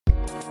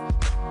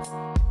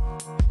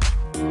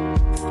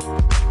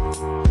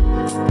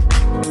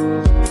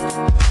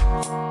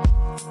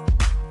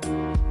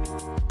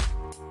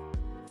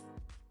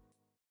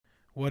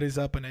What is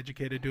up,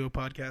 Uneducated Duo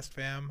Podcast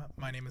fam?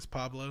 My name is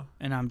Pablo.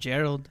 And I'm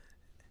Gerald.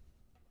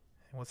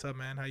 What's up,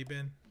 man? How you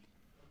been?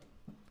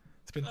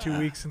 It's been 2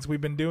 weeks since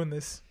we've been doing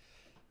this.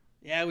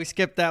 Yeah, we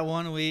skipped that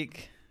 1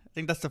 week. I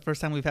think that's the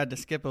first time we've had to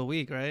skip a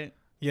week, right?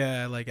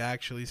 Yeah, like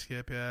actually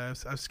skip. Yeah,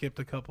 I've skipped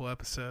a couple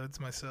episodes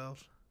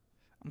myself.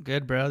 I'm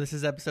good, bro. This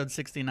is episode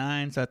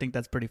 69, so I think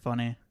that's pretty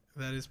funny.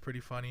 That is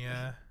pretty funny,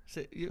 yeah.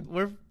 So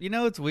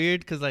it's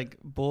weird because, like,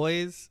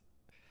 boys,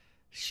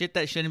 shit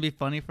that shouldn't be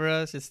funny for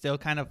us is still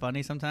kind of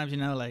funny sometimes,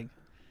 like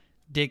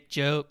dick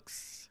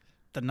jokes,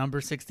 the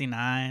number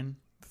 69.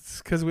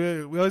 It's because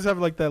we always have,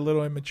 like, that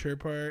little immature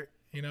part,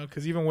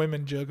 because even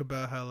women joke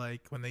about how,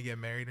 like, when they get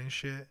married and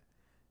shit,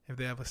 if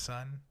they have a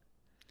son,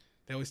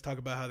 they always talk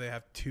about how they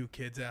have 2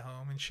 kids at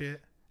home and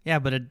shit. Yeah,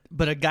 but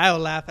a guy will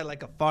laugh at,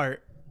 like, a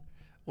fart,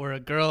 or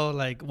a girl,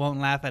 like, won't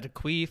laugh at a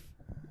queef.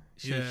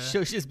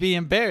 She'll just be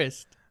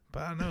embarrassed.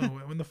 But I don't know.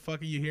 When the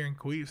fuck are you hearing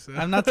queefs?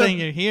 I'm not saying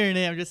you're hearing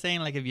it. I'm just saying,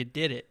 like, if you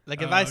did it.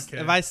 Like, if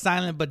I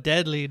silent but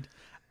deadly,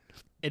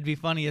 it'd be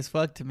funny as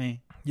fuck to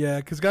me.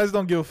 Yeah, because guys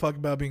don't give a fuck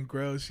about being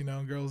gross,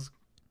 Girls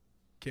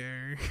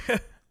care.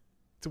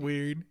 It's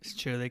weird. It's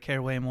true. They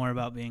care way more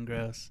about being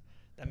gross.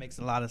 That makes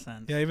a lot of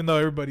sense. Yeah, even though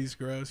everybody's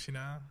gross,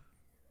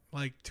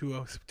 like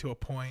to a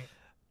point.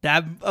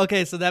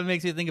 So that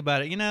makes me think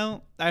about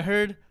it. I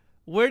heard,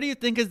 where do you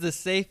think is the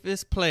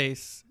safest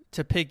place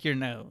to pick your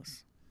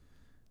nose?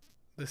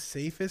 The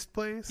safest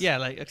place?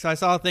 Yeah, so I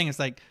saw a thing. It's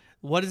like,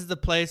 what is the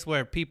place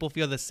where people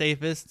feel the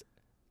safest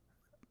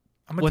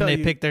when they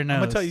pick their nose? I'm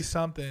going to tell you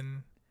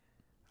something.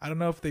 I don't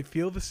know if they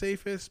feel the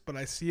safest, but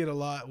I see it a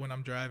lot when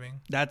I'm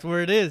driving. That's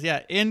where it is,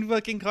 yeah, in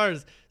fucking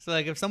cars. So,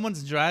 like, if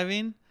someone's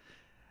driving,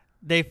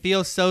 they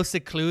feel so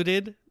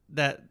secluded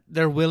that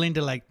they're willing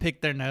to, like,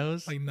 pick their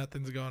nose. Like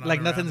nothing's going on.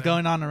 Like nothing's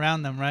going on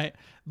around them, right?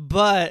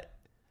 But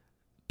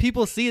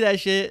people see that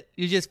shit.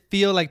 You just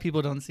feel like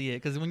people don't see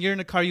it. Because when you're in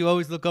a car, you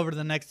always look over to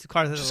the next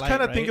car. Just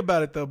kind of think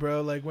about it, though,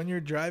 bro. Like, when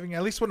you're driving,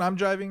 at least when I'm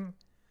driving,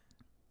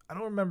 I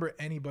don't remember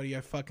anybody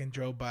I fucking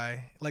drove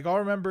by. Like, I'll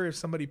remember if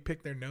somebody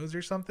picked their nose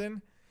or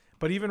something.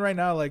 But even right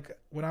now, like,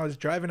 when I was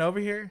driving over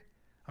here,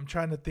 I'm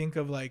trying to think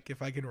of, like,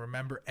 if I can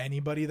remember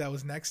anybody that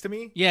was next to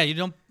me. Yeah, you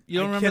don't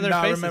remember their faces,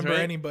 I cannot remember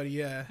right? anybody,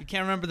 yeah. You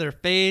can't remember their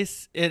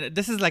face.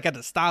 This is like at the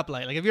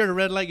stoplight. Like, if you're at a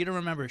red light, you don't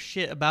remember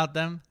shit about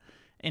them.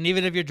 And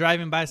even if you're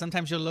driving by,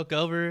 sometimes you'll look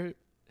over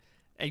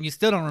and you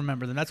still don't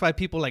remember them. That's why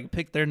people, like,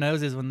 pick their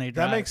noses when they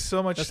drive. That makes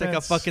so much sense. That's like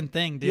a fucking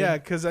thing, dude. Yeah,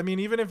 because, I mean,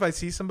 even if I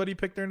see somebody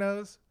pick their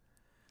nose,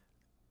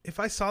 if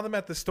I saw them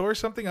at the store or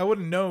something, I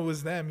wouldn't know it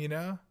was them,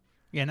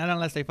 Yeah, not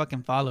unless they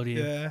fucking followed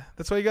you. Yeah,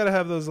 that's why you got to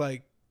have those,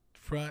 like,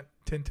 front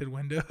tinted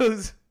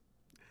windows.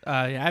 Yeah,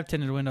 I have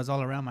tinted windows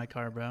all around my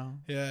car, bro.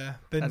 Yeah,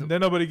 then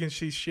nobody can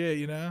see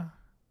shit,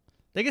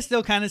 They can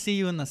still kind of see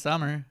you in the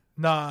summer.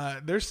 Nah,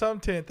 there's some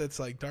tint that's,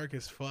 like, dark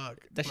as fuck.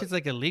 That shit's,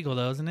 like, illegal,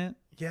 though, isn't it?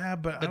 Yeah,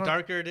 but the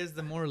darker it is,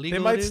 the more illegal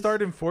they might it is.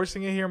 start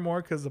enforcing it here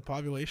more because the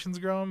population's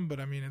grown, but,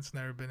 I mean, it's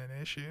never been an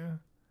issue.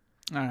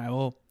 All right,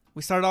 well,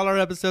 we start all our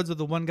episodes with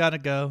the one gotta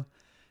go.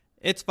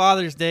 It's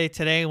Father's Day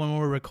today when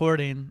we're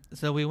recording,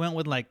 so we went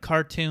with, like,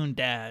 cartoon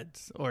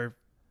dads or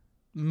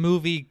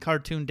movie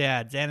cartoon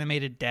dads,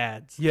 animated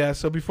dads. Yeah,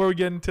 so before we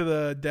get into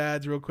the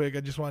dads real quick,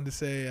 I just wanted to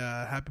say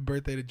happy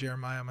birthday to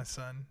Jeremiah, my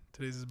son.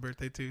 Today's his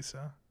birthday, too,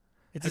 so.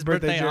 It's his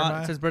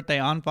birthday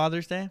on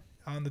Father's Day?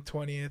 On the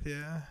 20th,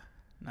 yeah.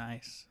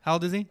 Nice. How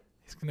old is he?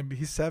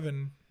 He's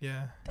 7,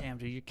 yeah. Damn,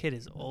 dude, your kid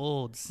is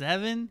old.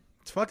 7?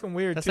 It's fucking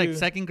weird, That's too. like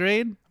second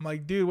grade? I'm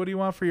like, dude, what do you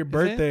want for your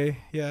birthday?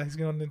 Yeah, he's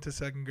going into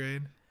second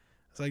grade. I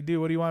was like, dude,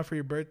 what do you want for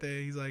your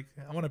birthday? He's like,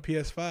 I want a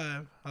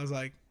PS5. I was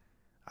like,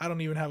 I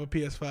don't even have a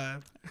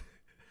PS5.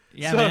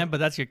 Yeah, man,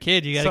 but that's your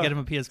kid. You got to get him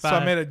a PS5. So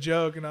I made a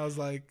joke, and I was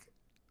like,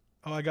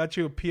 oh, I got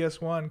you a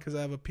PS1 because I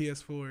have a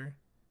PS4.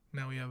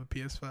 Now we have a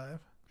PS5.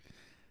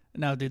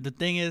 No, dude, the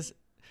thing is,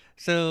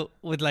 so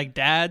with, like,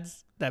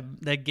 dads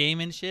that game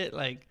and shit,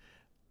 like,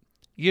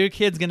 your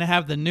kid's going to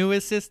have the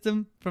newest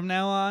system from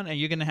now on, and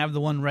you're going to have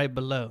the one right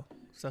below.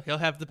 So he'll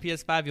have the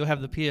PS5, you'll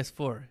have the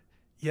PS4.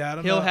 Yeah, I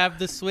don't know. He'll have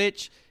the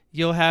Switch,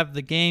 you'll have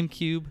the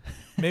GameCube.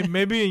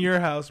 maybe in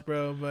your house,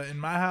 bro, but in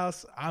my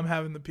house, I'm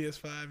having the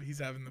PS5, he's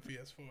having the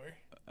PS4.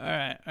 All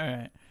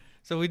right.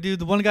 So we do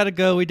the one gotta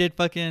go. We did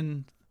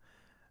fucking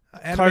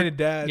animated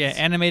dads. Yeah,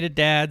 animated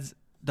dads.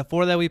 The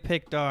 4 that we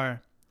picked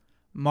are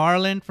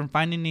Marlin from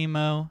Finding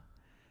Nemo,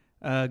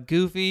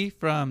 Goofy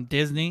from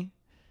Disney,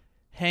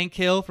 Hank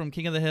Hill from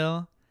King of the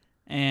Hill,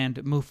 and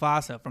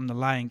Mufasa from The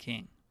Lion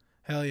King.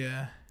 Hell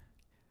yeah.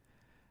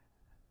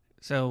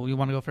 So you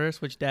want to go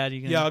first? Which dad are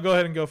you going to? Yeah, I'll go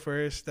ahead and go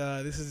first.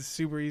 This is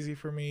super easy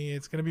for me.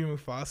 It's going to be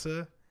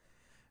Mufasa,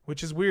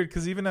 which is weird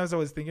because even as I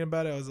was thinking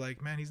about it, I was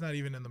like, man, he's not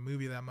even in the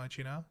movie that much,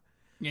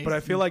 Yeah, but I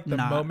feel like the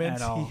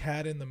moments he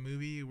had in the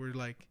movie were,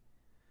 like,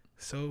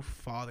 so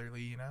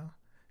fatherly,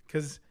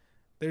 Because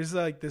there's,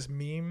 like, this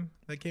meme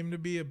that came to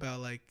be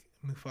about, like,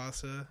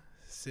 Mufasa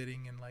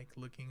sitting and, like,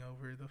 looking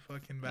over the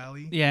fucking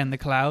valley. Yeah, in the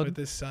cloud. With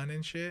the sun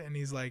and shit. And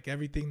he's like,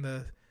 everything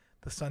the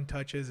the sun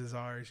touches is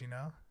ours, you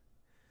know?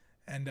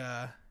 And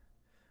I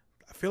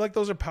feel like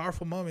those are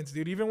powerful moments,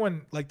 dude. Even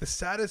when, like, the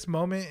saddest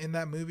moment in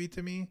that movie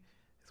to me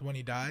is when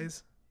he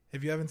dies.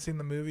 If you haven't seen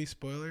the movie,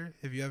 spoiler.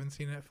 If you haven't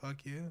seen it,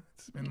 fuck you.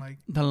 It's been like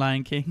The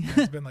Lion King.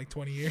 It's been like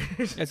 20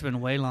 years. It's been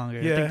way longer.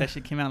 Yeah. I think that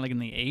shit came out like in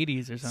the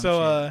 80s or something.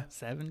 So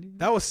 70s.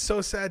 That was so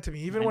sad to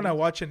me. Even 90s? when I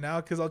watch it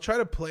now, because I'll try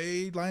to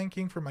play Lion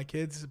King for my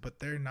kids, but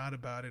they're not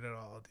about it at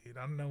all, dude.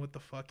 I don't know what the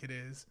fuck it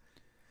is.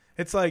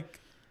 It's like,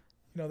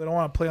 you know, they don't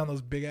want to play on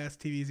those big ass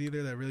TVs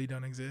either that really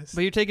don't exist.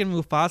 But you're taking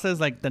Mufasa as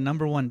like the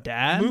number one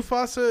dad?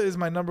 Mufasa is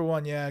my number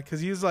one, yeah, because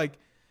he's like,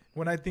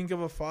 when I think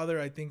of a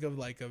father, I think of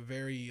like a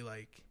very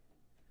like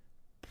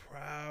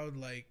proud,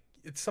 like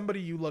it's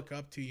somebody you look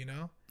up to, you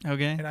know?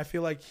 Okay. And I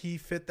feel like he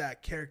fit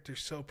that character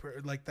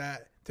like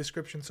that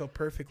description so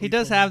perfectly. He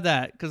does have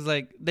that because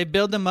like they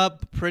build him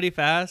up pretty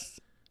fast.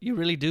 You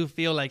really do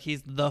feel like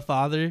he's the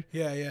father.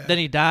 Yeah, yeah. Then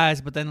he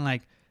dies, but then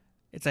like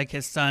it's like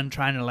his son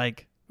trying to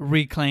like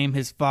reclaim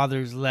his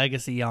father's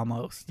legacy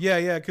almost. Yeah,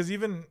 yeah. Because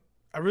even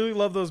I really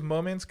love those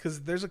moments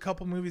because there's a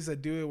couple movies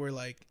that do it where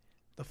like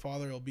the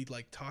father will be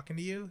like talking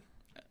to you,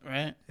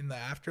 right, in the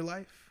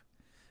afterlife,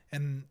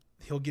 and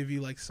he'll give you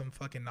like some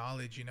fucking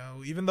knowledge, you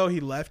know, even though he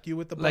left you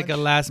with the bunch. Like a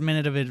last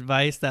minute of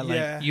advice that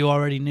like you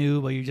already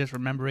knew, but you're just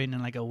remembering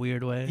in like a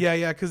weird way. Yeah,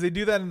 yeah, because they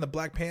do that in the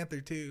Black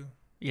Panther too.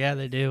 Yeah,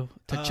 they do.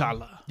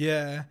 T'Challa.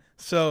 Yeah,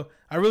 so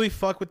I really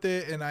fuck with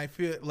it, and I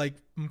feel like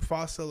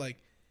Mufasa, like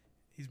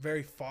he's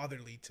very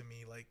fatherly to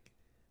me, like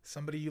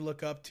somebody you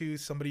look up to,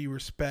 somebody you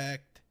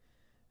respect,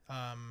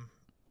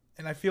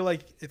 and I feel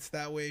like it's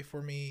that way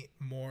for me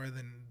more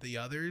than the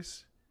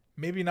others.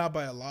 Maybe not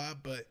by a lot,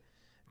 but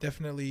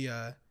definitely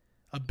a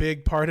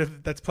big part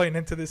of that's playing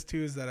into this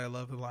too is that I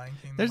love the Lion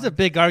King. There's a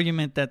big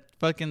argument that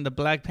fucking the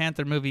Black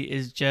Panther movie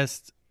is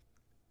just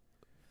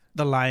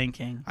the Lion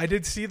King. I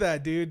did see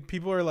that, dude.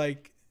 People are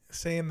like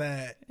saying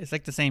that it's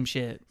like the same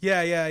shit.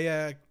 Yeah, yeah,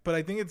 yeah. But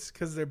I think it's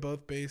because they're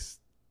both based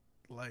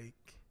like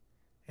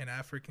in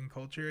African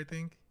culture, I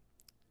think.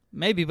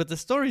 Maybe, but the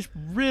story's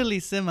really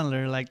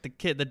similar. Like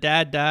the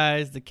dad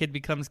dies, the kid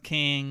becomes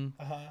king.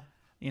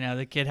 You know,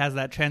 the kid has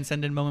that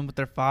transcendent moment with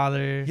their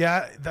father.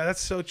 Yeah, that's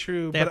so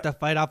true. They have to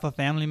fight off a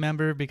family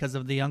member because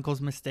of the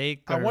uncle's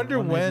mistake. I wonder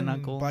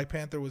when Black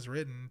Panther was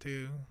written,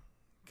 too.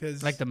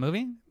 Cause, like the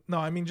movie? No,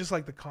 I mean just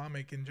like the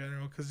comic in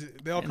general, because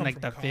they all come like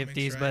from the comics,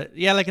 50s. right? But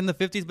yeah, like in the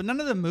 50s. But none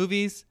of the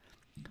movies,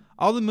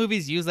 all the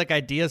movies use like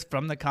ideas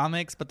from the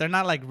comics, but they're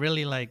not like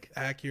really like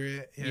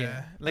accurate.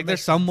 Yeah. Like they're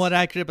somewhat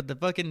accurate, but the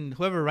fucking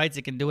whoever writes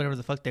it can do whatever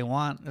the fuck they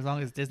want as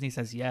long as Disney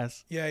says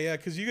yes. Yeah, yeah,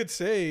 because you could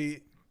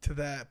say to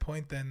that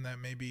point then that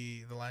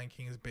maybe the Lion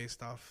King is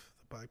based off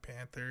the Black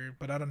Panther,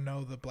 but I don't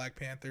know the Black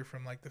Panther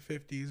from like the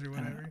 50s or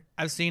whatever.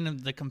 I've seen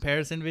the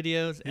comparison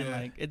videos and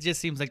like it just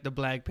seems like the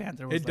Black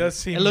Panther was does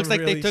seem it looks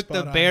really like they took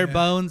the bare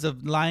bones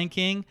of Lion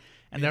King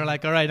and they're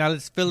like, all right, now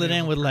let's fill it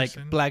in with like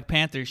Black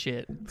Panther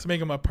shit. Let's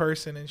make him a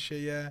person and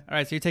shit. Yeah. All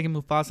right, so you're taking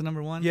Mufasa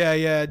number one? Yeah,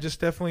 yeah, just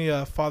definitely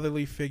a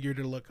fatherly figure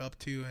to look up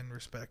to and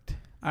respect.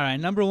 All right,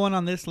 number one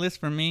on this list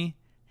for me,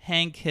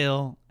 Hank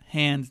Hill,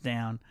 hands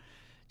down.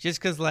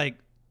 Just because like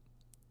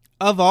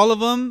of all of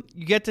them,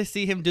 you get to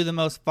see him do the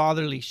most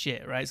fatherly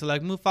shit, right? So,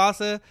 like,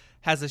 Mufasa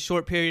has a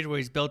short period where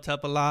he's built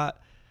up a lot.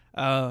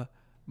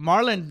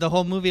 Marlon, the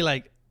whole movie,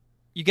 like,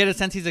 you get a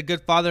sense he's a good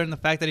father in the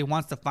fact that he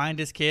wants to find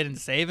his kid and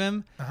save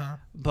him.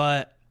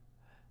 But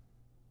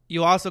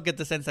you also get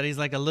the sense that he's,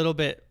 like, a little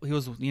bit, he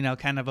was, you know,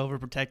 kind of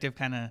overprotective,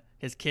 kind of,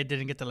 his kid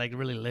didn't get to, like,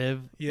 really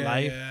live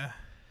life. Yeah.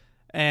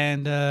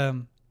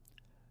 And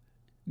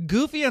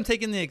Goofy, I'm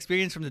taking the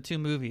experience from the two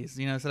movies,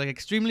 you know? So, like,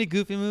 Extremely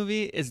Goofy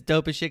movie is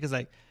dope as shit because,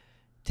 like,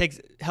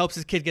 helps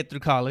his kid get through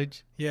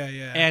college. Yeah,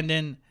 yeah. And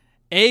then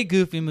a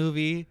Goofy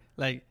movie,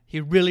 like he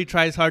really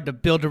tries hard to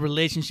build a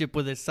relationship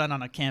with his son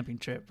on a camping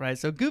trip, right?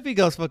 So Goofy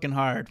goes fucking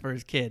hard for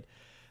his kid.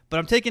 But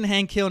I'm taking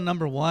Hank Hill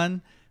number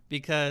one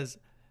because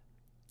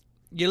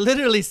you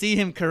literally see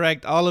him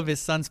correct all of his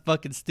son's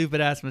fucking stupid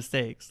ass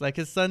mistakes. Like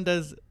his son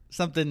does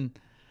something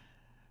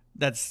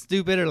that's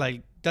stupid or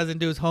like doesn't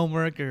do his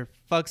homework or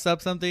fucks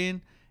up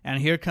something,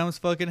 and here comes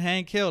fucking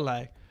Hank Hill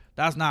like,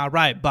 that's not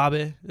right,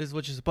 Bobby. This is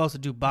what you're supposed to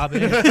do, Bobby.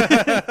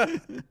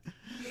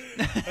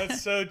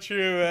 That's so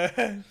true,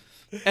 man.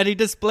 And he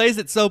displays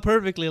it so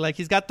perfectly. Like,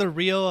 he's got the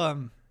real...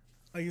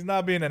 like, he's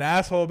not being an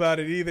asshole about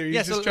it either.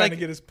 He's just trying to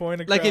get his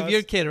point across. Like, if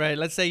your kid, right?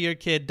 Let's say your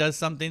kid does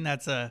something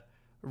that's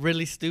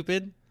really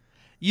stupid.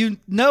 You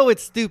know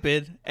it's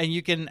stupid, and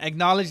you can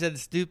acknowledge that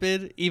it's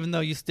stupid, even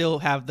though you still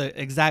have the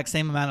exact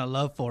same amount of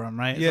love for him,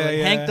 right? Yeah, so, like,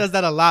 Hank does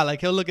that a lot.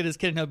 Like, he'll look at his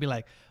kid, and he'll be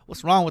like,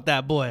 what's wrong with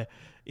that boy?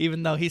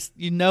 Even though he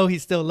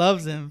still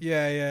loves him.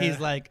 Yeah, yeah. He's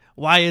like,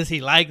 why is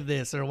he like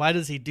this? Or why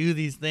does he do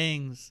these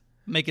things?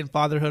 Making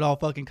fatherhood all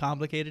fucking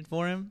complicated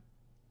for him.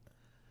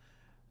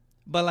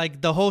 But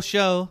like the whole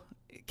show,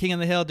 King of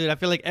the Hill, dude, I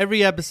feel like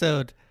every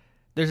episode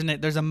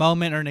there's a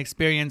moment or an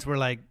experience where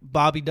like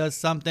Bobby does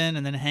something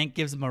and then Hank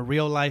gives him a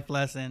real life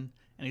lesson.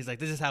 And he's like,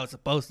 this is how it's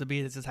supposed to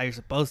be. This is how you're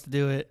supposed to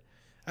do it.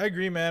 I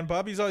agree, man.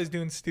 Bobby's always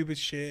doing stupid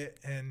shit.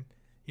 And,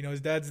 you know,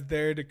 his dad's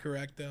there to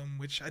correct him,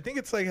 which I think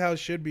it's like how it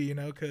should be, you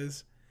know,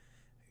 because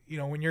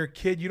when you're a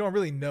kid, you don't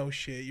really know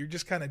shit. You're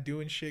just kind of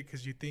doing shit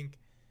because you think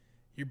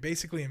you're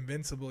basically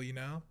invincible,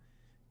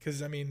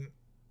 Because, I mean,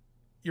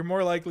 you're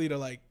more likely to,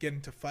 like, get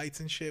into fights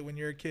and shit when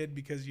you're a kid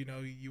because, you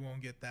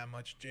won't get that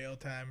much jail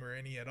time or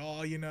any at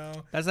all,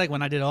 That's like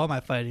when I did all my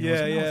fighting when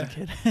I was a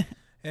kid.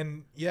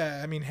 And,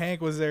 yeah, I mean,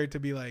 Hank was there to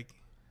be like,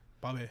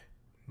 Bobby,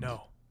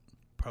 no,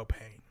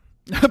 propane.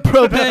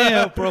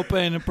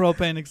 propane and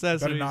propane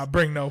accessories. Better not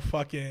bring no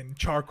fucking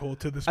charcoal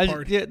to this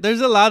party.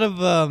 There's a lot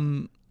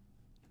of,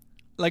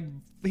 like,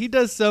 he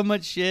does so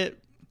much shit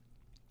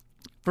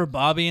for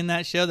Bobby in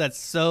that show that's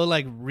so,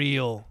 like,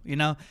 real,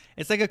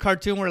 It's like a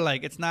cartoon where,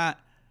 like, it's not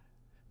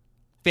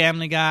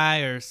Family Guy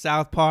or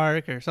South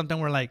Park or something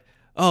where, like,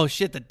 oh,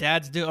 shit, the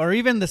dad's do, or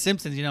even The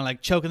Simpsons,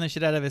 like, choking the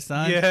shit out of his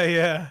son.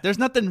 Yeah. There's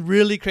nothing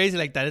really crazy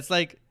like that. It's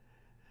like,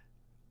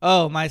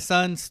 oh, my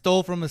son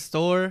stole from a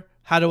store.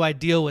 How do I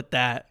deal with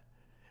that?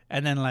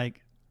 And then,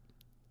 like,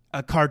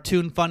 a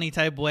cartoon funny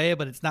type way,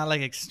 but it's not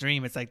like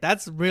extreme. It's like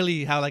that's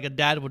really how like a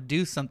dad would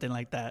do something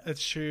like that.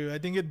 That's true. I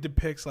think it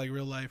depicts like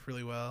real life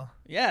really well.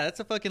 Yeah, that's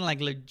a fucking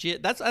like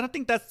legit. I don't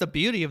think that's the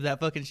beauty of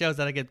that fucking show is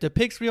that like it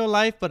depicts real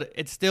life, but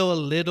it's still a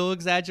little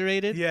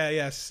exaggerated.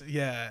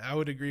 Yeah, I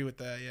would agree with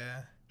that.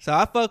 Yeah. So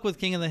I fuck with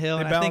King of the Hill.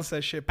 They balance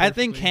that shit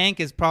perfectly. I think Hank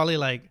is probably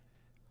like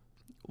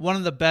one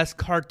of the best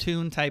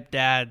cartoon type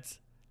dads.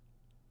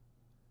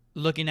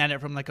 Looking at it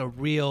from like a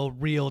real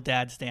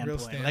dad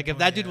standpoint. Like if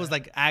that dude was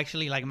like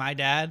actually like my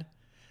dad,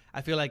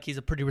 I feel like he's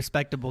a pretty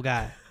respectable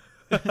guy.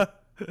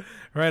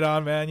 Right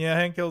on, man. Yeah,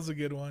 Hank Hill's a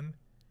good one.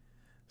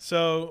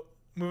 So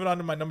moving on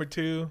to my number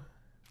 2.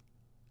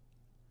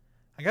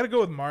 I got to go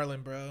with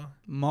Marlon, bro.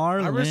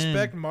 I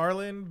respect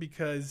Marlon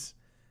because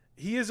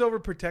he is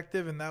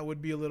overprotective and that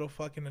would be a little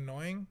fucking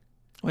annoying.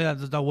 Well,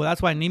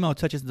 that's why Nemo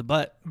touches the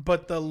butt.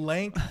 But the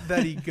length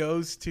that he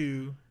goes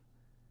to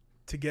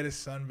get his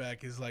son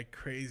back is like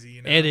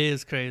crazy. It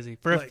is crazy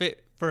for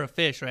a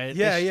fish, right?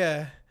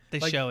 Yeah. They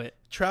like, show it.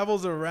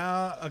 Travels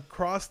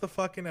across the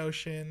fucking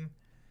ocean,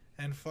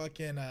 and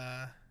fucking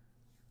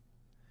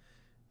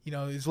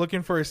he's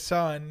looking for his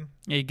son.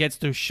 Yeah, he gets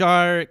through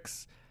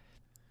sharks,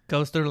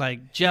 goes through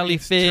like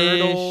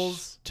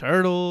jellyfish,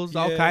 turtles,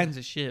 all kinds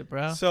of shit,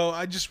 bro. So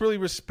I just really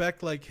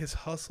respect like his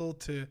hustle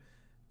to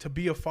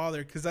be a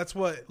father, because that's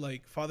what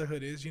like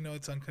fatherhood is.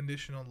 It's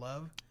unconditional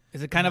love.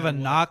 Is it kind of a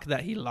knock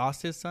that he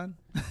lost his son?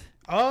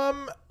 I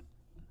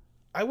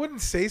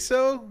wouldn't say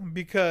so,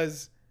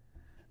 because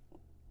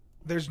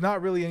there's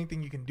not really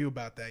anything you can do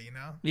about that,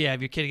 Yeah, if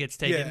your kid gets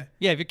taken.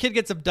 Yeah, if your kid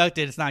gets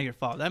abducted, it's not your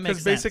fault. That makes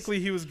sense. Because basically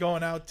he was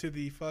going out to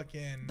the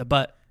fucking... The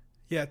butt.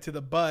 Yeah, to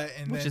the butt.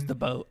 And which then is the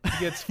boat. He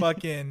gets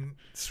fucking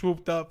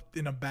swooped up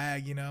in a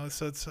bag,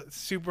 So it's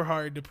super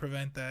hard to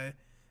prevent that.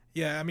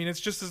 Yeah, I mean, it's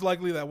just as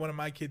likely that one of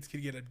my kids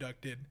could get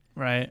abducted.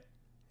 Right.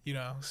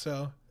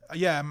 So...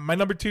 Yeah, my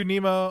number 2,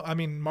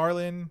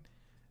 Marlon,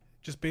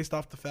 just based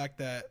off the fact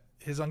that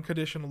his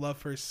unconditional love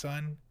for his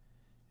son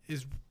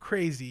is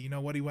crazy,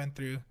 what he went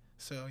through.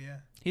 So, yeah.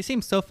 He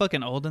seems so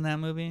fucking old in that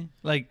movie.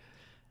 Like,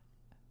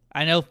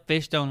 I know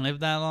fish don't live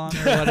that long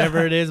or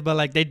whatever it is, but,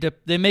 like,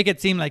 they make it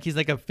seem like he's,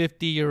 like, a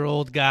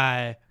 50-year-old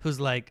guy who's,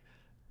 like,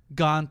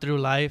 gone through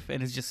life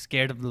and is just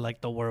scared of, like,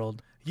 the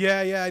world.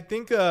 Yeah, I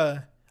think,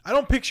 I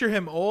don't picture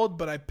him old,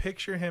 but I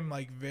picture him,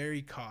 like,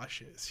 very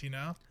cautious,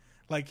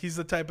 Like, he's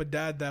the type of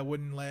dad that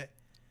wouldn't let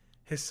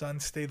his son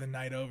stay the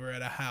night over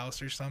at a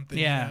house or something,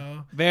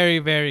 Yeah, very,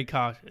 very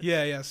cautious.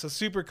 Yeah, so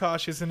super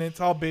cautious, and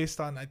it's all based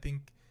on, I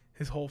think,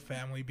 his whole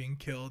family being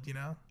killed,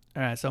 All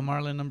right, so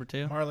Marlon number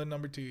 2? Marlon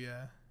number 2,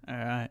 yeah. All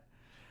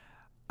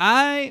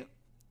right.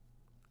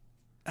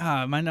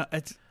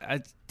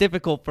 It's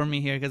difficult for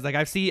me here, because, like,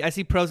 I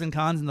see pros and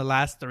cons in the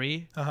last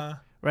 3. Uh-huh.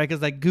 Right,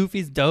 because, like,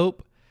 Goofy's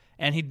dope,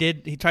 and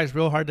he tries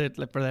real hard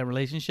for that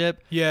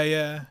relationship.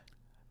 Yeah.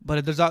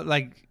 But there's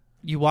like...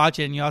 You watch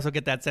it and you also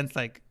get that sense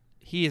like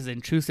he is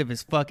intrusive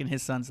as fuck in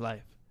his son's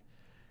life.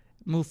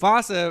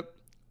 Mufasa,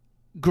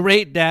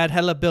 great dad,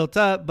 hella built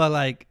up, but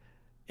like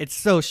it's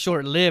so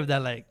short lived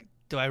that like,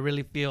 do I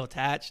really feel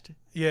attached?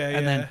 Yeah.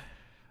 And then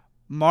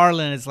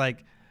Marlon is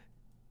like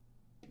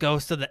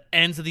goes to the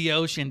ends of the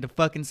ocean to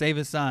fucking save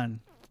his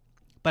son,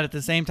 but at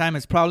the same time,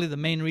 it's probably the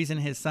main reason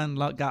his son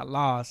got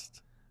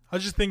lost. I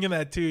was just thinking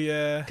that too,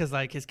 yeah. Because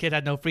like his kid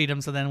had no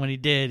freedom, so then when he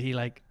did, he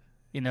like.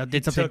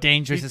 Did something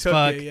dangerous as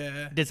fuck.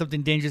 Did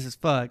something dangerous as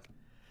fuck.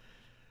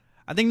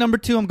 I think number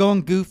 2, I'm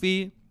going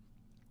Goofy,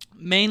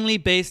 mainly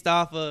based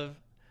off of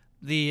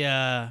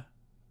the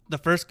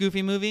first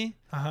Goofy movie.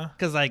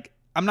 Because like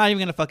I'm not even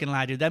gonna fucking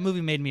lie, dude. That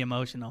movie made me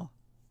emotional.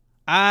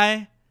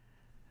 I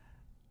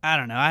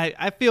don't know.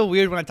 I feel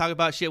weird when I talk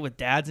about shit with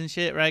dads and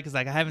shit, right? Because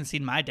like I haven't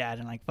seen my dad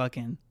in like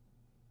fucking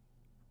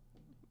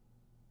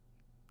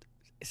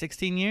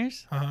 16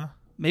 years.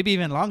 Maybe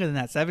even longer than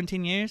that.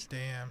 17 years.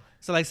 Damn.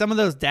 So, like, some of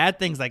those dad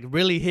things, like,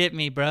 really hit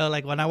me, bro.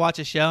 Like, when I watch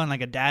a show and,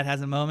 like, a dad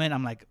has a moment,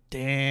 I'm like,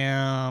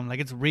 damn. Like,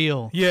 it's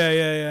real.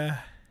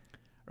 Yeah.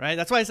 Right?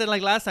 That's why I said,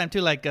 like, last time,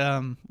 too, like,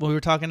 when we were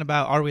talking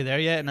about Are We There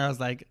Yet? And I was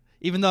like,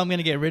 even though I'm going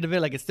to get rid of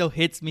it, like, it still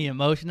hits me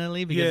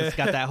emotionally because it's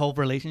got that whole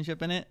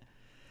relationship in it.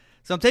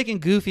 So I'm taking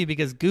Goofy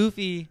because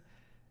Goofy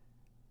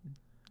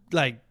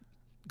like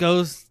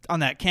goes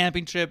on that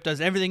camping trip, does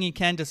everything he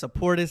can to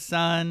support his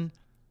son.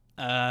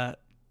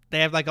 They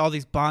have like all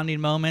these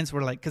bonding moments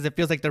where like, because it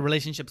feels like the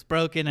relationship's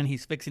broken and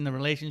he's fixing the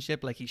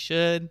relationship like he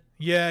should.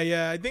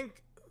 Yeah. I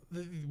think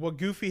what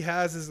Goofy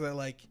has is that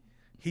like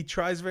he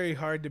tries very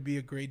hard to be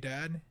a great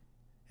dad,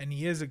 and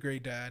he is a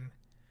great dad,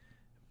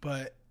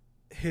 but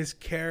his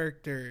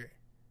character,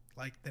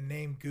 like the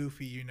name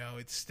Goofy, you know,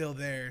 it's still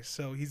there.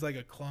 So he's like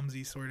a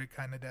clumsy sort of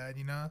kind of dad,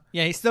 you know?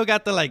 Yeah, he's still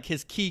got the like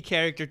his key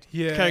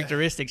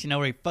characteristics, you know,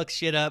 where he fucks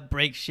shit up,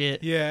 breaks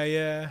shit.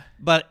 Yeah.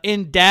 But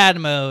in dad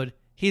mode,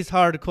 he's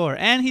hardcore.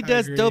 And he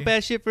does dope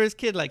ass shit for his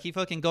kid. Like he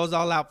fucking goes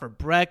all out for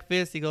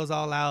breakfast. He goes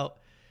all out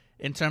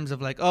in terms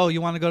of like, oh, you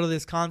want to go to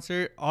this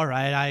concert? All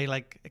right, I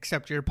like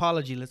accept your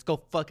apology. Let's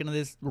go fucking to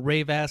this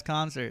rave ass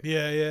concert.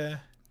 Yeah.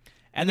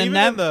 And then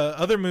even in the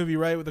other movie,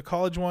 right, with the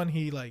college one,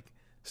 he like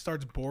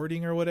starts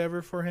boarding or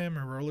whatever for him,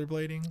 or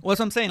rollerblading. Well, that's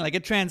what I'm saying. Like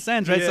it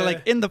transcends, right? Yeah. So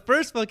like in the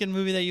first fucking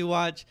movie that you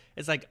watch,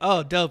 it's like,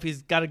 oh, dope.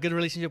 He's got a good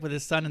relationship with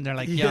his son, and they're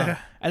like, yeah.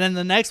 And then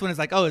the next one is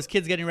like, oh, his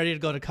kid's getting ready to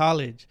go to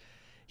college.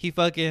 He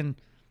fucking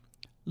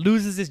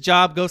loses his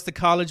job, goes to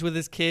college with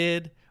his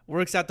kid,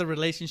 works out the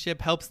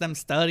relationship, helps them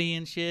study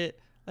and shit.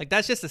 Like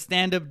that's just a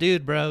stand-up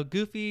dude, bro.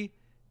 Goofy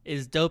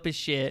is dope as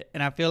shit,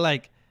 and I feel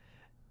like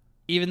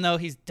even though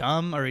he's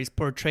dumb or he's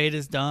portrayed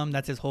as dumb,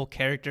 that's his whole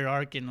character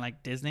arc in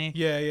like Disney.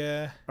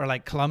 Yeah. Or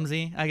like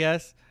clumsy, I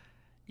guess.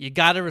 You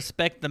gotta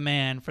respect the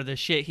man for the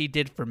shit he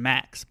did for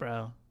Max,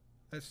 bro.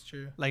 That's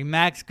true. Like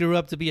Max grew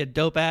up to be a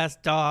dope ass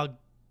dog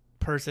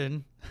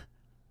person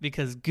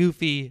because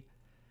Goofy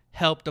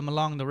helped him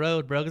along the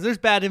road, bro. Because there's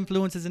bad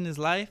influences in his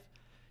life.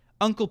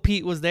 Uncle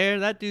Pete was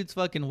there. That dude's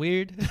fucking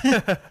weird.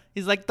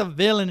 He's like the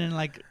villain in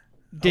like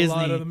Disney. A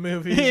lot of the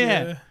movies.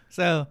 Yeah.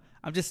 So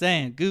I'm just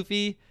saying,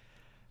 Goofy,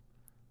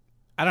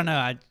 I don't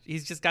know.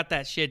 He's just got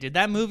that shit, dude.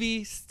 That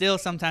movie still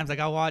sometimes, like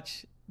I'll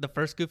watch the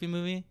first Goofy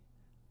movie,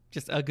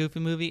 just a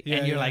Goofy movie,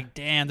 and you're like,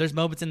 damn, there's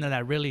moments in there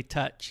that really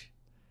touch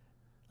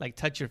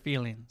your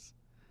feelings.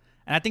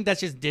 And I think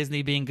that's just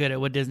Disney being good at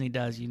what Disney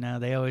does, you know?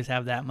 They always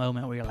have that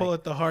moment where you're pull like...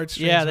 at the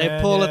heartstrings, yeah, they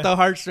pull at the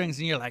heartstrings,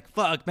 and you're like,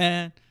 fuck,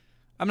 man.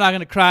 I'm not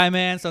going to cry,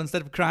 man. So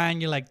instead of crying,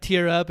 you like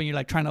tear up, and you're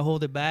like trying to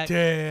hold it back.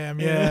 Damn,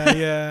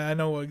 yeah. I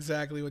know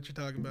exactly what you're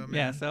talking about, man.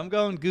 Yeah, so I'm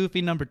going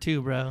Goofy number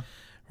 2, bro.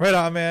 Right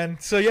on, man.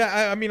 So,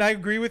 yeah, I mean, I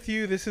agree with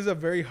you. This is a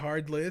very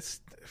hard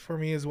list for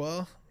me as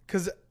well.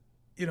 Because,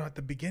 you know, at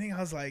the beginning,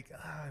 I was like,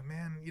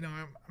 man, you know,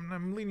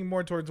 I'm leaning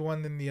more towards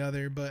one than the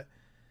other. But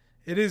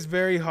it is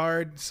very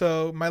hard.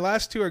 So, my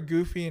last two are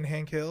Goofy and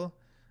Hank Hill.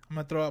 I'm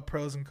going to throw out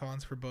pros and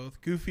cons for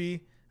both.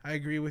 Goofy, I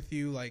agree with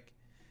you. Like,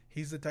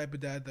 he's the type of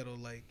dad that'll,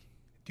 like,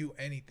 do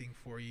anything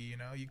for you, you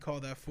know? You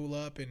call that fool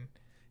up and,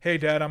 hey,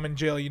 Dad, I'm in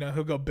jail. You know,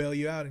 he'll go bail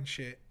you out and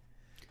shit.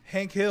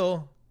 Hank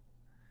Hill,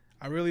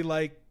 I really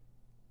like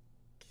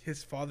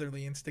his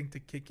fatherly instinct to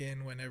kick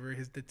in whenever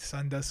his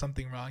son does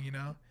something wrong, you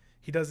know?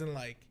 He doesn't,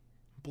 like,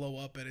 blow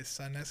up at his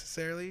son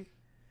necessarily.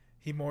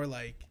 He more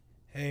like,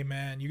 hey,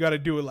 man, you got to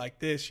do it like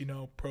this, you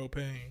know,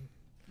 propane.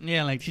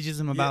 Yeah, like teaches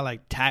him about,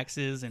 like,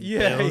 taxes and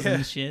bills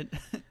and shit.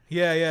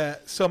 Yeah.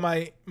 So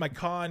my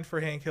con for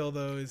Hank Hill,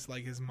 though, is,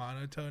 like, his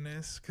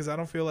monotonous. Because I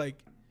don't feel like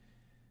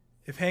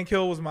if Hank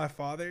Hill was my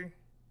father,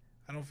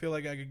 I don't feel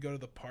like I could go to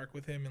the park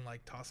with him and,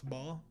 like, toss a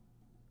ball.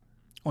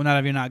 Well, not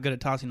if you're not good at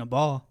tossing a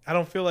ball. I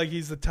don't feel like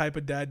he's the type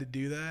of dad to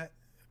do that,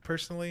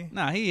 personally.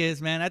 Nah, he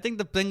is, man. I think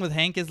the thing with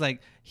Hank is,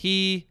 like,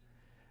 he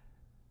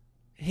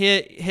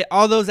hit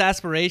all those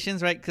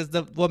aspirations, right? Because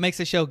what makes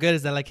the show good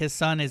is that, like, his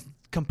son is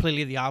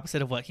completely the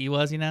opposite of what he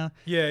was, you know?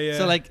 Yeah.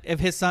 So, like,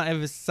 if his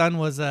son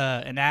was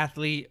an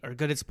athlete or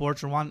good at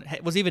sports or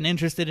was even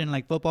interested in,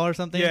 like, football or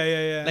something,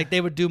 yeah, like,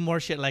 they would do more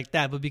shit like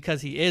that. But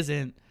because he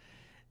isn't,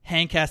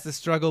 Hank has to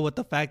struggle with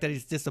the fact that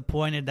he's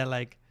disappointed that,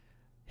 like,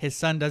 his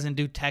son doesn't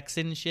do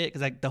Texan shit,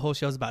 because like the whole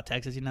show's about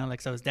Texas, you know,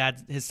 like so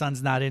his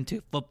son's not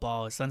into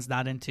football, his son's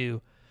not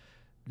into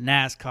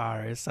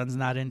NASCAR, his son's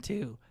not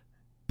into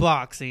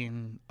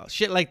boxing,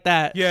 shit like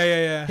that.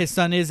 Yeah. His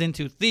son is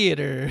into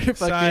theater,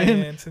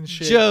 science and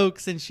shit,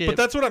 jokes and shit. But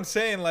that's what I'm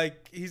saying.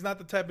 Like he's not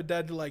the type of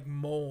dad to like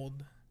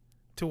mold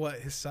to what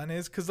his son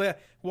is, because like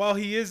while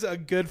he is a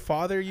good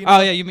father, you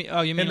know. You mean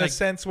in like, the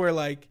sense where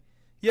like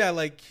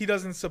like he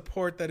doesn't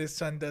support that his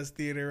son does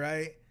theater,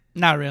 right?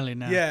 Not really,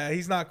 no. Yeah,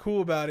 he's not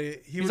cool about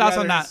it. He's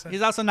also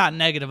not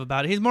negative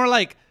about it. He's more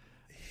like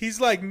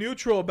he's like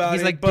neutral about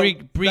it. Like but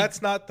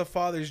that's not the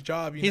father's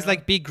job. He's know?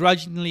 like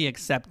begrudgingly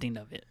accepting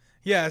of it.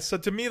 Yeah, so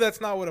to me that's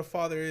not what a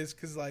father is,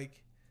 because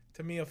like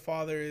to me a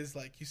father is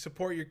like you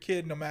support your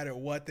kid no matter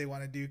what they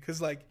want to do.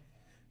 Because like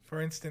for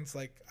instance,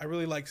 like I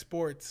really like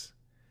sports,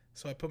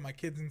 so I put my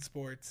kids in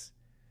sports,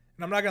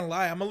 and I'm not gonna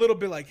lie, I'm a little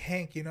bit like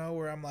Hank, you know,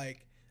 where I'm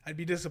like I'd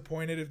be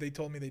disappointed if they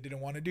told me they didn't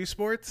want to do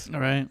sports. All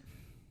right.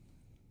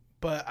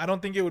 But I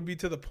don't think it would be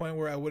to the point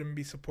where I wouldn't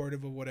be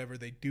supportive of whatever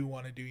they do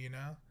want to do, you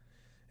know?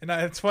 And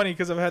it's funny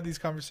because I've had these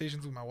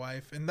conversations with my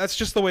wife, and that's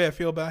just the way I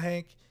feel about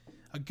Hank.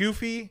 A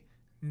Goofy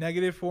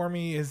negative for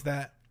me is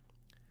that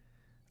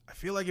I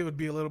feel like it would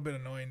be a little bit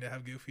annoying to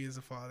have Goofy as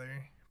a father,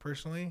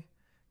 personally.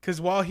 Because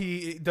while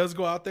he does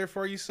go out there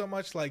for you so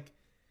much, like,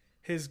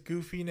 his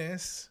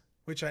goofiness,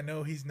 which I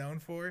know he's known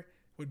for,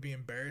 would be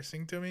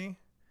embarrassing to me.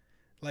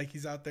 Like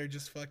he's out there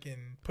just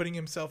fucking putting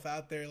himself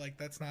out there. Like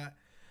that's not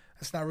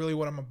really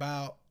what I'm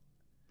about.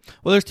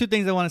 Well, there's two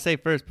things I want to say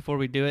first before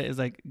we do it. Is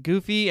like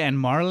Goofy and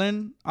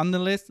Marlon on the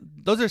list.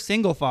 Those are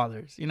single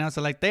fathers, you know.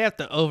 So like they have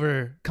to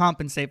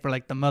overcompensate for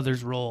like the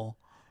mother's role.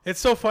 It's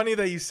so funny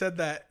that you said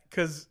that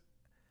because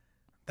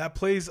that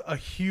plays a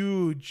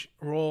huge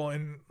role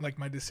in like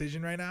my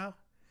decision right now.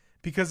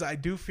 Because I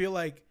do feel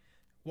like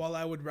while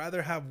I would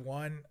rather have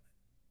one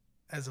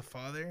as a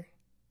father,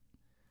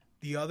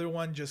 the other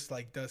one just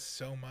like does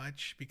so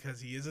much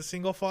because he is a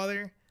single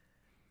father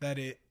that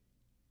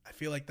I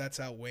feel like that's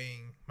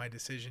outweighing my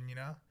decision, you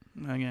know?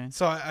 Okay.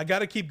 So I got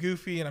to keep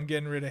Goofy and I'm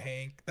getting rid of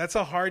Hank. That's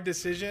a hard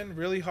decision,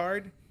 really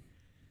hard.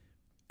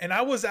 And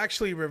I was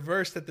actually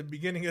reversed at the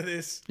beginning of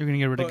this. You're going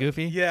to get rid of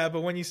Goofy? Yeah,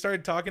 but when you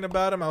started talking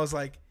about him, I was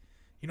like,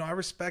 you know, I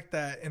respect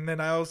that. And then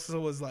I also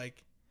was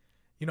like,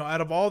 you know,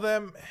 out of all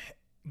them,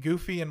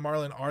 Goofy and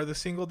Marlon are the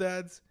single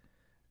dads.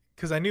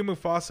 Because I knew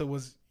Mufasa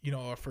was, you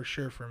know, for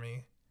sure for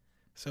me.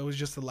 So it was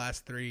just the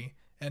last three.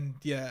 And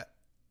yeah,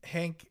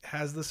 Hank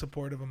has the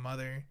support of a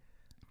mother.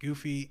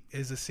 Goofy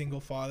is a single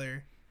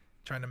father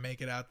trying to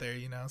make it out there,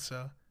 you know.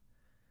 So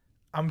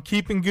I'm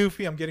keeping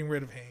Goofy. I'm getting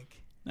rid of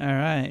Hank. All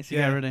right. So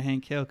you got rid of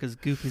Hank Hill because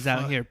Goofy's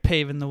out here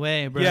paving the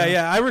way, bro.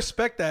 Yeah. I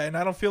respect that. And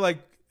I don't feel like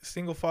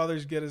single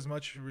fathers get as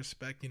much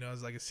respect, you know,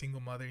 as like a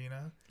single mother, you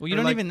know. Well, you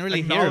don't like, even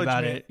really hear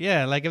about it.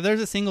 Yeah. Like if there's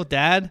a single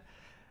dad,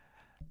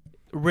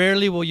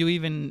 rarely will you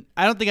even.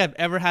 I don't think I've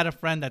ever had a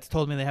friend that's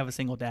told me they have a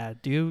single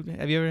dad. Do you?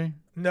 Have you ever?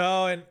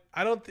 No, and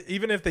I don't.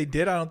 Even if they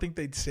did, I don't think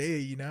they'd say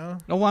it. You know.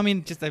 No, well, I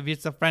mean, just if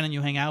it's a friend and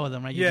you hang out with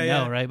them, right? You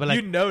know, right? But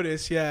like, you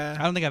notice, yeah.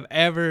 I don't think I've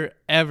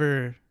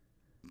ever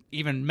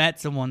even met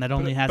someone that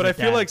only has. But a I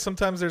feel dad. like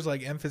sometimes there's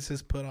like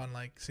emphasis put on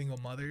like single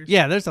mothers.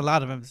 Yeah, there's a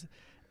lot of emphasis.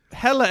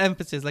 Hella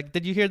emphasis. Like,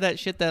 did you hear that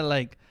shit that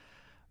like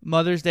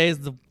Mother's Day is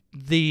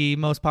the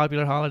most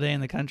popular holiday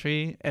in the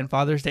country, and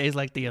Father's Day is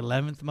like the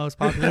 11th most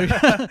popular?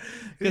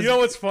 You know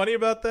what's funny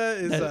about that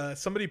is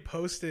somebody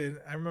posted.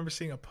 I remember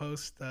seeing a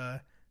post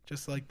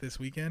just like this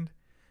weekend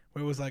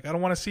where it was like, I don't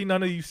want to see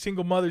none of you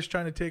single mothers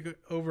trying to take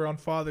over on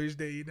Father's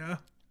Day, you know?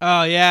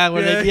 Oh yeah,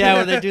 where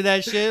they do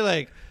that shit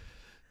like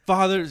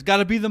father's got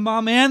to be the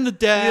mom and the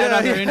dad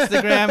on their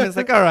Instagram. It's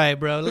like, all right,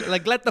 bro,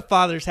 like let the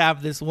fathers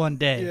have this one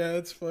day. Yeah,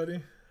 that's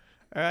funny.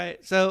 All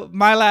right, so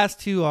my last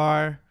two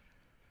are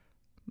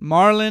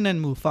Marlon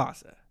and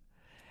Mufasa.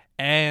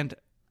 And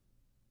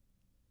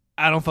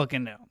I don't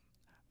fucking know.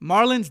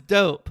 Marlon's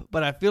dope,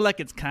 but I feel like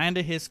it's kind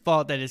of his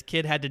fault that his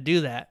kid had to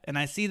do that. And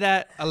I see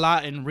that a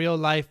lot in real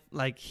life,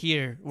 like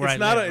here where I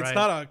live. It's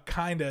not a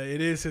kinda.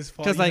 It is his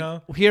fault, because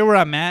like here where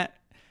I'm at,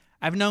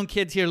 I've known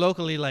kids here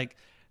locally, like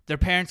their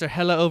parents are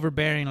hella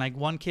overbearing. Like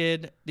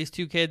these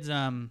two kids,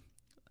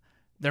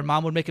 their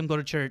mom would make them go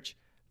to church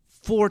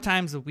 4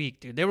 times a week,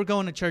 dude. They were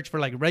going to church for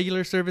like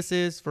regular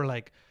services, for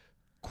like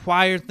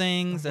choir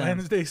things,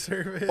 Wednesday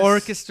service,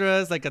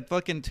 orchestras, like a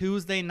fucking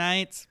Tuesday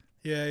nights.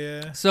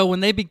 Yeah. So when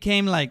they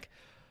became like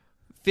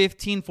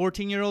 15,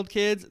 14-year-old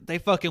kids, they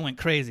fucking went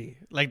crazy.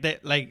 Like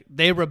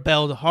they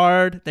rebelled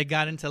hard. They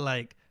got into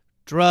like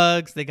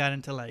drugs. They got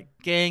into like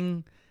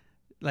gang,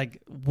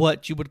 like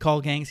what you would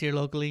call gangs here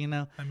locally, you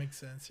know? That makes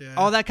sense, yeah.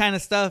 All that kind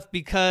of stuff,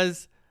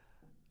 because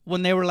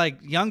when they were like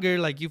younger,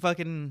 like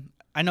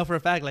I know for a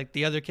fact, like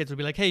the other kids would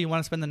be like, hey, you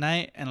want to spend the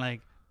night? And like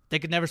they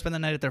could never spend the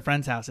night at their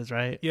friends' houses,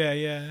 right?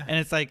 Yeah. And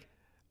it's like,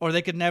 or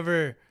they could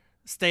never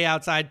stay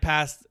outside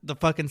past the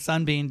fucking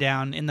sun being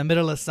down in the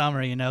middle of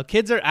summer, you know?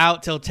 Kids are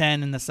out till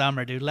 10 in the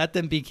summer, dude. Let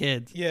them be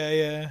kids.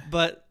 Yeah.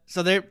 But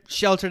so they're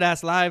sheltered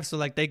ass lives, so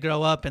like they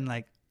grow up and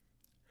like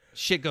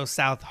shit goes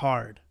south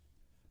hard,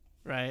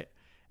 right?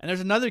 And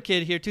there's another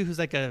kid here too who's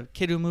like a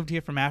kid who moved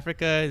here from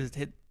Africa. His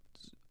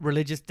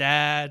religious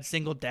dad,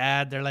 single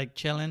dad. They're like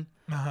chilling.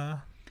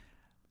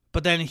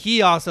 But then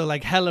he also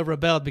like hella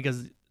rebelled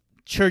because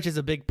church is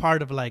a big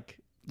part of like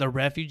the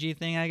refugee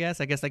thing, I guess.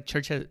 Like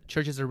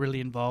churches are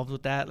really involved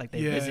with that. Like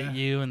they visit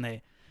you and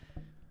they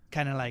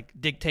kind of like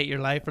dictate your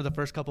life for the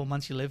first couple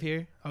months you live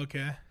here.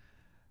 Okay.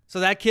 So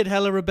that kid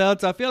hella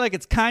rebelled. So I feel like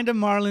it's kind of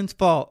Marlon's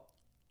fault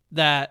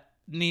that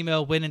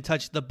Nemo went and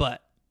touched the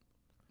butt,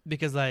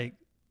 because like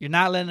you're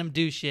not letting him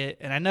do shit.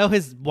 And I know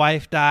his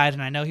wife died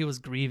and I know he was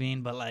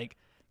grieving, but like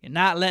you're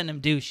not letting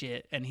him do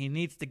shit, and he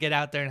needs to get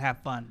out there and have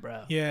fun,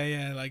 bro.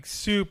 Yeah. Like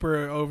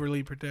super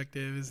overly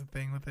protective is the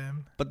thing with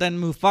him. But then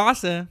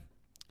Mufasa,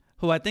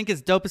 who I think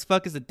is dope as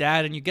fuck as a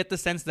dad, and you get the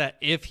sense that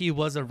if he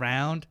was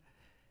around,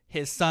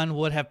 his son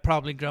would have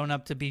probably grown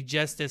up to be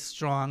just as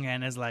strong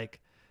and as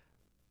like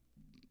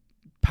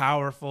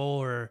powerful,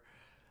 or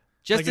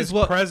just like as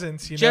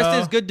presence, just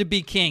as good to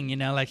be king, you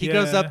know? Like he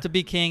grows up to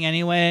be king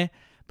anyway,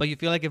 but you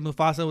feel like if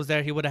Mufasa was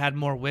there, he would have had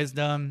more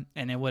wisdom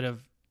and it would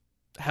have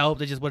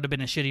helped. It just would have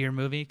been a shittier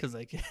movie because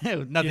like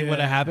nothing would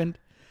have happened.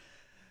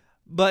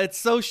 But it's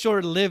so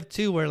short-lived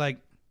too, where like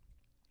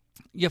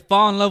you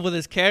fall in love with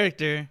his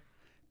character,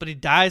 but he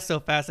dies so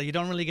fast that you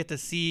don't really get to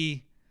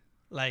see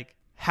like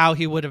how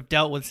he would have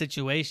dealt with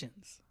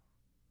situations.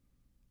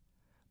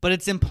 But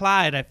it's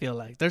implied, I feel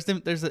like.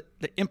 The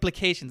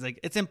implications. Like,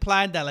 it's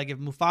implied that, like, if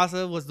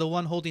Mufasa was the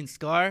one holding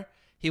Scar,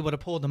 he would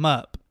have pulled him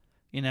up,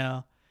 you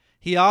know?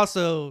 He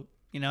also,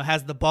 you know,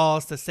 has the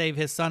balls to save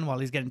his son while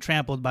he's getting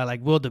trampled by,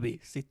 like,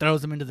 wildebeest. He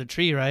throws him into the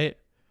tree, right?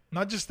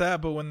 Not just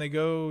that, but when they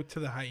go to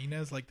the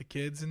hyenas, like, the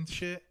kids and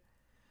shit,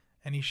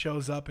 and he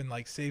shows up and,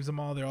 like, saves them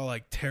all, they're all,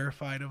 like,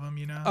 terrified of him,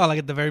 you know? Oh, like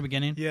at the very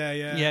beginning?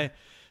 Yeah.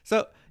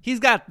 So, he's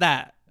got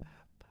that.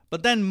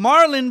 But then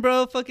Marlin,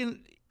 bro,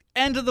 fucking...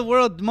 end of the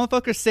world, the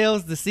motherfucker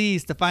sails the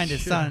seas to find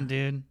his son,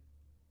 dude,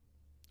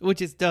 which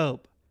is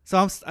dope. So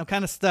I'm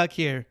kind of stuck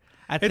here.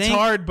 It's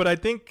hard, but I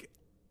think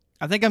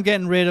I'm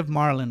getting rid of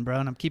Marlin, bro,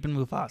 and I'm keeping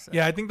Mufasa.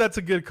 Yeah, I think that's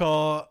a good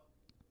call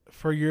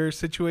for your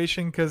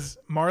situation because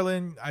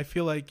Marlin, I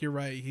feel like you're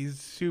right. He's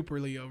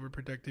superly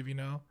overprotective, you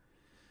know,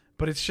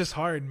 but it's just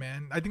hard,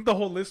 man. I think the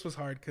whole list was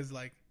hard because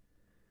like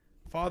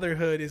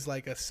fatherhood is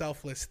like a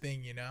selfless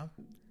thing, you know,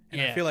 and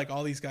I feel like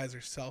all these guys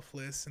are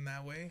selfless in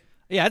that way.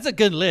 Yeah, it's a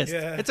good list.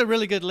 Yeah. It's a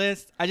really good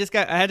list. I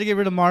had to get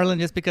rid of Marlin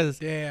just because.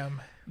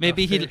 Damn.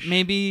 Maybe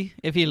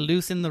if he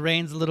loosened the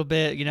reins a little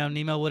bit, you know,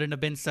 Nemo wouldn't have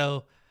been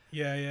so.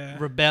 Yeah.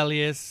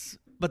 Rebellious.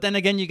 But then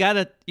again, you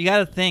gotta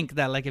think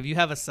that like if you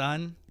have a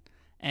son,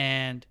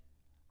 and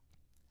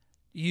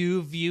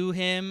you view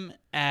him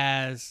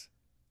as,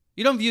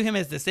 you don't view him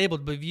as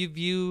disabled, but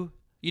you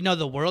know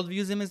the world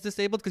views him as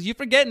disabled because you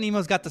forget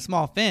Nemo's got the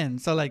small fin,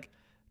 so like.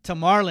 To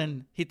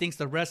Marlin, he thinks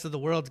the rest of the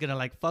world's gonna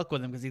like fuck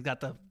with him because he's got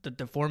the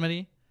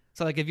deformity.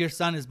 So like if your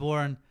son is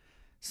born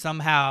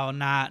somehow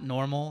not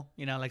normal,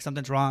 you know, like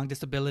something's wrong,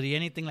 disability,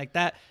 anything like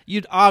that,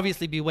 you'd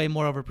obviously be way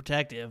more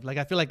overprotective. Like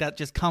I feel like that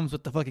just comes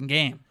with the fucking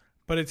game.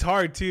 But it's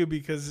hard too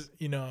because,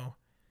 you know,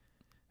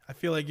 I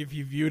feel like if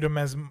you viewed him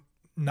as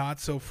not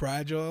so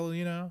fragile,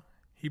 you know,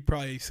 he'd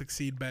probably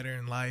succeed better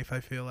in life. I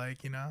feel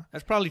like, you know,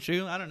 that's probably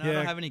true. I don't know. I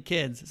don't have any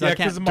kids, so yeah, I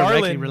can't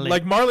Marlin, relate.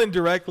 Like Marlin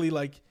directly,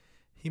 like.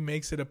 He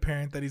makes it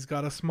apparent that he's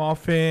got a small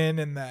fin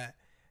and that,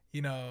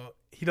 you know,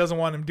 he doesn't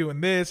want him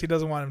doing this. He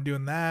doesn't want him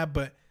doing that.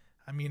 But,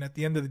 I mean, at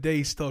the end of the day,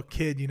 he's still a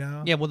kid, you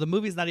know? Yeah, well, the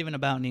movie's not even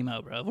about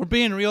Nemo, bro. We're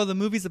being real. The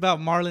movie's about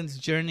Marlin's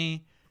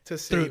journey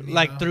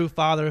through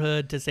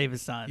fatherhood to save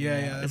his son.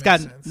 Yeah, it's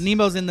got sense.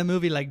 Nemo's in the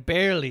movie, like,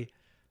 barely.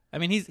 I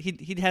mean,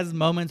 he has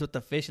moments with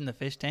the fish in the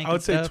fish tank. I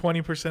would say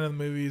 20% of the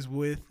movie is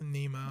with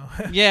Nemo.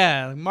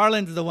 Yeah,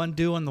 Marlin's the one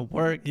doing the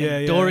work.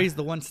 And Dory's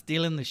the one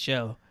stealing the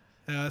show.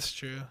 Yeah, that's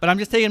true. But I'm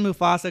just taking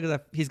Mufasa because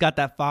he's got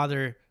that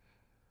father,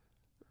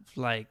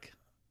 like,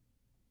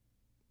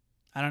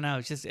 I don't know.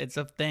 It's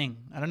a thing.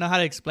 I don't know how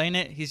to explain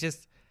it.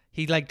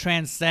 He like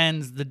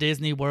transcends the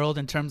Disney world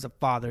in terms of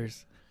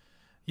fathers.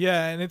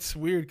 Yeah, and it's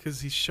weird because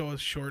he's so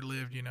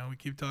short-lived, you know. We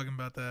keep talking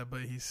about that,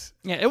 but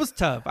Yeah, it was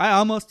tough. I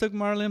almost took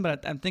Marlin,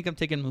 but I think I'm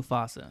taking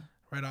Mufasa.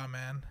 Right on,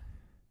 man.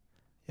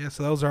 Yeah,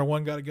 so that was our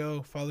one gotta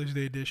go Father's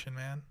Day edition,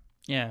 man.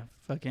 Yeah,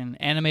 fucking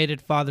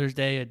animated Father's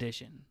Day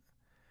edition.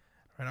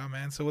 Right on,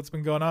 man. So what's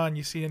been going on?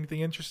 You see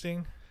anything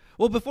interesting?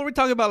 Well, before we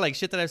talk about like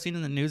shit that I've seen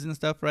in the news and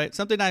stuff, right?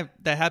 Something that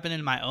happened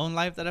in my own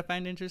life that I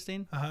find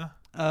interesting.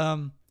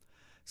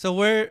 So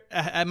we're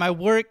at my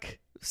work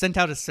sent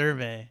out a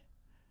survey,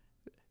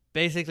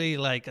 basically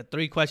like a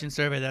 3-question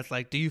survey that's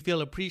like, do you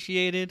feel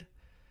appreciated?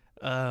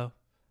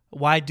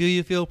 Why do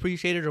you feel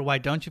appreciated, or why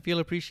don't you feel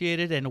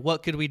appreciated? And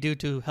what could we do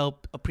to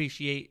help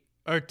appreciate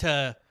or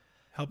to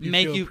help you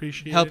feel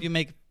appreciated?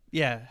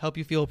 Help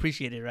you feel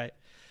appreciated, right?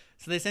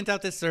 So they sent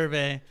out this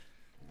survey,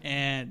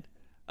 and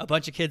a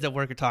bunch of kids at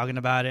work are talking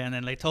about it, and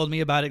then they told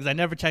me about it because I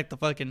never checked the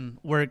fucking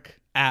work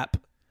app.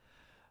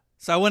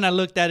 So when I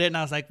looked at it, and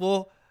I was like,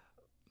 well,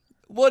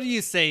 what do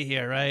you say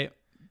here, right?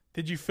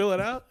 Did you fill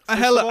it out?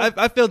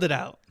 I filled it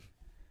out.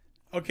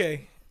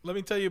 Okay, let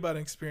me tell you about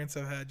an experience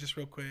I've had just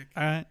real quick.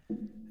 All right.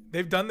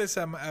 They've done this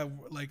at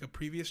like a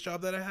previous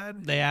job that I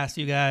had. They asked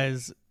you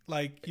guys,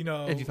 like, you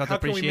know, if you felt how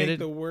can we appreciated? make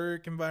the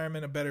work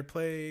environment a better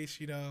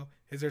place? You know,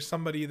 is there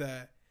somebody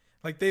that...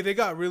 Like, they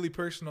got really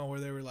personal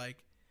where they were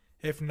like,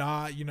 if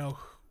not, you know,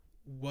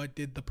 what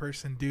did the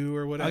person do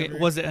or whatever. Okay,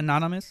 was it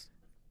anonymous?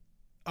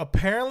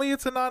 Apparently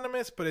it's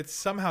anonymous, but it's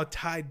somehow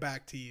tied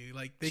back to you.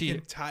 Like, they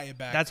can tie it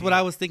back. That's what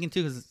I was thinking,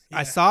 too, because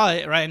I saw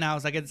it right now. I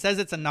was like, it says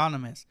it's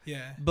anonymous.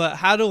 Yeah. But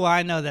how do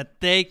I know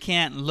that they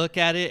can't look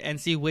at it and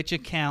see which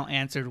account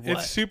answered what?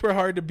 It's super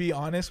hard to be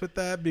honest with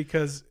that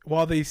because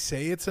while they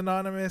say it's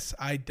anonymous,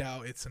 I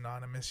doubt it's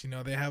anonymous. You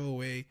know, they have a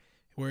way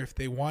where if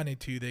they wanted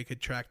to, they could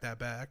track that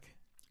back.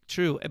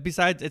 True.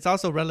 Besides, it's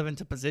also relevant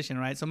to position,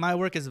 right? So my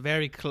work is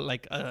very 8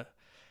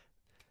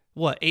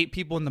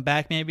 people in the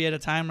back maybe at a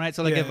time, right?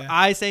 So like if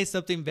I say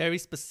something very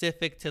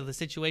specific to the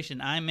situation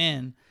I'm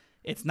in,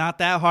 it's not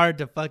that hard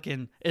to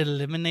fucking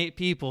eliminate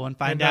people and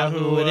find out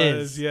who it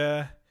is.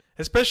 Yeah.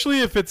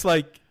 Especially if it's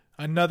like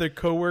another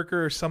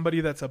coworker or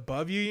somebody that's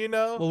above you, you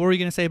know? Well, what were you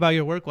going to say about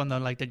your work one though?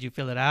 Like, did you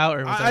fill it out?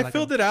 Or I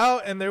filled it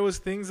out, and there was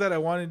things that I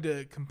wanted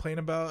to complain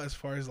about as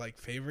far as like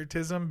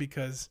favoritism,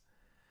 because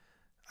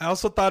I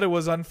also thought it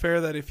was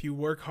unfair that if you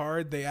work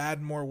hard, they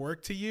add more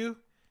work to you.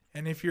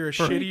 And if you're a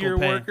shittier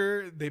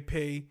worker, they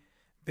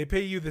they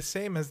pay you the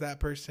same as that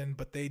person,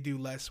 but they do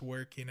less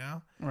work, you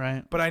know?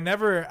 Right. But I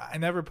never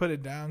put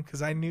it down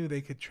because I knew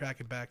they could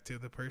track it back to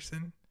the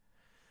person.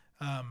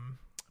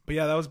 But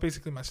yeah, that was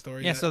basically my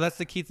story. Yeah, so that's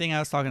the key thing I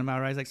was talking about,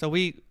 right? It's like, so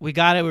we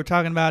got it, we were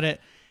talking about it,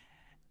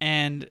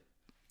 and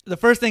the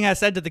first thing I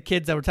said to the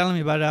kids that were telling me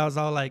about it, I was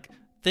all like,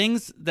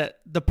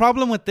 the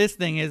problem with this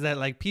thing is that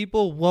like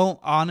people won't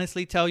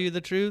honestly tell you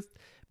the truth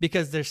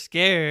because they're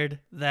scared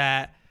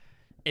that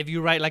if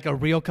you write like a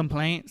real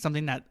complaint,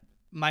 something that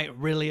might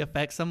really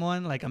affect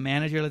someone, like a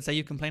manager, let's say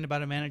you complain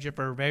about a manager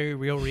for a very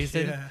real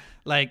reason,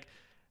 like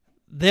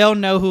they'll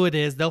know who it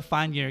is, they'll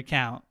find your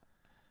account.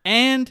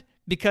 And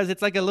because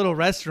it's like a little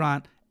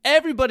restaurant,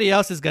 everybody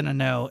else is going to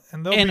know.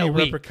 And there'll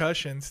be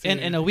repercussions.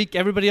 In a week,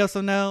 everybody else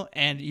will know,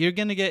 and you're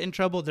going to get in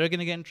trouble, they're going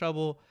to get in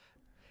trouble.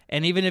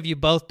 And even if you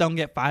both don't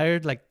get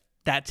fired, like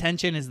that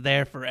tension is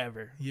there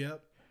forever.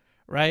 Yep.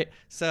 Right?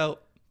 So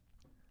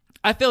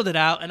I filled it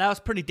out, and I was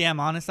pretty damn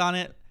honest on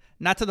it.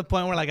 Not to the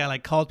point where like I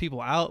like called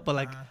people out, but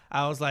like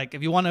I was like,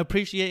 if you want to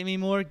appreciate me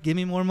more, give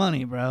me more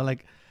money, bro.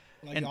 Like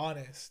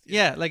honest.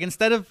 Yeah, like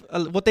instead of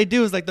what they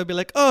do is like they'll be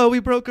like, oh, we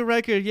broke a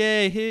record,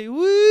 yay, hey,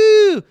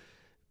 woo,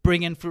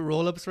 bring in fruit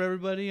roll-ups for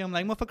everybody. I'm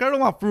like, motherfucker, I don't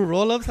want fruit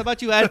roll-ups. How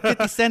about you add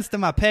 50 cents to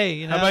my pay?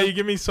 You know? How about you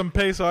give me some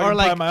pay so I can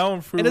buy my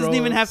own fruit roll-ups? It doesn't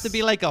even have to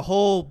be like a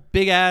whole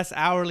big ass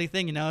hourly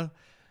thing, you know.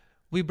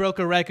 We broke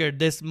a record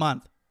this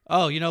month.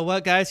 Oh, you know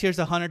what, guys? Here's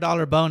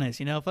 $100 bonus.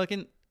 You know,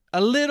 fucking a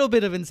little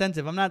bit of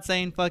incentive. I'm not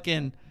saying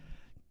fucking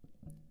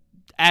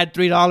add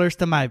 $3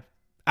 to my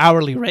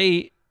hourly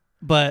rate,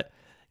 but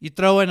you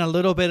throw in a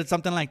little bit of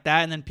something like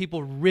that, and then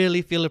people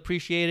really feel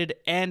appreciated,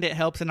 and it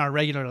helps in our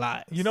regular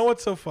lives. You know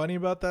what's so funny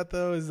about that,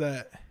 though, is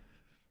that,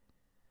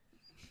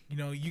 you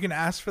know, you can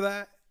ask for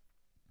that,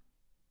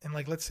 and,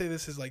 like, let's say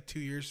this is, like, 2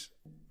 years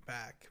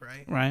back,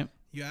 right? Right.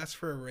 You ask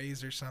for a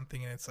raise or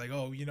something, and it's like,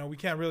 oh, you know, we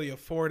can't really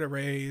afford a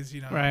raise,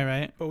 you know.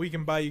 Right. But we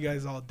can buy you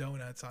guys all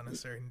donuts on a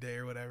certain day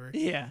or whatever.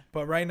 Yeah.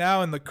 But right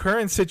now, in the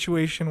current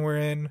situation we're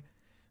in,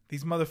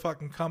 these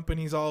motherfucking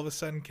companies all of a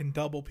sudden can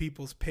double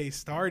people's pay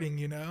starting,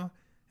 you know?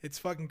 It's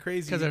fucking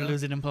crazy. Because they're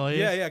losing employees?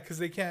 Yeah, because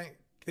they can't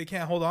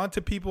hold on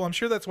to people. I'm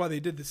sure that's why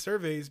they did the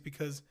surveys,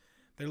 because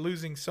they're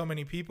losing so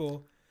many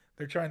people.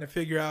 They're trying to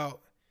figure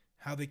out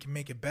how they can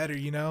make it better,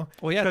 you know?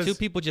 Well, yeah, 2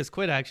 people just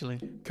quit, actually.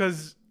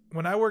 Because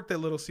when I worked at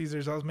Little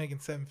Caesars, I was making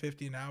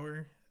 $7.50 an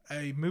hour.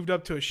 I moved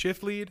up to a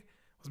shift lead.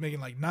 I was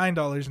making like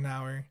 $9 an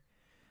hour.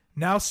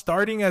 Now,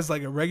 starting as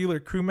like a regular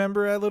crew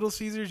member at Little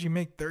Caesars, you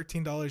make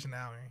 $13 an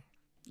hour.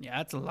 Yeah,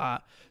 that's a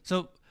lot.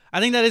 So I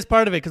think that is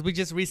part of it, because we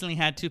just recently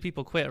had 2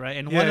 people quit, right?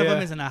 And one of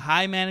them is in a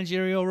high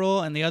managerial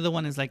role, and the other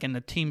one is like in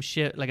a team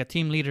shift, like a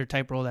team leader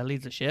type role that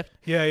leads a shift.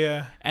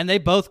 Yeah. And they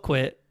both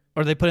quit,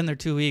 or they put in their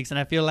 2 weeks, and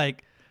I feel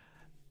like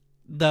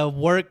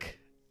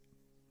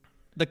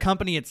the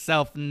company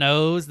itself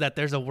knows that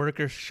there's a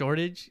worker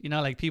shortage. You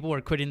know, like people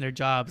are quitting their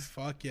jobs.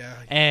 Fuck yeah.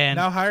 And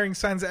now hiring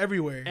signs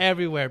everywhere.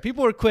 Everywhere.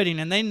 People are quitting,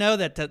 and they know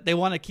that they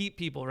want to keep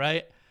people,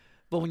 right?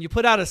 But when you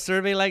put out a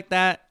survey like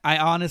that, I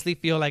honestly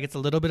feel like it's a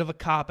little bit of a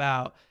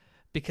cop-out,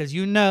 because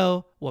you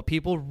know what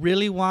people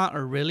really want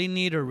or really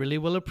need or really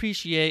will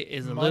appreciate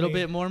is a little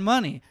bit more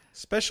money.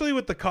 Especially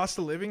with the cost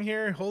of living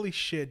here. Holy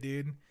shit,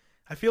 dude.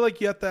 I feel like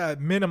you have to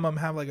at minimum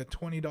have like a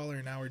 $20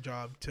 an hour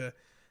job to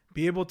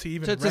be able to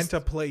even rent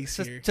a place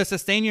here. To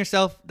sustain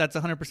yourself, that's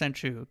 100%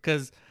 true.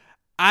 Because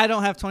I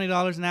don't have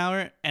 $20 an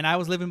hour, and I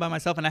was living by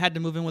myself, and I had to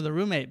move in with a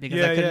roommate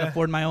because I couldn't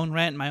afford my own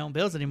rent and my own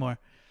bills anymore.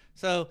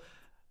 So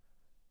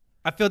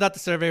I filled out the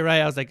survey,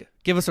 right? I was like,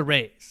 give us a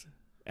raise.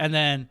 And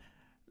then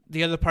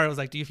the other part was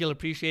like, do you feel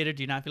appreciated?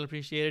 Do you not feel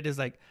appreciated? Is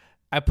like,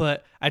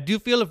 I do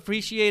feel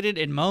appreciated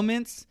in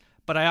moments,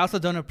 but I also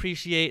don't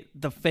appreciate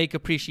the fake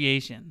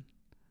appreciation.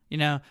 You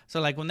know, so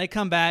like when they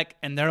come back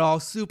and they're all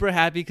super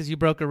happy because you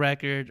broke a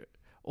record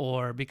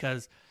or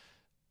because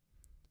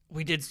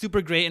we did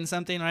super great in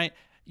something, right?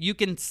 You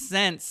can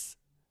sense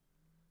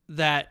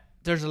that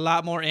there's a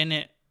lot more in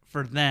it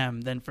for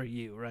them than for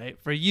you, right?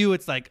 For you,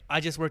 it's like,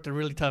 I just worked a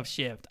really tough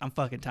shift. I'm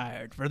fucking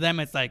tired. For them,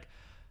 it's like,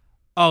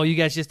 oh, you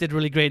guys just did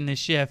really great in this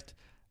shift.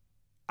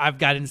 I've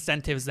got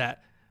incentives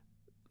that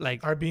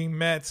like are being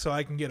met so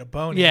I can get a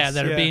bonus. Yeah,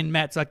 that are being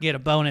met so I can get a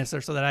bonus,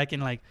 or so that I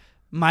can like,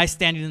 my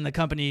standing in the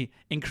company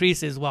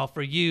increases, while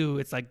for you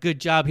it's like, good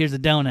job, here's a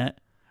donut,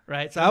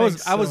 right? So I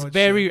was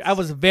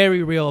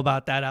very real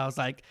about that. I was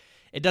like,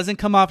 it doesn't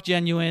come off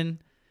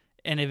genuine,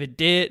 and if it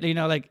did, you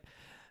know, like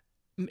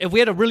if we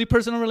had a really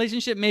personal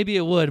relationship, maybe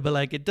it would, but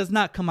like it does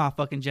not come off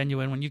fucking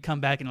genuine when you come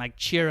back and like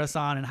cheer us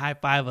on and high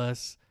five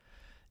us,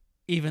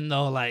 even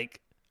though like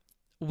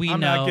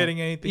I'm not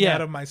getting anything out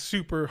of my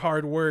super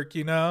hard work,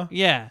 you know?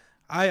 Yeah.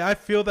 I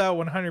feel that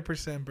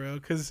 100%, bro,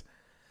 because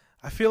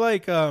I feel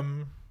like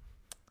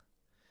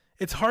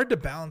it's hard to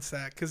balance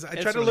that, because I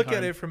try to look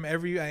at it from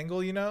every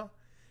angle, you know?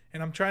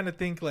 And I'm trying to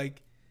think,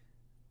 like,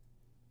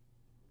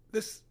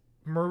 this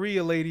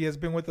Maria lady has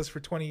been with us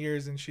for 20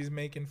 years, and she's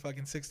making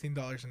fucking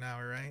 $16 an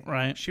hour, right?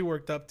 Right. She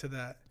worked up to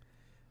that.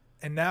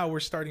 And now we're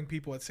starting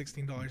people at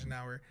 $16 an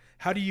hour.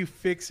 How do you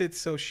fix it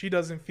so she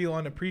doesn't feel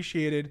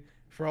unappreciated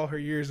for all her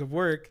years of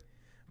work,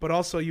 but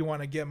also you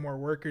want to get more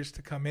workers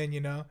to come in, you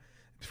know.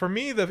 For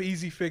me, the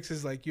easy fix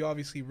is like you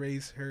obviously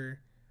raise her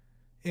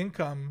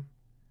income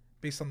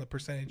based on the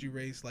percentage you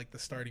raise, like the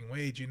starting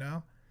wage, you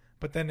know.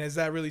 But then is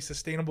that really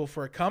sustainable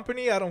for a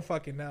company? I don't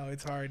fucking know.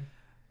 It's hard.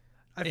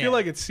 I feel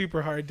like it's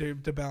super hard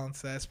to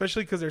balance that,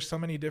 especially because there's so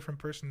many different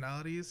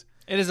personalities.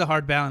 It is a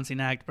hard balancing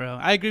act, bro.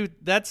 I agree.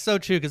 That's so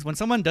true, because when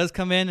someone does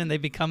come in and they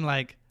become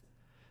like,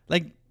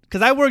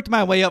 because I worked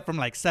my way up from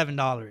like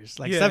 $7,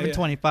 like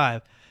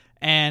 $7.25,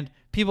 and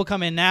people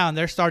come in now and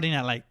they're starting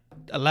at like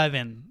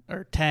 11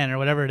 or 10 or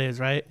whatever it is,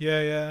 right?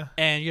 Yeah, yeah.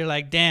 And you're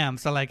like, damn.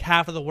 So like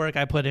half of the work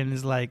I put in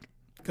is like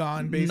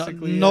gone,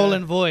 basically. Null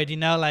and void, you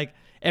know? Like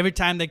every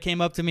time they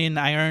came up to me and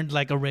I earned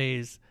like a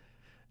raise,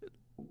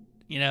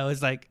 you know,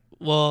 it's like,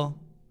 well,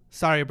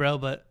 sorry, bro,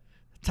 but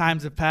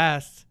times have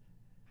passed.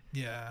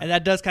 Yeah. And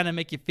that does kind of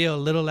make you feel a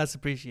little less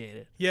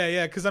appreciated. Yeah,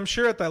 yeah. Because I'm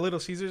sure at that Little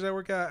Caesars I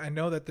work at, I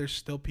know that there's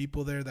still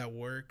people there that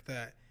work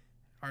that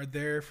are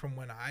there from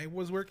when I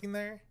was working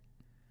there.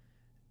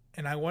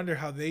 And I wonder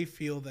how they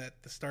feel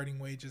that the starting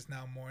wage is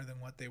now more than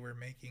what they were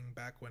making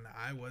back when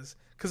I was.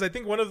 Because I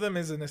think one of them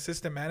is an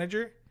assistant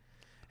manager.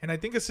 And I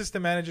think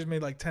assistant managers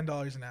made like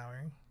 $10 an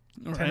hour.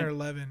 Right. 10 or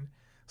 11.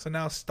 So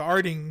now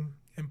starting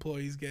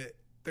employees get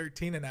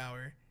 13 an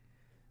hour.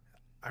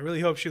 I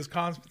really hope she was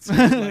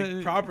compensated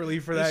like properly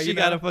for that. She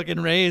got a fucking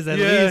raise at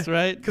least,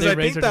 right? Because I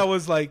think that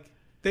was like,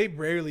 they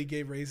rarely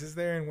gave raises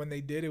there, and when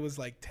they did, it was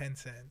like 10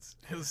 cents.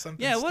 It was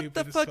something stupid. Yeah, what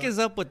the fuck is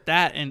up with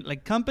that? And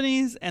like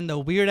companies and the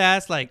weird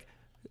ass like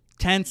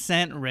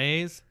 10-cent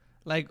raise,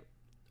 like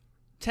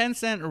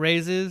 10-cent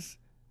raises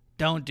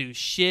don't do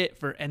shit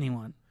for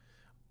anyone.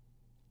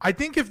 I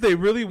think if they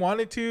really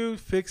wanted to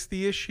fix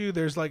the issue,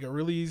 there's like a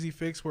really easy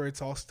fix where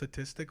it's all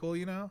statistical,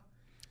 you know?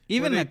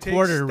 Even a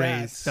quarter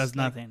raise does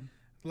nothing.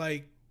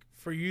 Like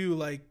for you,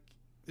 like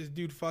this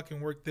dude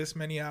fucking worked this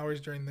many hours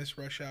during this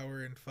rush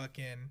hour and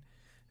fucking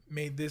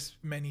made this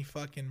many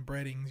fucking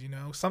breadings, you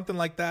know? Something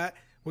like that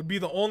would be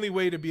the only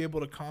way to be able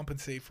to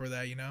compensate for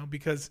that, you know?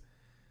 Because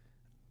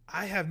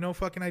I have no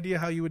fucking idea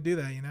how you would do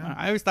that, you know?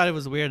 I always thought it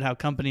was weird how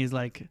companies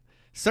like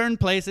certain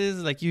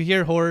places, like you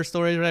hear horror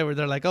stories, right, where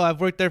they're like, oh,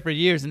 I've worked there for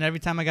years and every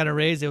time I got a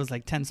raise, it was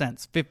like 10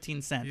 cents,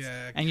 15 cents.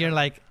 Yeah, and you're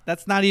like,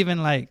 that's not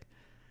even like,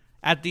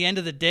 at the end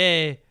of the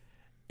day,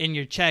 in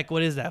your check,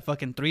 what is that,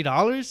 fucking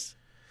 $3?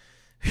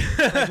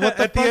 Like, what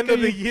the at the end of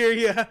the year,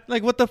 yeah.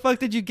 Like, what the fuck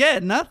did you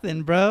get?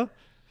 Nothing, bro.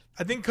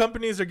 I think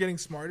companies are getting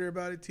smarter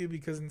about it, too,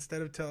 because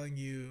instead of telling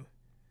you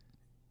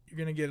you're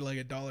going to get like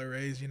 $1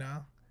 raise, you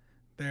know,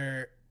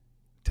 they're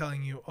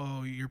telling you,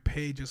 oh, your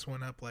pay just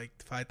went up like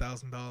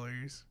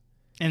 $5,000.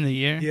 In the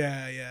year?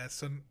 Yeah, yeah.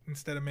 So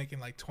instead of making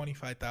like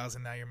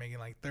 $25,000, now you're making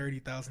like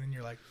 $30,000, and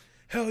you're like,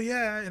 hell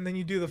yeah. And then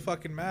you do the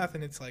fucking math,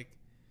 and it's like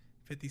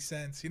 50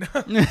 cents, you know?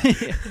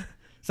 Yeah.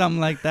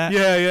 Something like that.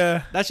 Yeah,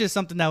 yeah. That's just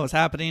something that was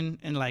happening,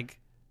 and like,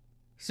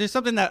 it's just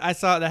something that I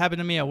saw that happened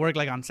to me at work,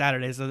 like on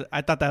Saturday. So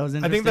I thought that was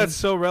interesting. I think that's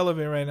so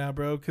relevant right now,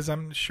 bro, because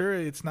I'm sure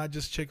it's not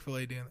just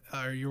Chick-fil-A doing,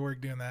 or your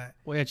work doing that.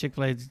 Well, yeah,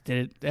 Chick-fil-A did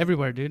it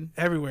everywhere, dude.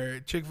 Everywhere.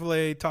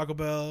 Chick-fil-A, Taco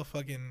Bell,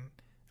 fucking,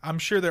 I'm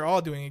sure they're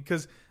all doing it.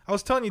 Because I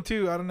was telling you,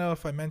 too, I don't know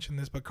if I mentioned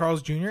this, but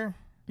Carl's Jr.,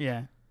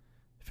 yeah,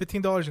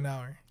 $15 an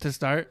hour. To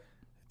start?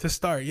 To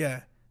start,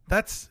 yeah.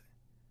 That's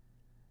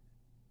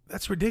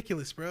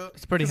ridiculous, bro.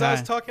 It's pretty high. I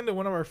was talking to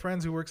one of our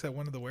friends who works at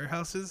one of the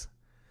warehouses.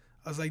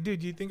 I was like,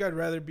 dude, do you think I'd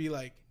rather be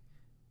like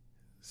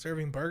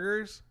serving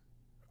burgers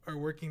or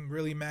working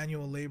really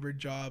manual labor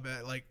job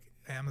at like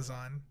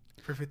Amazon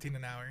for $15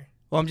 an hour?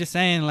 Well, I'm just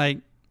saying, like,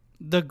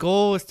 the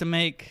goal is to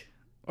make,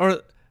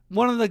 or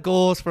one of the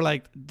goals for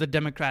like the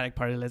Democratic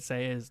Party, let's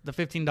say, is the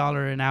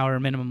 $15 an hour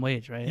minimum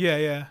wage, right? Yeah,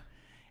 yeah.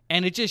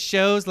 And it just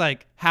shows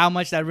like how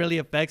much that really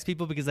affects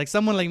people, because like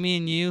someone like me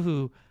and you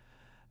who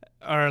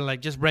are like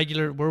just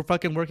regular, we're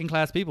fucking working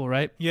class people,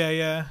 right? Yeah,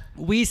 yeah.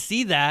 We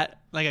see that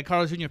like at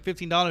Carl's Jr.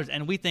 $15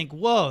 and we think,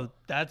 whoa,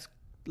 that's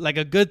like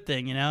a good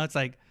thing, you know? It's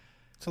like,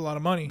 it's a lot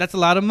of money. That's a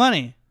lot of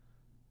money.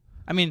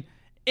 I mean,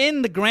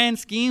 in the grand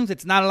schemes,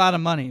 it's not a lot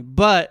of money,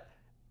 but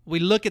we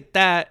look at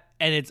that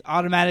and it's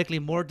automatically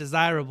more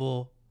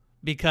desirable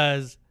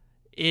because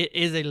it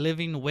is a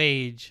living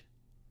wage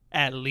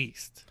at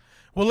least.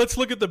 Well, let's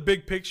look at the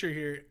big picture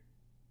here,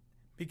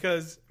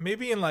 because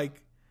maybe in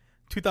like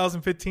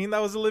 2015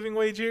 that was a living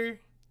wage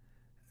here.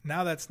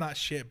 Now that's not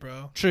shit,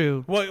 bro.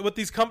 True. What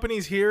these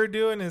companies here are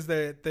doing is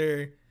that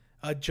they're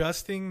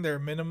adjusting their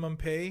minimum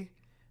pay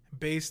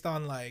based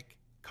on like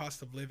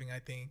cost of living, I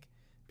think,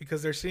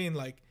 because they're seeing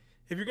like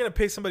if you're gonna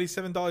pay somebody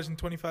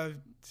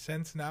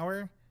 $7.25 an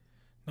hour,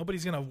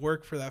 nobody's gonna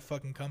work for that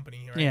fucking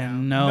company right now.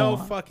 No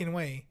fucking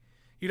way.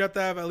 You'd have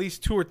to have at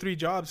least 2 or 3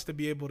 jobs to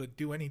be able to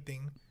do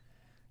anything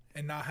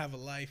and not have a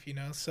life, you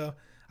know? So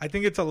I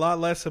think it's a lot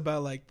less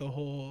about like the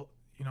whole,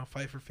 you know,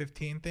 fight for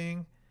 15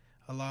 thing.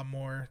 A lot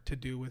more to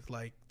do with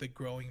like the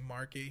growing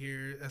market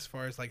here as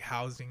far as like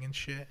housing and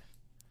shit.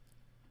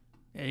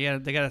 Yeah,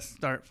 they gotta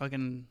start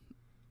fucking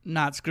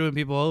not screwing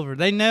people over.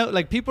 They know,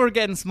 like, people are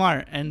getting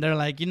smart and they're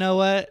like, you know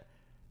what?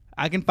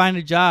 I can find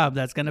a job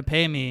that's gonna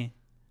pay me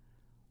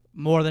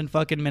more than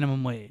fucking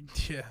minimum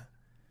wage. Yeah.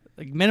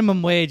 Like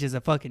minimum wage is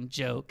a fucking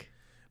joke.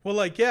 Well,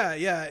 like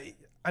yeah.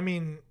 I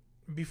mean,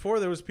 before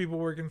there was people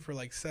working for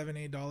like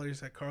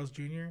 $7-8 at Carl's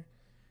Jr.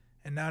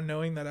 And now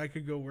knowing that I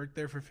could go work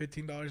there for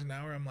 $15 an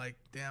hour, I'm like,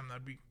 damn,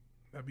 that'd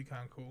be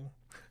kind of cool.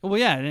 Well,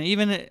 yeah, and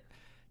even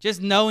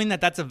just knowing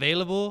that that's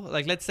available.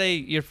 Like, let's say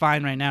you're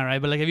fine right now,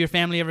 right? But like, if your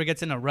family ever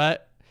gets in a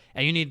rut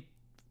and you need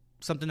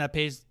something that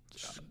pays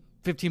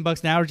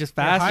 $15 an hour just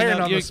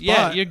fast,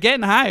 you're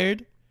getting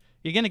hired.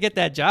 You're gonna get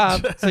that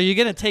job, so you're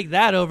gonna take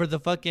that over the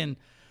fucking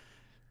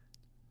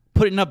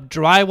putting up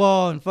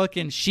drywall and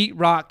fucking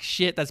sheetrock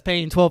shit that's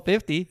paying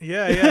 $12.50.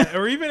 Yeah.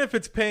 Or even if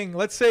it's paying,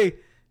 let's say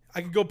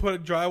I can go put a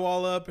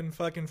drywall up and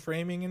fucking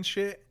framing and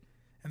shit,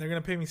 and they're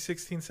gonna pay me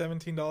 $16,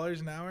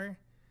 $17 an hour.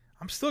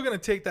 I'm still gonna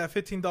take that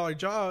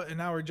 $15 an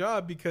hour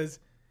job because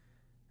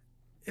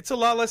it's a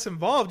lot less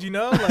involved, you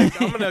know? Like,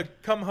 I'm gonna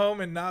come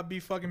home and not be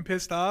fucking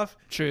pissed off.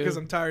 True. Because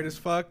I'm tired as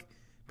fuck.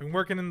 Been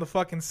working in the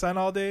fucking sun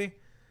all day.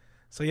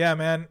 So yeah,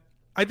 man,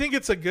 I think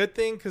it's a good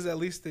thing because at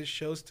least it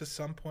shows to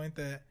some point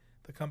that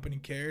the company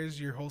cares,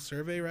 your whole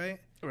survey, right?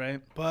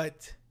 Right.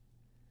 But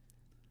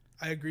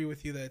I agree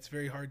with you that it's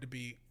very hard to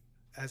be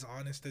as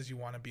honest as you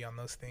want to be on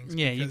those things.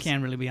 Yeah, you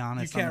can't really be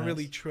honest. You can't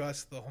really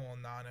trust the whole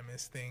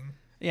anonymous thing.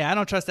 Yeah, I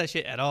don't trust that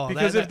shit at all.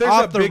 Because if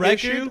there's a big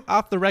issue,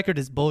 off the record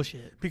is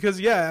bullshit. Because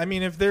yeah, I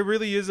mean, if there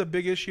really is a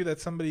big issue that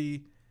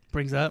somebody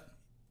brings up,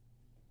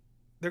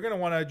 they're going to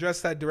want to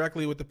address that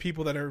directly with the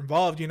people that are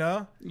involved, you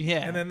know?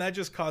 Yeah. And then that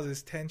just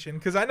causes tension.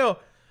 Because I know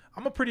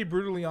I'm a pretty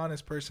brutally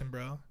honest person,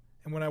 bro.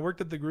 And when I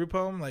worked at the group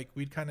home, like,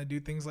 we'd kind of do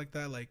things like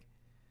that. Like,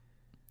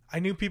 I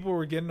knew people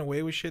were getting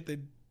away with shit that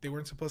they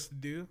weren't supposed to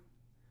do,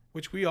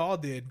 which we all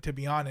did, to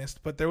be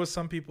honest. But there was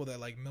some people that,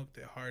 like, milked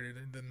it harder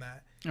than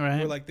that. Right.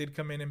 Where, like, they'd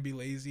come in and be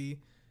lazy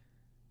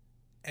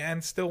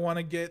and still want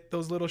to get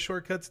those little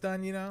shortcuts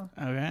done, you know?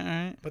 All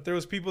right. But there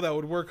was people that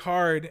would work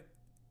hard,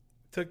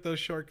 took those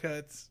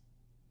shortcuts,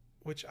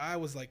 which I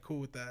was like cool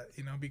with that,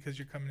 you know, because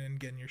you're coming in and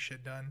getting your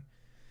shit done.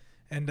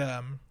 And,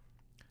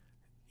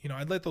 you know,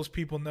 I'd let those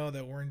people know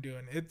that weren't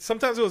doing it.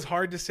 Sometimes it was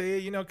hard to say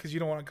it, you know, because you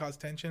don't want to cause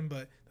tension,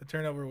 but the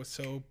turnover was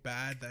so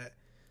bad that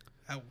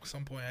at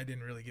some point I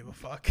didn't really give a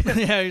fuck.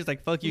 Yeah, he's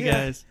like, fuck you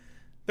guys.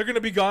 They're going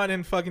to be gone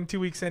in fucking 2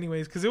 weeks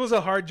anyways, because it was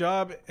a hard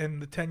job,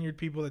 and the tenured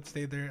people that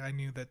stayed there, I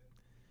knew that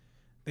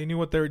they knew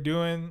what they were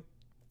doing.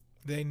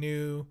 They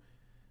knew,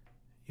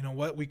 you know,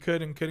 what we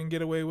could and couldn't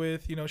get away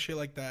with, you know, shit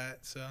like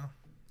that. So...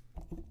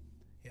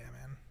 yeah,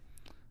 man.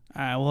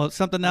 All right. Well,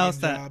 something that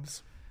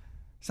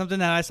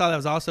I saw that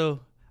was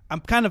also I'm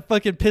kind of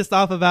fucking pissed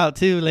off about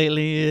too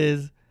lately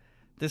is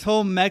this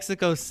whole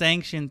Mexico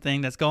sanction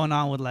thing that's going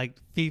on with like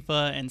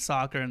FIFA and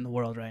soccer in the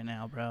world right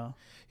now, bro.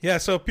 Yeah.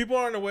 So if people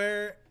aren't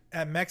aware,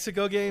 at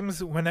Mexico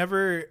games,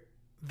 whenever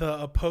the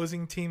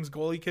opposing team's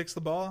goalie kicks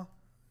the ball,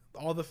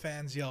 all the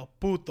fans yell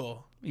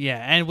 "puto." Yeah,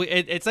 and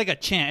it's like a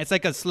chant. It's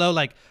like a slow,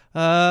 like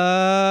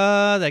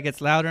that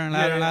gets louder and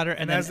louder and louder.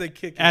 And then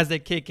as they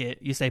kick it,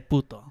 you say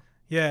 "puto."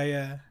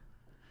 Yeah.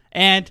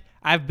 And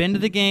I've been to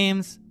the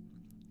games.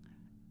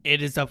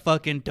 It is a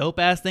fucking dope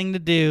ass thing to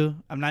do.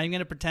 I'm not even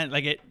gonna pretend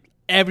like it.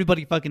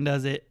 Everybody fucking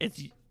does it.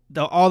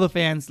 All the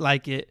fans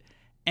like it,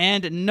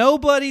 and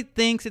nobody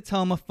thinks it's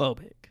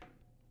homophobic.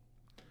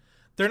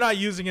 They're not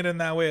using it in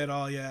that way at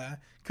all. Yeah,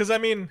 because I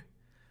mean,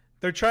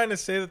 they're trying to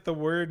say that the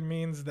word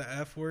means the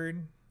F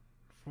word.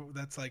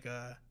 That's like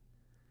a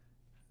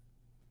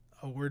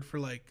word for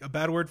like a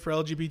bad word for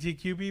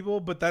LGBTQ people,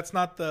 but that's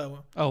not the.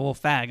 Oh well,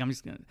 fag. I'm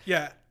just gonna.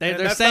 Yeah,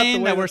 they're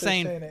saying that we're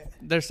saying.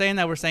 They're saying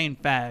that we're saying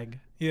fag.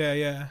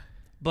 Yeah.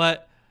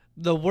 But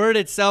the word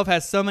itself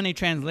has so many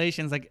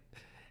translations. Like,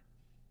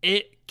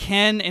 it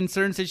can in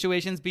certain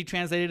situations be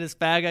translated as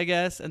fag, I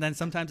guess, and then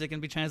sometimes it can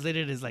be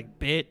translated as like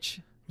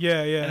bitch.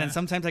 Yeah. And then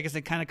sometimes I guess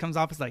it kind of comes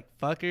off as like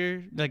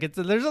fucker. Like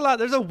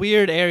there's a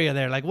weird area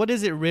there. Like, what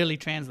is it really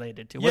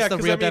translated to? What's the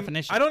real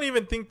definition? I don't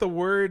even think the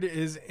word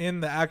is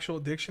in the actual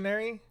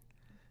dictionary,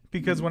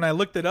 because when I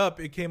looked it up,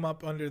 it came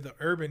up under the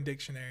Urban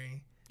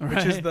Dictionary,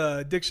 which is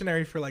the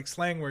dictionary for like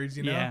slang words,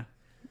 you know? Yeah,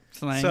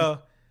 slang. So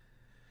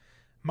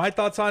my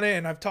thoughts on it,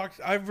 and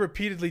I've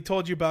repeatedly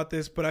told you about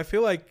this, but I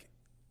feel like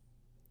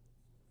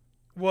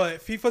what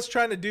FIFA's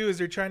trying to do is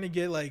they're trying to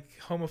get like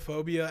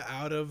homophobia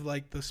out of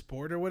like the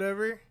sport or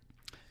whatever.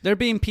 They're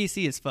being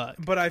PC as fuck.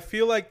 But I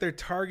feel like they're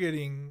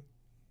targeting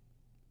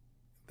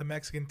the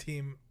Mexican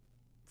team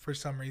for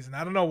some reason.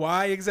 I don't know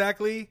why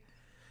exactly.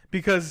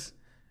 Because,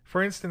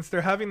 for instance,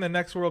 they're having the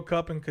next World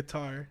Cup in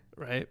Qatar.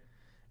 Right.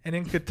 And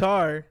in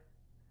Qatar,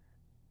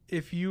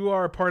 if you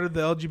are a part of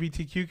the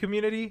LGBTQ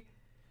community,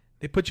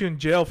 they put you in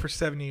jail for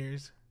 7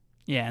 years.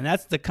 Yeah, and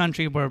that's the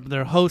country where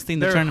they're hosting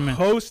the tournament.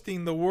 They're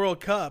hosting the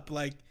World Cup.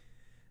 Like,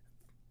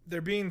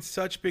 they're being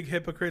such big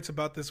hypocrites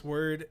about this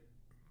word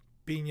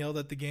being yelled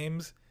at the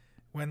games,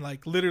 when,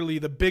 like, literally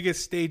the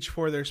biggest stage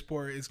for their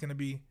sport is going to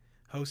be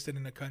hosted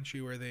in a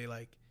country where they,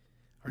 like,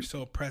 are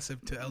so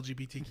oppressive to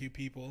LGBTQ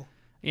people.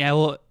 Yeah,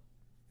 well,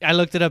 I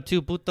looked it up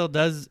too. Puto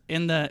does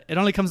it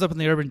only comes up in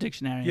the Urban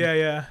Dictionary.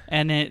 Yeah.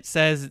 And it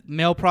says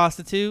male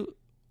prostitute.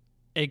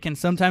 It can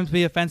sometimes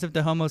be offensive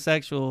to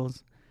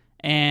homosexuals.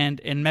 And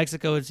in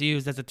Mexico, it's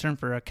used as a term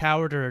for a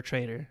coward or a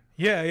traitor.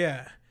 Yeah,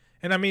 yeah.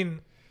 And I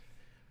mean,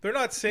 they're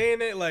not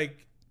saying it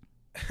like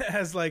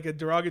as like a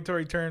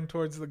derogatory term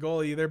towards the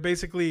goalie. They're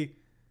basically,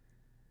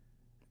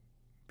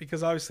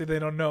 because obviously they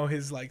don't know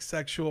his like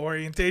sexual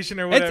orientation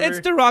or whatever. It's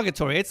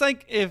derogatory. It's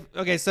like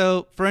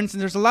so for instance,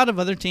 there's a lot of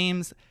other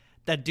teams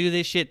that do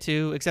this shit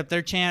too, except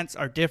their chants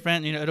are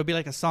different. You know, it'll be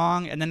like a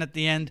song, and then at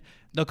the end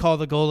they'll call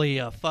the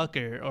goalie a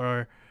fucker,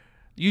 or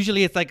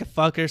usually it's like a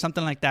fucker,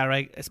 something like that,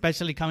 right?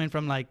 Especially coming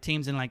from like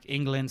teams in like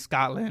England,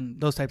 Scotland,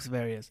 those types of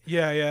areas.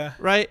 Yeah, yeah.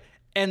 Right?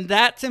 And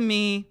that to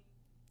me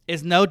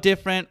is no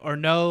different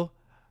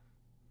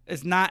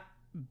it's not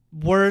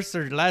worse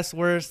or less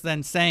worse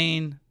than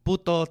saying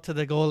puto to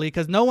the goalie,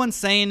 because no one's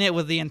saying it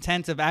with the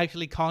intent of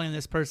actually calling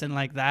this person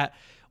like that.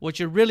 What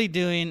you're really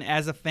doing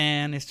as a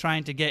fan is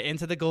trying to get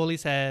into the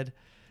goalie's head.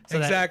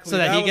 Exactly.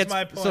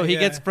 That he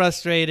gets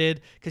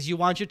frustrated because you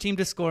want your team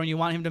to score and you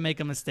want him to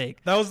make a mistake.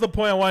 That was the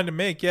point I wanted to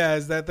make. Yeah,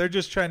 is that they're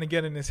just trying to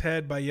get in his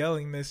head by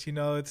yelling this. You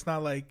know, it's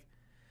not like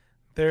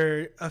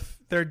they're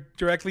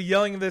directly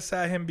yelling this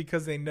at him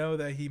because they know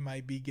that he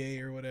might be gay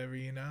or whatever.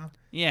 You know.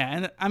 Yeah,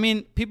 and I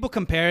mean, people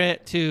compare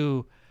it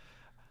to,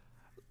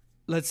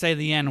 let's say,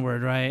 the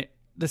N-word, right?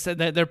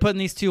 They're putting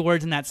these two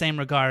words in that same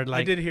regard.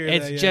 Like, I did hear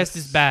it's that, yes. just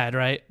as bad,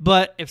 right?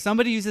 But if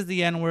somebody uses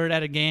the N-word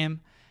at a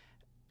game,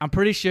 I'm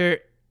pretty sure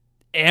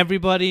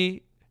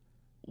everybody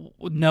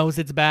knows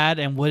it's bad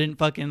and wouldn't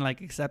fucking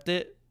like accept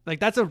it. Like,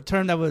 that's a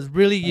term that was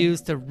really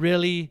used to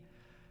really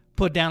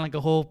put down like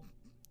a whole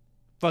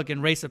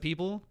fucking race of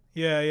people.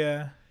 Yeah,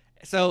 yeah.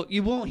 So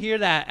you won't hear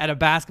that at a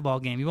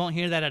basketball game. You won't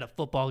hear that at a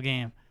football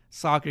game,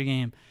 soccer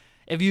game.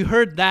 If you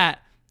heard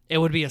that, it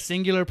would be a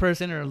singular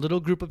person or a little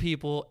group of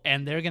people,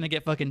 and they're going to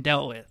get fucking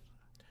dealt with.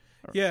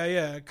 Yeah,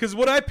 yeah. Because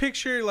what I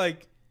picture,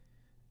 like,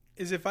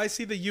 is if I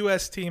see the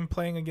U.S. team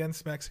playing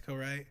against Mexico,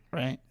 right?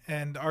 Right.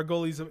 And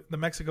the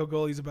Mexico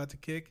goalie's about to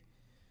kick,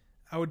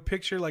 I would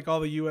picture, like,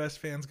 all the U.S.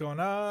 fans going,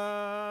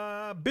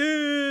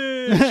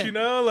 bitch, you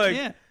know? Like,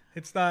 yeah.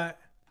 It's not,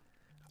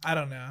 I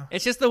don't know.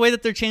 It's just the way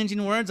that they're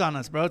changing words on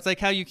us, bro. It's like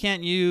how you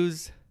can't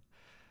use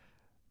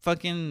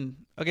fucking,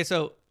 okay,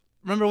 so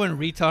remember when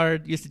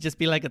retard used to just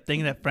be like a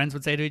thing that friends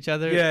would say to each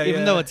other? Yeah,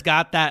 Even though it's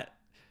got that,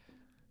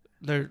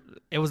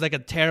 it was like a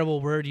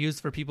terrible word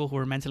used for people who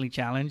were mentally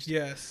challenged.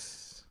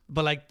 Yes.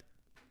 But like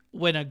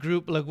when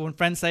when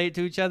friends say it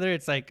to each other,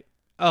 it's like,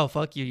 oh,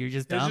 fuck you, you're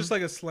just dumb. It's just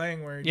like a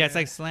slang word. Yeah, it's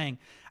like slang.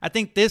 I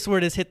think this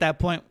word has hit that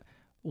point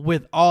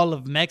with all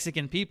of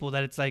Mexican people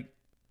that it's like,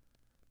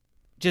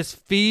 just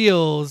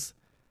feels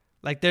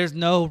like there's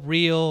no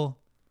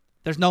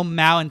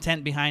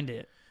malintent behind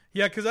it.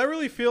 Yeah, because I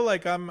really feel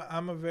like I'm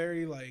a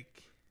very,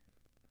 like,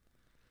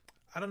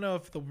 I don't know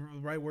if the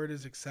right word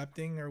is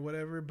accepting or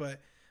whatever,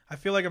 but I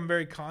feel like I'm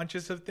very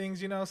conscious of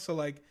things, you know? So,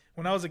 like,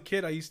 when I was a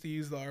kid, I used to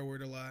use the R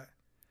word a lot,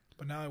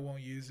 but now I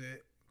won't use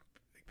it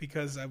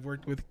because I've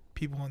worked with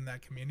people in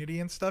that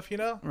community and stuff, you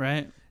know?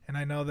 Right. And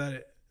I know that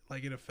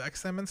it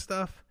affects them and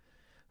stuff.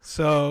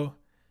 So,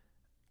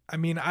 I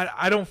mean,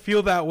 I don't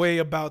feel that way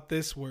about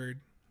this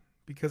word,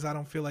 because I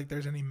don't feel like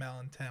there's any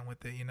malintent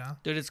with it, you know?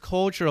 Dude, it's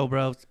cultural,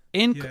 bro.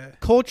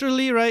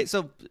 Culturally, right?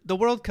 So the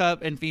World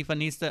Cup and FIFA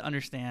needs to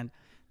understand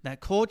that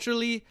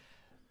culturally,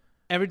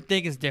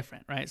 everything is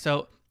different, right?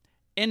 So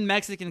in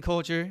Mexican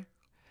culture,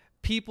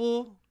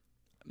 people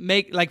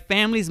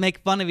families make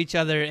fun of each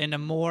other in a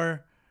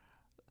more,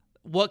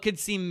 what could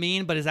seem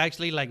mean, but is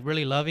actually like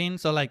really loving.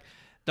 So like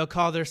they'll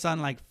call their son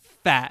like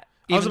fat.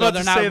 Even though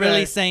they're not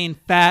really saying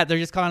fat, they're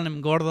just calling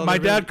him gordo. My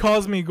dad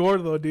calls me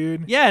gordo,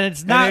 dude. Yeah, and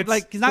it's not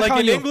like he's not like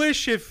calling in you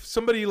English. If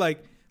somebody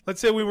like,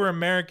 let's say we were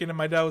American, and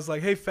my dad was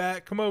like, "Hey,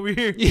 fat, come over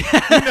here."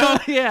 Yeah, you know?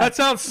 Yeah. That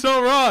sounds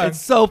so wrong. It's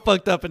so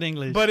fucked up in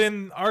English. But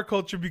in our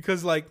culture,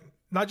 because like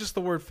not just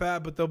the word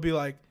fat, but they'll be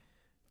like,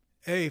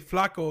 "Hey,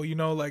 flaco," you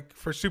know, like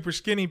for super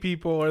skinny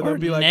people, or they'll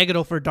be like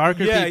negro for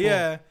darker people.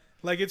 Yeah.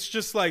 Like it's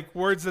just like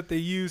words that they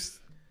use,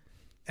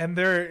 and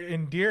they're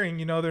endearing.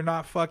 You know, they're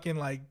not fucking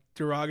like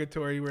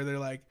derogatory where they're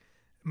like,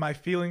 my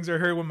feelings are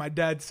hurt when my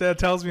dad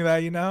tells me that,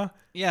 you know?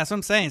 Yeah, that's what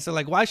I'm saying. So,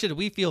 like, why should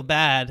we feel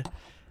bad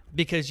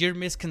because you're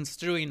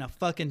misconstruing a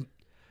fucking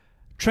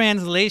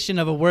translation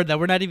of a word that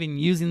we're not even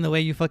using the way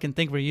you fucking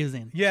think we're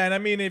using? Yeah, and I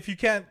mean, if you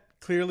can't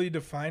clearly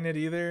define it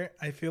either,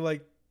 I feel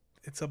like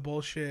it's a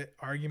bullshit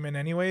argument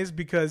anyways,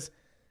 because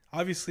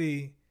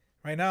obviously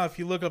right now, if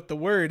you look up the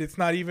word, it's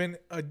not even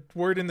a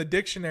word in the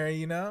dictionary,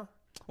 you know?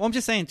 Well, I'm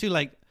just saying, too,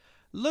 like,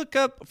 look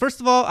up. First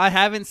of all, I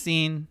haven't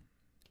seen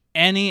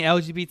any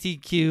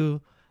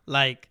LGBTQ,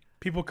 like,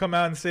 people come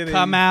out and say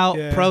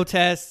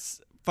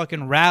protests,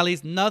 fucking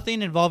rallies,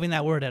 nothing involving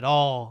that word at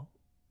all.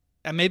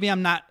 And maybe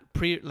I'm not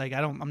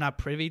I'm not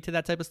privy to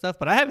that type of stuff,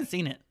 but I haven't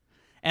seen it.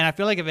 And I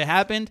feel like if it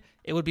happened,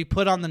 it would be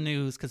put on the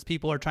news because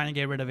people are trying to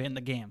get rid of it in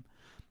the game.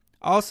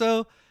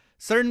 Also,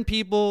 certain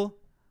people,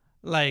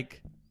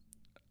 like,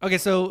 okay,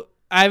 so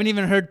I haven't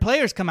even heard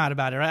players come out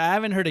about it, right? I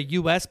haven't heard a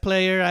U.S.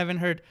 player. I haven't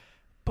heard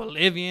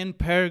Bolivian,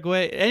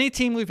 Paraguay, any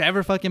team we've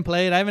ever fucking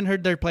played, I haven't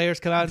heard their players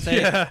come out and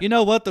say, you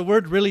know what, the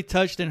word really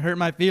touched and hurt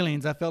my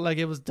feelings. I felt like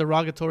it was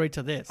derogatory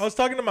to this. I was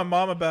talking to my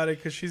mom about it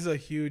because she's a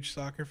huge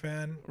soccer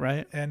fan.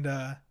 Right. And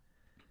I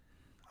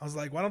was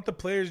like, why don't the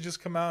players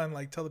just come out and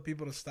like tell the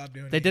people to stop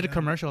doing it? They did a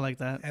commercial like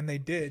that. And they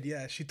did.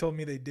 Yeah. She told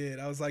me they did.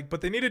 I was like,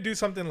 but they need to do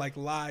something like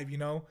live,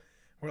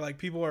 where like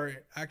people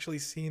are actually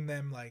seeing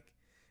them, like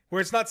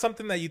where it's not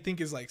something that you think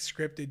is like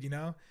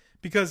scripted,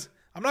 because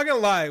I'm not going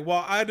to lie.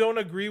 While I don't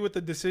agree with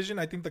the decision,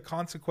 I think the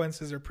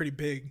consequences are pretty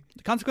big.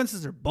 The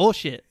consequences are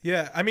bullshit.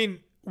 Yeah. I mean,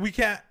 we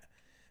can't.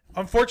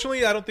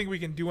 Unfortunately, I don't think we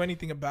can do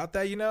anything about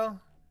that,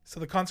 So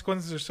the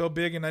consequences are so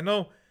big. And I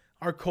know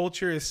our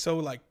culture is so,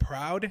 like,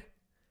 proud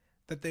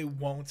that they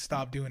won't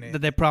stop doing it.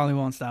 That they probably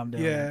won't stop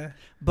doing it. Yeah.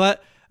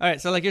 But, all right,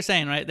 so like you're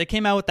saying, right? They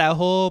came out with that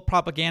whole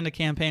propaganda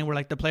campaign where,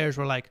 like, the players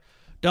were like,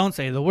 don't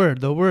say the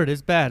word. The word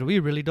is bad. We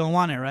really don't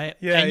want it, right?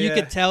 Yeah, and you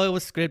could tell it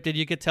was scripted.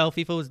 You could tell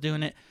FIFA was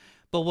doing it.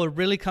 But what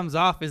really comes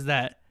off is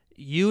that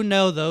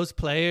those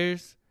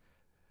players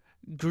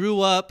grew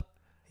up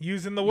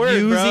using the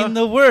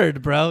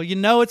word, bro.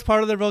 It's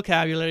part of their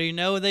vocabulary.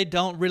 They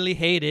don't really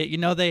hate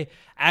it. They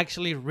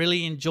actually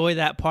really enjoy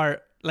that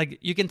part. Like,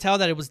 you can tell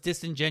that it was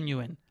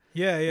disingenuine.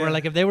 Yeah. Where,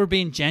 like, if they were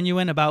being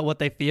genuine about what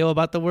they feel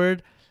about the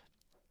word,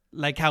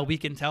 like how we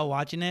can tell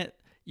watching it,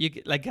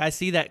 I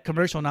see that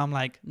commercial and I'm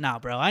like, nah,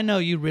 bro, I know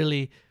you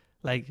really,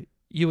 like,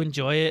 you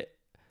enjoy it.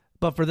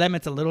 But for them,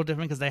 it's a little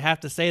different because they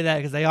have to say that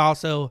because they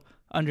also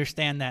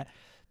understand that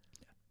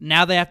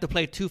now they have to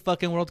play 2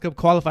 fucking World Cup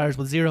qualifiers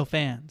with 0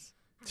 fans.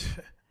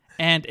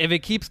 And if it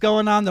keeps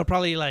going on, they'll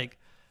probably, like,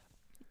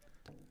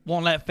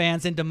 won't let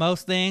fans into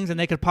most things. And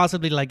they could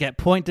possibly, like, get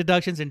point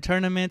deductions in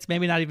tournaments,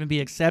 maybe not even be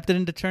accepted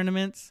into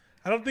tournaments.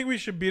 I don't think we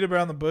should beat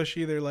around the bush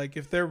either. Like,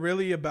 if they're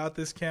really about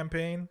this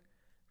campaign,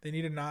 they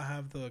need to not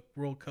have the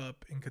World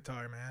Cup in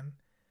Qatar, man.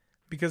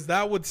 Because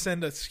that would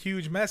send a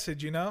huge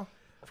message,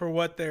 for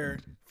what they're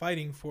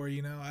fighting for,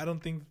 I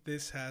don't think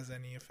this has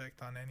any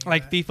effect on any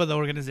like of that. FIFA, the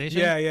organization?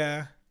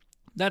 Yeah.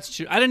 That's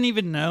true. I didn't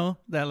even know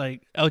that,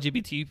 like,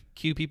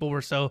 LGBTQ people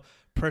were so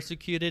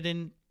persecuted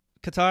in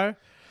Qatar.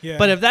 Yeah.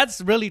 But if that's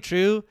really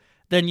true,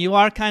 then you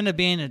are kind of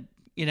being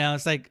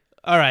it's like,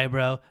 all right,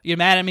 bro, you're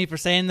mad at me for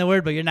saying the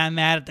word, but you're not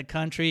mad at the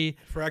country.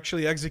 For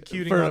actually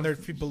executing on their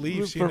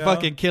beliefs, For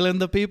fucking killing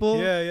the people.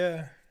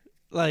 Yeah.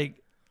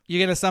 Like, you're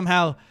going to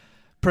somehow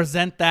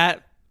present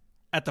that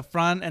at the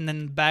front and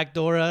then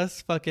backdoor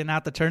us fucking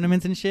out the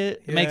tournaments and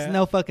shit. It makes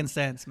no fucking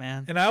sense,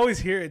 man. And I always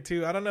hear it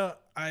too. I don't know.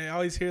 I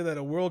always hear that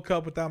a World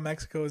Cup without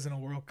Mexico isn't a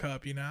World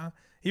Cup,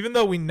 Even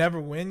though we never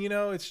win,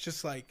 it's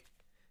just like,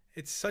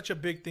 it's such a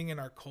big thing in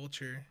our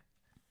culture.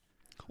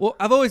 Well,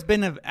 I've always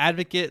been an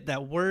advocate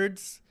that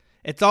words,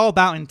 it's all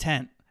about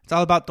intent. It's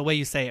all about the way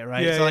you say it,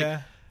 right? Yeah, so, like,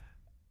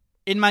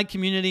 in my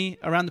community,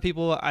 around the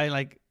people I,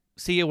 like,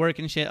 see at work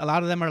and shit, a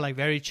lot of them are, like,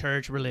 very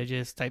church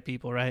religious type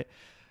people, right?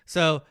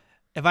 So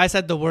if I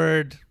said the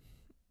word,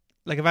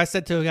 like, if I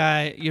said to a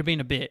guy, you're being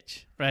a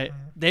bitch, right?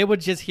 Mm-hmm. They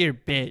would just hear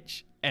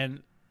bitch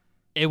and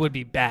it would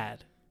be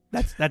bad.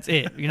 That's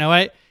it. You know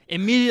what?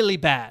 Immediately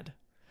bad.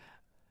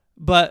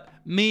 But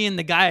me and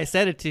the guy I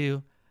said it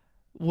to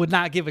would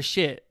not give a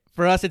shit.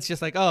 For us, it's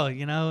just like, oh,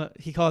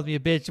 he called me a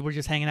bitch. We're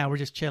just hanging out. We're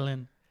just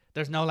chilling.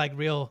 There's no, like,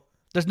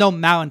 there's no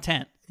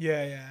malintent.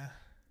 Yeah.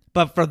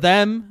 But for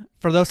them,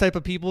 for those type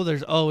of people,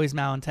 there's always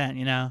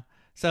malintent,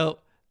 So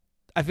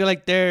I feel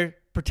like they're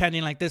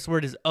pretending like this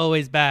word is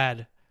always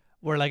bad,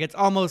 where, like, it's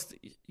almost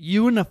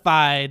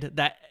unified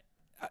that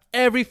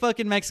every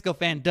fucking Mexico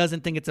fan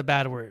doesn't think it's a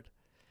bad word.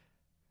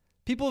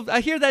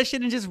 I hear that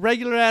shit in just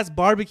regular ass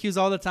barbecues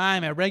all the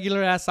time, at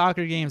regular ass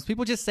soccer games.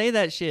 People just say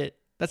that shit.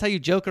 That's how you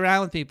joke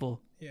around with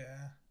people.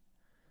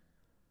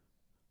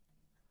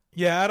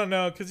 Yeah, I don't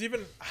know, because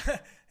even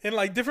in,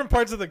 like, different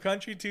parts of the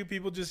country too,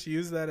 people just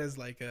use that as,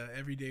 like, a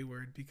everyday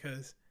word,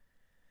 because,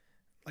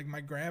 like,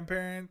 my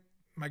grandpa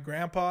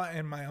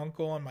and my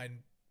uncle on my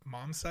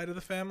mom's side of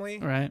the family,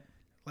 right?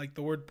 Like,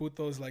 the word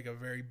puto is, like, a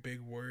very big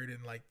word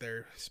in, like,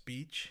 their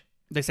speech.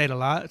 They say it a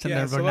lot. It's in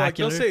their so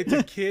vernacular. Like, they'll say it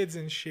to kids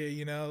and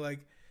shit, like,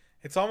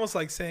 it's almost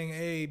like saying,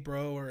 hey,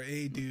 bro, or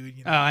hey,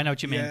 dude. Oh, I know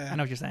what you mean. I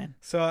know what you're saying.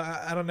 So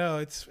I don't know.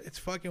 It's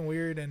fucking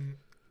weird, and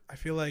I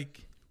feel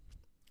like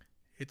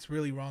it's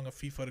really wrong of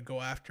FIFA to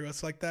go after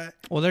us like that.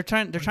 Well, they're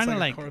trying to,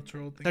 like,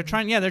 they're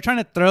trying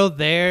to throw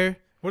their.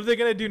 What are they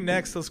gonna do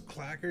next? Those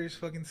clackers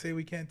fucking say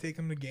we can't take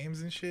them to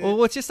games and shit.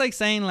 Well, it's just like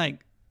saying,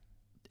 like,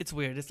 it's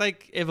weird. It's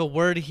like if a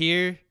word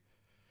here.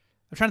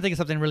 I'm trying to think of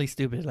something really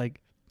stupid. Like,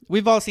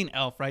 we've all seen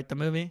Elf, right? The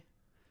movie.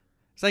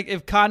 It's like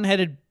if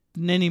cotton-headed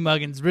ninny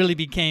muggins really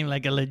became,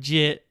 like, a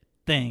legit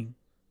thing.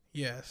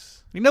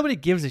 Yes. Like, nobody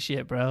gives a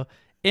shit, bro.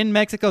 In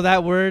Mexico,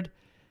 that word,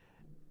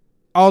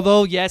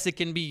 although yes, it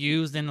can be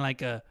used in,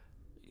 like,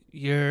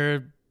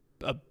 you're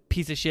a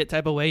piece of shit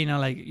type of way,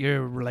 like,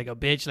 you're like a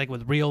bitch, like,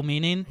 with real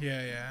meaning.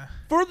 Yeah.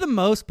 For the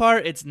most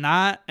part, it's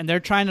not, and they're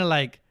trying to,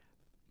 like,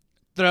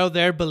 throw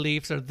their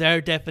beliefs or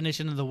their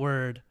definition of the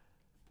word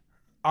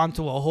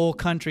onto a whole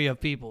country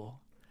of people.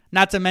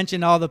 Not to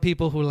mention all the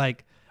people who,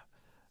 like,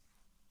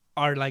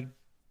 are, like,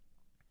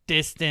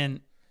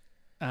 distant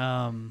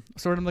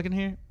What's the word I'm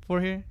looking for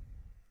here?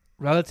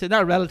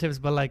 Not relatives,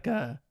 but like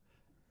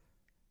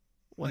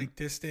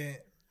distant.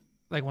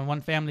 Like when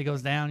one family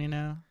goes down, you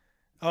know.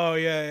 Oh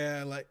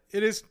yeah. Like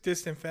it is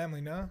distant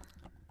family, no?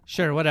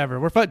 Sure, whatever.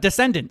 We're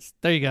descendants.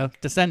 There you go,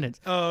 descendants.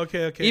 Oh,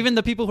 okay. Even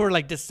the people who are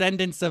like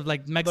descendants of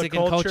like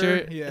Mexican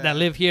culture that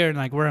live here and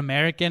like we're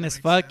American as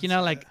fuck, sense, you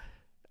know, like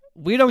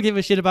we don't give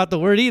a shit about the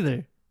word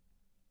either.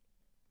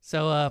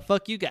 So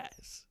fuck you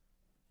guys.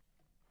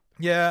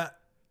 Yeah.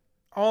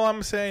 All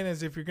I'm saying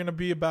is if you're gonna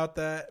be about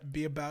that,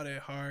 be about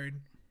it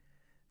hard.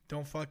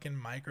 Don't fucking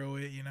micro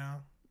it, you know?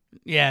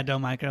 Yeah,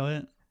 don't micro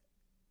it.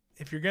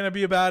 If you're gonna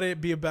be about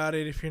it, be about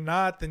it. If you're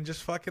not, then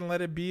just fucking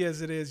let it be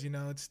as it is, you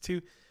know?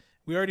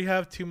 We already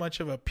have too much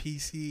of a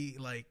PC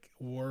like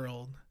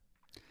world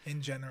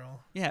in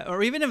general. Yeah,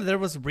 or even if there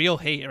was real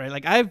hate, right?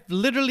 Like I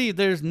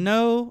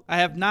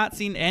have not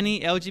seen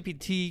any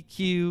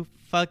LGBTQ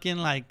fucking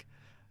like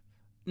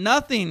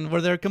nothing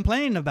where they're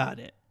complaining about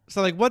it.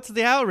 So like what's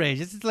the outrage?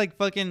 This is like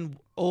fucking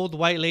old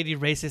white lady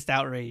racist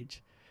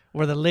outrage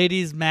where the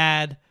lady's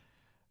mad.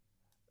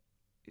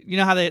 You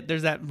know how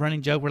there's that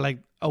running joke where like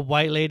a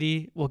white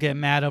lady will get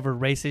mad over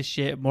racist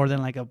shit more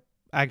than like a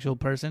actual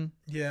person?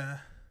 Yeah.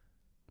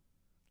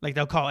 Like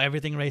they'll call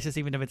everything racist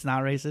even if it's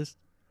not racist.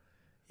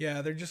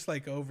 Yeah, they're just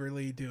like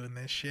overly doing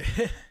this shit.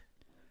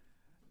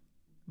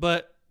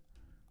 But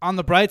on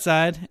the bright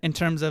side, in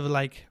terms of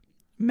like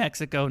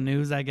Mexico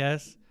news, I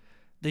guess,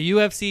 the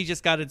UFC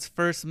just got its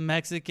first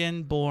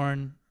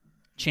Mexican-born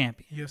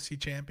champion. UFC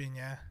champion,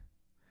 yeah.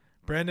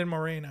 Brandon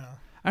Moreno.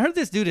 I heard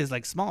this dude is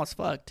like small as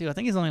fuck too. I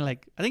think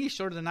he's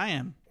shorter than I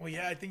am. Well,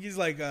 yeah, I think he's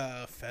like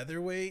a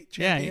featherweight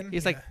champion. Yeah,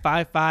 he's like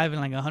 5'5"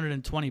 and like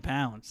 120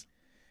 pounds.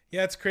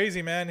 Yeah, it's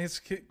crazy, man.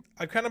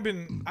 I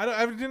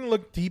didn't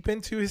look deep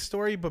into his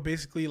story, but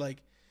basically, like,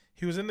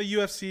 he was in the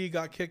UFC,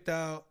 got kicked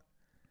out,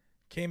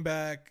 came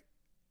back,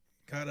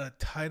 got a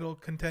title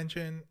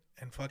contention,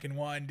 and fucking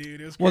won,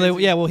 dude. It was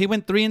crazy. Well, he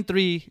went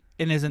 3-3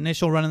 in his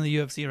initial run in the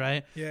UFC,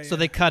 right? Yeah. So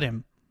they cut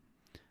him.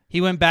 He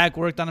went back,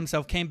 worked on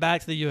himself, came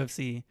back to the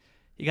UFC.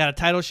 He got a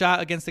title shot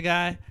against the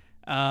guy.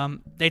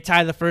 They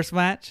tie the first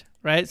match,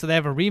 right? So they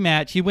have a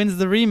rematch. He wins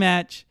the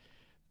rematch,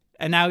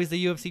 and now he's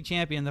the UFC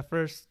champion, the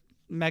first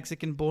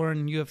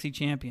Mexican-born UFC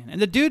champion.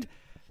 And the dude,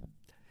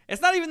 it's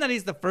not even that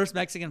he's the first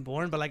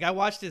Mexican-born, but like I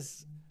watched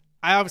his.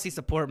 I obviously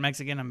support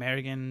Mexican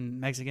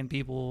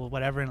people,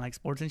 whatever, in like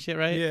sports and shit,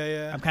 right?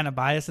 Yeah. I'm kind of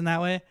biased in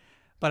that way,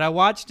 but I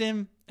watched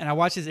him and I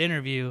watched his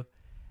interview,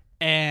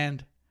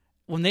 and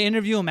when they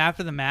interview him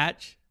after the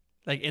match,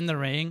 like in the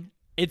ring,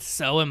 it's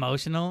so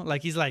emotional.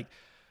 Like he's like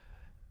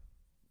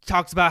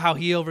talks about how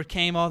he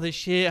overcame all this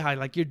shit, how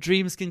like your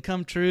dreams can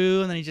come true,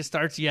 and then he just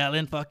starts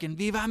yelling fucking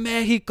Viva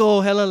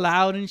Mexico hella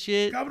loud and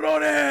shit.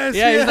 Cabrones!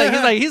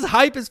 Yeah, he's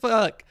hype as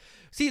fuck.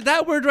 See,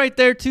 that word right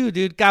there too,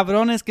 dude.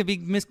 Cabrones could be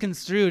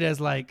misconstrued as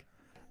like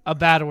a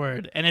bad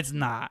word, and it's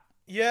not.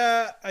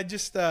 Yeah, I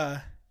just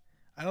I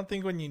don't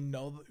think when you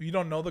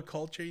don't know the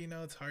culture, you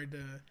know, it's hard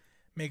to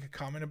make a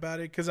comment about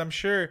it, because I'm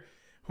sure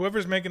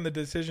whoever's making the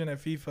decision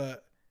at FIFA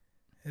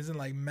isn't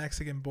like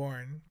Mexican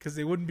born, because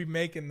they wouldn't be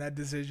making that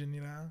decision, you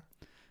know?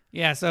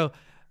 Yeah, so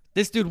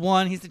this dude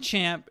won. He's the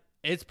champ.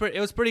 It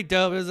was pretty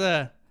dope. It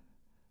was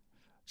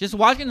just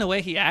watching the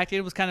way he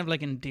acted was kind of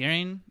like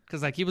endearing,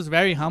 because like he was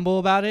very humble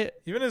about it.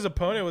 Even his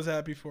opponent was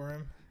happy for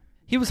him.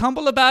 He was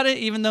humble about it,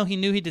 even though he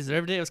knew he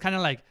deserved it. It was kind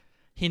of like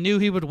he knew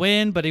he would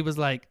win, but he was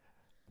like,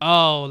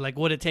 oh, like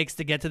what it takes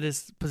to get to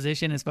this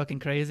position is fucking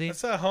crazy.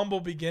 That's that humble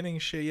beginning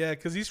shit, yeah,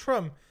 because he's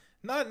from...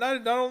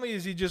 Not only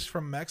is he just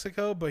from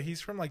Mexico, but he's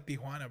from like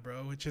Tijuana,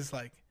 bro, which is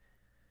like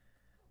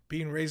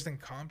being raised in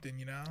Compton,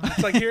 you know?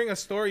 It's like hearing a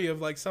story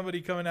of like somebody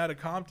coming out of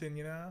Compton,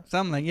 you know?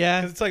 Something like,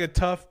 yeah. 'Cause it's like a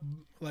tough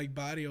like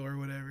barrio or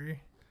whatever.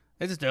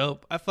 It's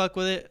dope. I fuck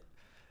with it.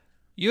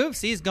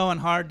 UFC's going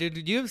hard, dude.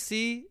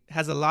 UFC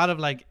has a lot of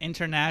like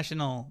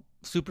international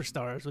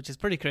superstars, which is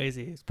pretty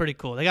crazy. It's pretty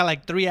cool. They got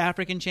like 3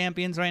 African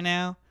champions right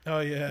now. Oh,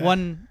 yeah.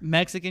 1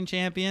 Mexican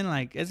champion.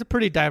 Like, it's a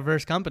pretty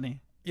diverse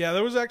company. Yeah,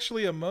 there was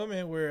actually a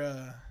moment where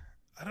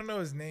I don't know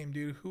his name,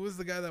 dude. Who was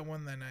the guy that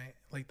won that night?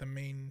 Like the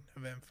main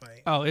event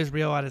fight. Oh,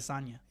 Israel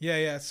Adesanya.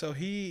 Yeah. So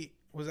he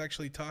was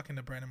actually talking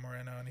to Brandon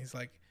Moreno, and he's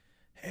like,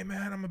 "Hey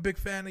man, I'm a big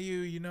fan of you,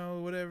 you know,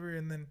 whatever."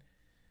 And then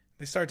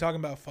they started talking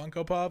about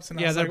Funko Pops, and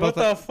I was like, "What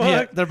the fuck?"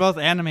 Yeah, they're both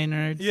anime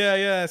nerds.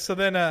 Yeah. So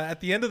then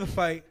at the end of the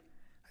fight,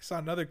 I saw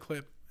another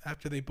clip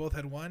after they both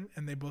had won,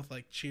 and they both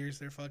like cheers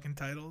their fucking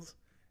titles.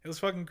 It was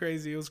fucking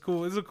crazy. It was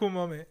cool. It was a cool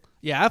moment.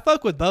 Yeah, I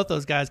fuck with both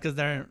those guys because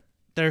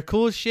they're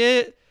cool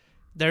shit.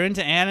 They're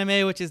into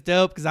anime, which is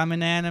dope because I'm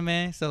in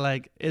anime. So,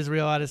 like,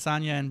 Israel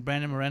Adesanya and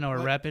Brandon Moreno are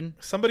repping.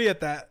 Somebody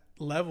at that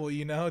level,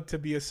 you know, to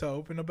be so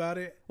open about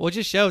it. Well, it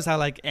just shows how,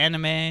 like,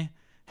 anime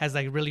has,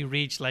 like, really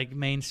reached, like,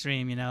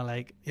 mainstream, you know?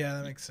 Like, yeah,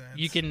 that makes sense.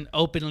 You can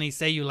openly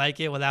say you like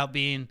it without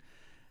being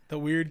the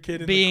weird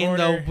kid in the corner.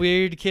 Being the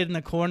weird kid in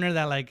the corner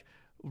that, like,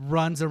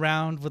 runs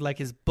around with, like,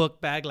 his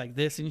book bag like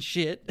this and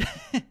shit.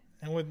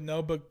 And with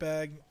no book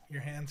bag,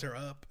 your hands are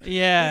up.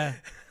 Yeah.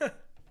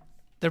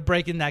 They're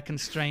breaking that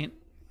constraint.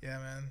 Yeah,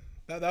 man.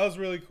 That was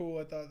really cool.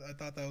 I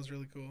thought that was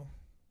really cool.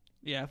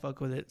 Yeah, I fuck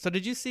with it. So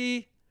did you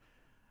see,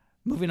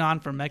 moving on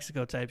from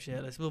Mexico type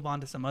shit, let's move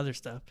on to some other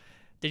stuff.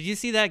 Did you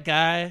see that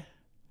guy,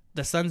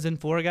 the Suns in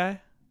 4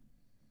 guy?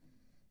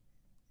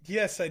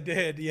 Yes, I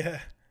did, yeah.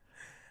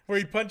 Where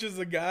he punches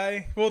the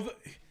guy. Well,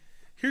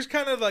 here's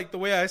kind of like the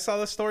way I saw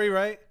the story,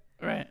 right?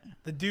 Right.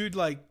 The dude,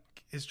 like,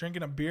 is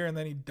drinking a beer and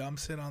then he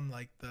dumps it on,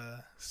 like,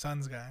 the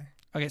Suns guy.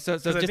 Okay, so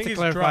just to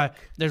clarify,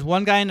 there's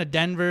one guy in a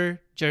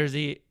Denver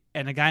jersey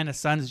and a guy in a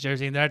Suns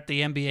jersey, and they're at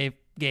the NBA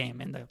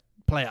game in the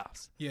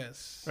playoffs.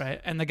 Yes. Right?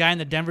 And the guy in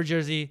the Denver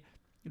jersey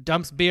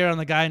dumps beer on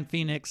the guy in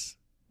Phoenix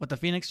with the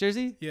Phoenix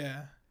jersey.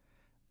 Yeah.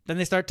 Then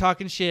they start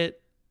talking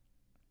shit.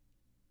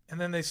 And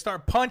then they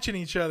start punching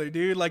each other,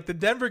 dude. Like, the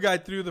Denver guy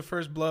threw the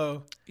first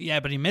blow. Yeah,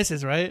 but he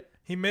misses, right?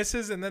 He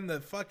misses, and then the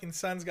fucking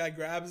Suns guy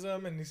grabs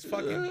him, and he's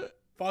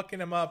fucking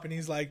him up, and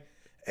he's like,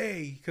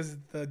 hey, because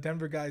the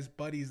Denver guy's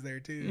buddy's there,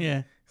 too.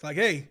 Yeah. He's like,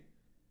 hey,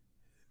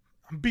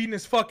 I'm beating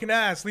his fucking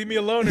ass. Leave me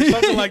alone or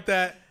something like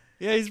that.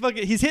 Yeah,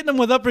 he's hitting him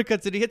with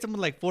uppercuts, and he hits him with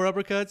like 4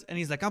 uppercuts, and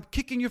he's like, I'm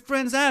kicking your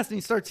friend's ass, and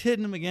he starts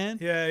hitting him again.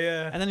 Yeah,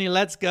 yeah. And then he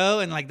lets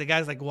go, and like the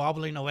guy's like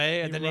wobbling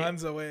away, and he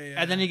runs away.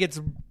 Yeah. And then he gets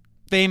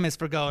famous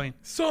for going,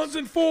 Suns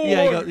in 4.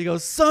 Yeah, he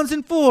goes, Suns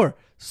in 4,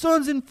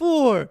 Suns in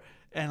 4.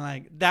 And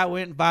like that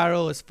went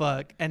viral as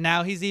fuck. And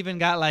now he's even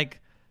got like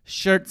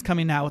shirts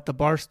coming out with the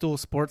Barstool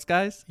Sports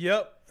guys.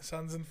 Yep,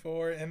 Suns in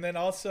 4. And then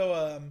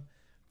also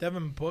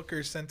Devin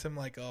Booker sent him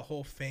like a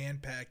whole fan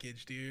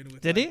package, dude.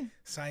 With, Did like, he?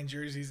 Signed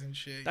jerseys and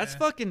shit. That's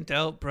fucking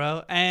dope,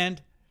 bro.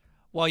 And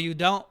while you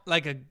don't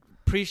like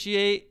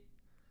appreciate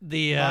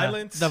the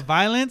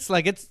violence,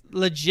 like it's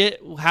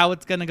legit how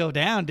it's gonna go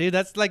down, dude.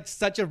 That's like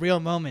such a real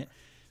moment.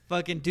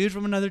 Fucking dude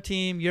from another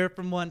team, you're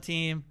from one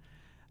team,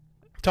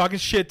 talking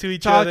shit to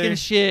each other. Talking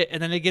shit,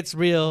 and then it gets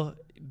real,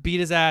 beat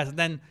his ass. And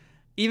then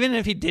even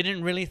if he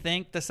didn't really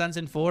think the Suns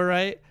in 4,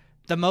 right,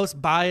 the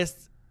most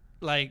biased,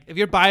 like if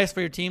you're biased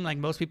for your team like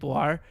most people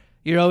are,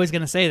 you're always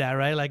going to say that,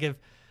 right? Like if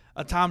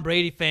a Tom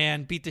Brady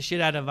fan beat the shit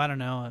out of, I don't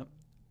know, a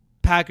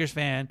Packers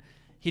fan,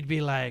 he'd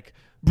be like,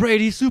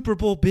 Brady Super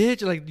Bowl,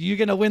 bitch. Like, you're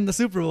going to win the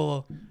Super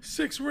Bowl.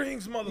 6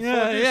 rings,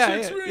 motherfucker.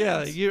 Yeah, 6 rings.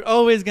 Yeah, you're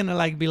always going to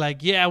like be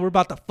like, yeah, we're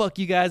about to fuck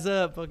you guys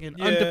up.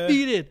 Fucking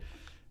undefeated.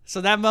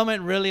 So that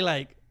moment really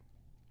like,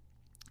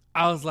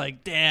 I was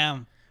like,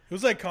 damn. It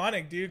was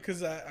iconic, dude,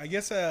 because I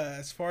guess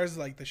as far as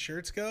like the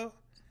shirts go,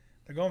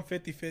 they're going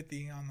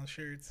 50-50 on the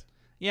shirts.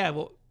 Yeah,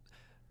 well,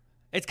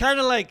 it's kind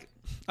of like,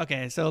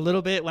 okay, so a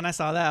little bit when I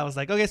saw that, I was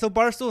like, okay, so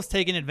Barstool's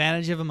taking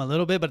advantage of him a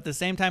little bit, but at the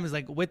same time, it's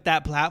like with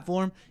that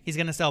platform, he's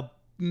going to sell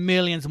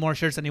millions more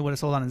shirts than he would have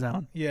sold on his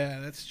own. Yeah,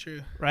 that's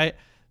true. Right?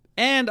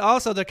 And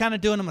also, they're kind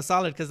of doing him a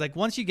solid because like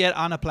once you get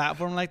on a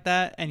platform like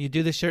that and you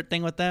do the shirt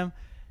thing with them,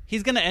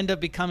 he's going to end up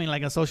becoming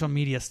like a social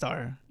media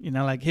star. You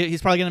know, like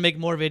he's probably going to make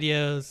more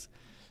videos.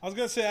 I was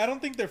going to say, I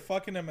don't think they're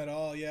fucking him at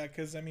all. Yeah,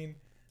 because, I mean,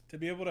 to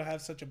be able to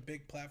have such a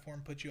big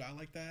platform put you out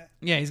like that.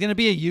 Yeah, he's going to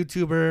be a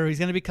YouTuber. He's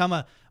going to become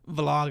a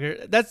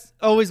vlogger. That's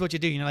always what you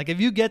do. You know, like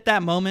if you get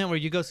that moment where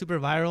you go super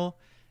viral,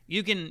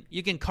 you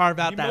can carve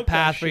out that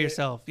path for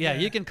yourself. Yeah,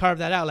 you can carve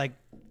that out like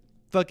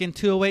fucking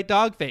 208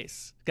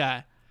 Dogface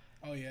guy.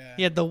 Oh, yeah.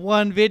 He had the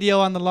one video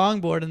on the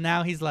longboard, and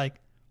now he's like,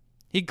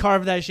 he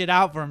carved that shit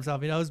out for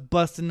himself. You know, he's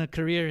busting a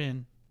career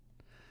in.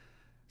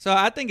 So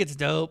I think it's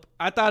dope.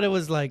 I thought it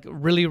was like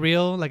really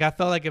real. Like I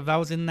felt like if I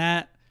was in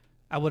that,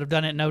 I would have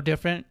done it no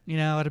different. You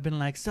know, I'd have been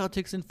like,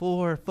 Celtics in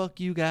 4, fuck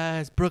you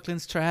guys,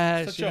 Brooklyn's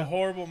trash. Such a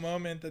horrible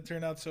moment that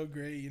turned out so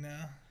great, you know?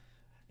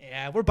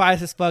 Yeah, we're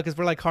biased as fuck because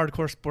we're like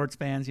hardcore sports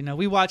fans. You know,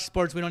 we watch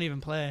sports we don't even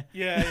play.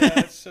 Yeah,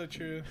 that's so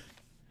true.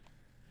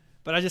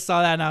 But I just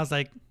saw that and I was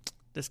like,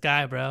 this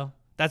guy, bro.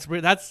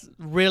 That's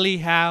really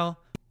how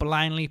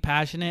blindly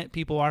passionate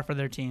people are for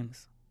their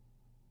teams.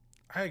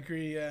 I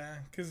agree, yeah.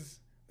 Because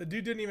the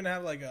dude didn't even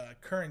have like a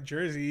current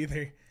jersey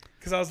either.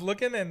 Because I was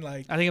looking and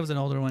like... I think it was an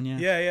older one, yeah.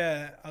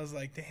 Yeah. I was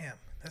like, damn,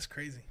 that's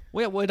crazy.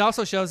 Well, it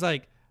also shows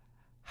like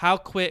how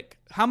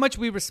much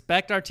we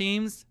respect our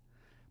teams.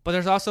 But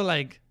there's also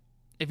like,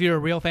 if you're a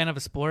real fan of a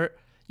sport,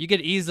 you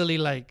could easily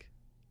like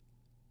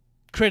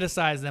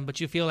criticize them, but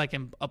you feel like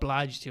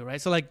obliged to,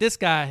 right? So like this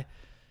guy,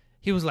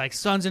 he was like,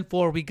 Suns in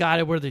 4, we got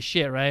it, we're the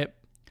shit, right?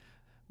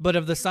 But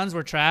if the Suns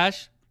were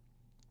trash,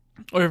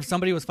 or if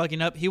somebody was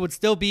fucking up, he would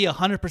still be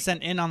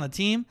 100% in on the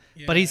team,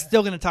 but he's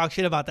still going to talk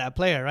shit about that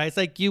player, right? It's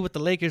like you with the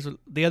Lakers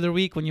the other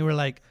week when you were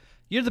like,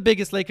 you're the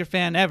biggest Laker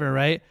fan ever,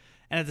 right?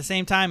 And at the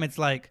same time, it's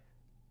like,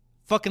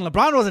 fucking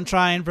LeBron wasn't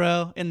trying,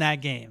 bro, in that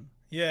game.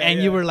 Yeah.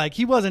 And you were like,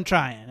 he wasn't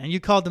trying, and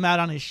you called him out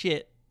on his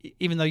shit,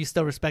 even though you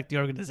still respect the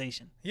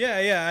organization.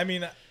 Yeah. I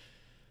mean,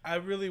 I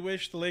really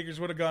wish the Lakers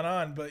would have gone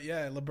on, but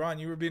yeah, LeBron,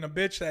 you were being a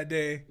bitch that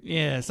day.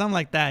 Yeah, something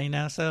like that, you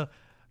know? So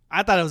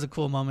I thought it was a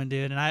cool moment,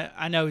 dude, and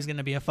I know he's going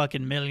to be a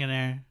fucking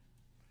millionaire.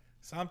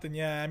 Something,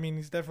 yeah. I mean,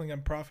 he's definitely going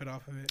to profit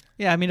off of it.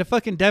 Yeah, I mean, if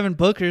fucking Devin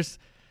Booker's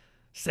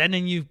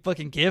sending you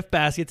fucking gift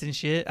baskets and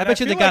shit, I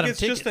bet you they got him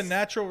tickets. It's just a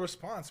natural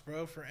response,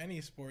 bro, for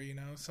any sport, you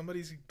know?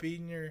 Somebody's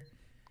beating your...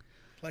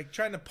 like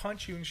trying to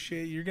punch you and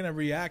shit, you're going to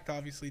react,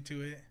 obviously,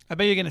 to it. I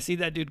bet you're going to see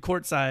that dude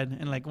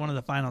courtside in, like, one of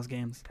the finals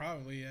games.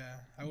 Probably, yeah.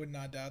 I would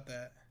not doubt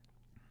that.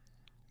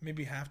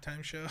 Maybe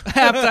halftime show.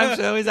 Halftime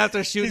show. He's out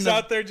there shooting. He's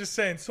out there just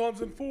saying,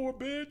 Suns in 4,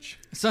 bitch.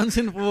 Suns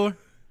in 4.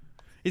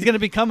 He's going to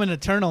become an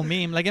eternal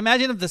meme. Like,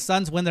 imagine if the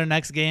Suns win their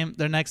next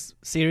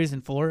series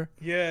in 4.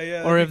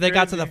 Yeah. Or if they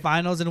got to the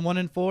finals in 1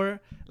 and 4.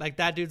 Like,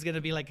 that dude's going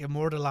to be, like,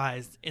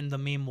 immortalized in the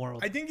meme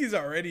world. I think he's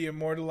already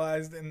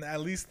immortalized in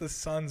at least the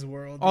Suns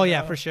world. Oh,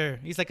 yeah, for sure.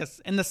 He's like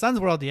in the Suns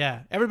world,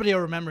 yeah. Everybody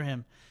will remember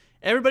him.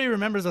 Everybody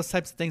remembers those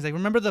types of things. Like,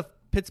 remember the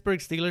Pittsburgh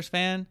Steelers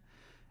fan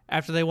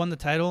after they won the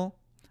title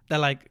that,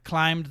 like,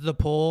 climbed the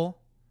pole?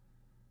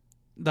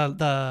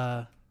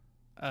 The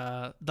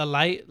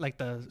light, like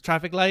the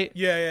traffic light.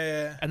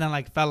 Yeah. And then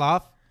like fell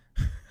off.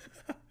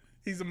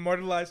 He's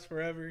immortalized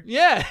forever.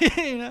 Yeah.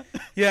 You know?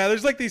 Yeah,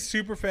 there's like these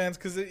super fans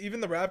because even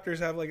the Raptors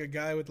have like a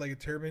guy with like a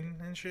turban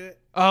and shit.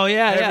 Oh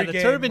yeah, the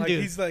turban like,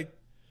 dude. He's like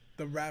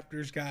the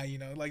Raptors guy, you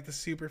know, like the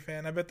super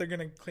fan. I bet they're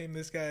gonna claim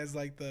this guy as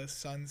like the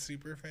Sun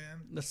super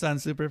fan. The Sun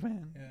super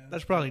fan. Yeah,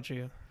 that's probably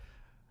true.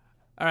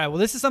 All right, well,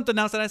 this is something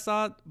else that I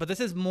saw, but this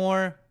is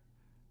more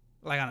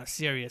like on a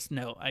serious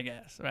note, I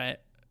guess, right?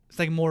 It's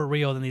like more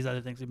real than these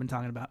other things we've been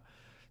talking about.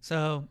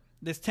 So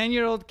this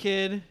 10-year-old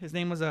kid, his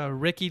name was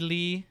Ricky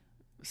Lee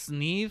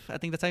Sneeve. I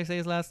think that's how you say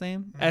his last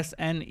name.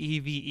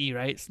 Sneve,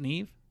 right?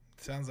 Sneeve?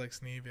 Sounds like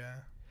Sneeve, yeah.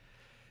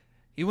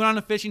 He went on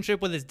a fishing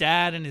trip with his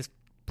dad and his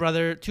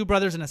brother, 2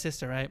 brothers and a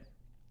sister, right?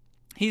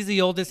 He's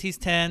the oldest. He's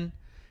 10.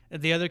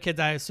 The other kids,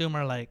 I assume,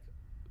 are like,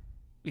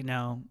 you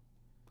know,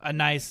 a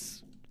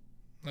nice...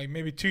 Like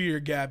maybe 2-year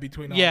gap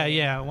between all Yeah, of them.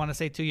 yeah. I want to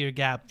say 2-year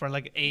gap for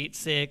like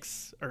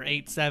 8-6 or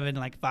 8-7,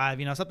 like 5,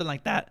 you know, something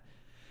like that.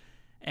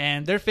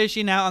 And they're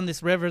fishing out on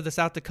this river, the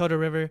South Dakota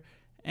River,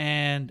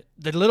 and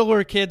the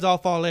littler kids all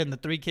fall in, the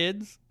 3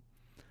 kids.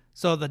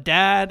 So the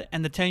dad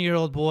and the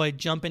 10-year-old boy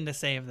jump in to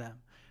save them.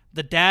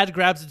 The dad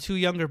grabs the 2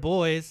 younger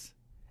boys,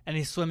 and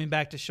he's swimming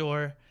back to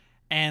shore.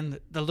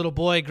 And the little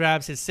boy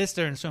grabs his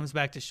sister and swims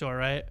back to shore,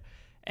 right?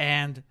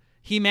 And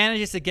he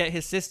manages to get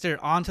his sister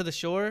onto the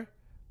shore,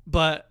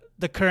 but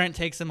the current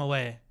takes him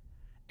away.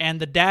 And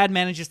the dad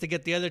manages to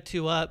get the other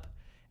 2 up.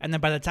 And then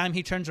by the time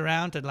he turns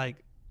around to like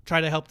try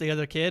to help the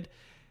other kid,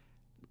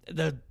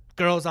 the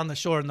girl's on the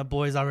shore and the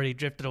boy's already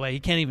drifted away. He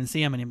can't even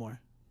see him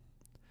anymore.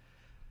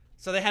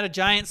 So they had a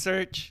giant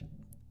search,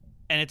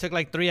 and it took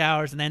like 3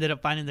 hours, and they ended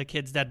up finding the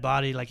kid's dead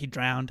body. Like, he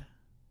drowned.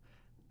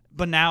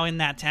 But now in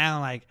that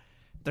town, like,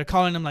 they're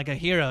calling him like a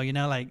hero, you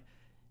know, like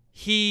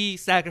he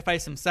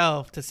sacrificed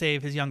himself to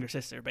save his younger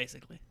sister,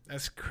 basically.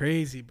 That's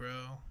crazy,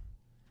 bro.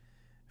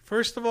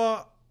 First of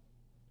all,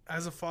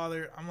 as a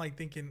father, I'm like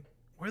thinking,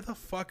 where the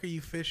fuck are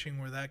you fishing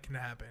where that can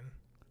happen?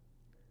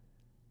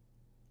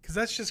 Because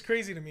that's just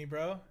crazy to me,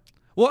 bro.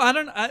 Well,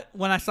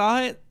 when I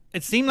saw it,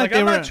 it seemed like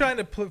I'm not trying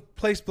to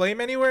place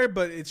blame anywhere,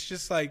 but it's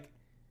just like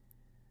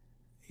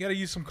you got to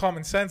use some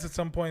common sense at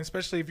some point,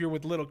 especially if you're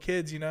with little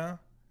kids, you know?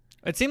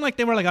 It seemed like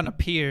they were like on a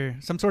pier,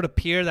 some sort of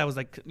pier that was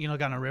like, you know,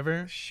 like on a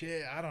river.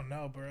 Shit, I don't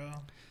know, bro.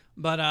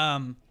 But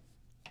damn,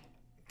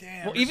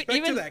 well,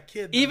 even to that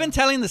kid, even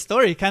telling the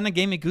story kind of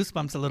gave me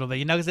goosebumps a little bit,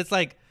 you know, because it's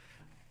like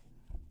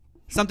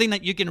something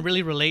that you can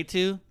really relate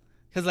to.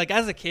 Because like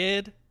as a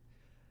kid,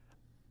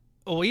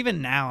 or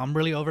even now, I'm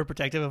really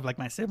overprotective of like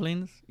my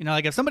siblings. You know,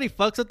 like if somebody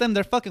fucks with them,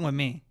 they're fucking with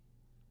me,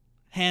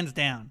 hands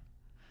down.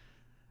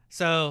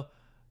 So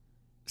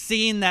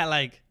seeing that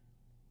like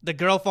the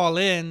girl fall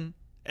in,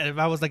 and if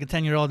I was like a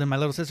 10-year-old and my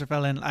little sister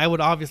fell in, I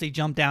would obviously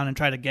jump down and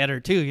try to get her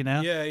too, you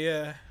know?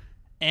 Yeah.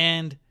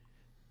 And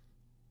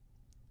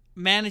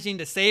managing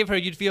to save her,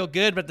 you'd feel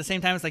good, but at the same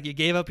time, it's like you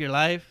gave up your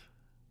life.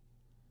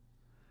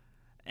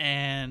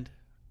 And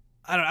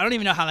I don't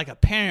even know how like a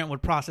parent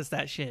would process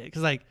that shit.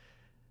 Because like,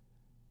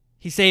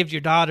 he saved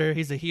your daughter,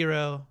 he's a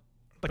hero,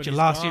 but you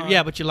lost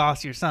but you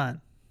lost your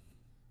son.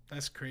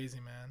 That's crazy,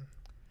 man.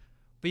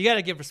 But you got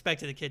to give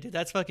respect to the kid, dude.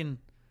 That's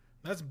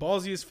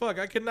ballsy as fuck.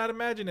 I could not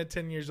imagine a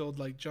 10 years old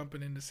like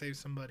jumping in to save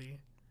somebody.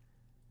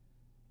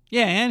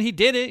 Yeah, and he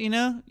did it, you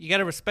know? You got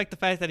to respect the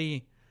fact that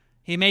he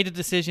made a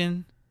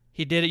decision.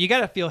 He did it. You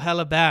got to feel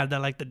hella bad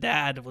that like the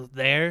dad was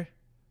there.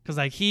 Cuz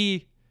like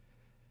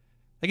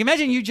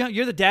imagine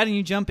you're the dad and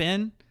you jump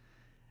in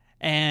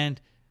and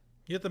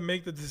you have to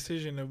make the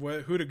decision of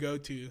who to go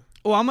to.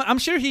 Well, I'm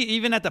sure he,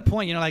 even at the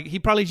point, you know, like he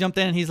probably jumped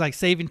in and he's like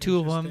saving 2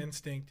 of them.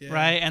 Instinct, yeah.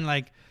 Right? And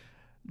like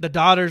the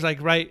daughter's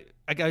like right,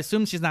 I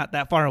assume she's not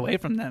that far away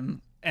from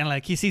them. And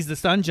like he sees the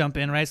son jump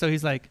in, right? So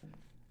he's like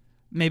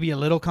maybe a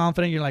little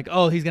confident. You're like,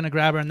 oh, he's going to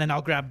grab her and then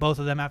I'll grab both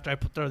of them after I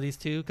throw these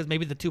 2. Because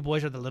maybe the 2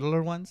 boys are the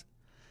littler ones.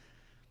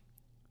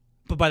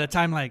 But by the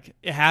time like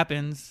it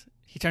happens,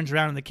 he turns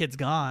around and the kid's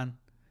gone.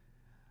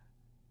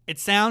 It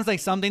sounds like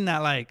something that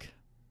like,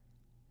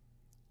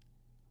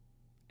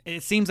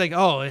 it seems like,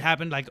 oh, it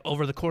happened like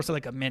over the course of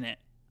like a minute,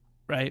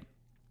 right?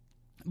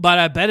 But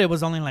I bet it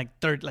was only like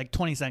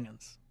 20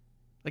 seconds.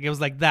 Like it was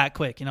like that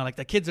quick, you know, like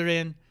the kids are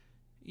in,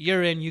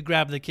 you're in, you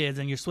grab the kids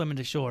and you're swimming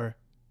to shore.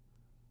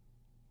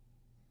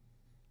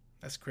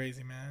 That's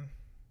crazy, man.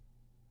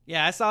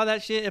 Yeah, I saw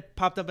that shit. It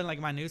popped up in like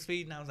my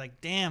newsfeed and I was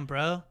like, damn,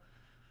 bro.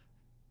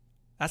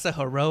 That's a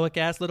heroic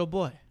ass little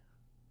boy.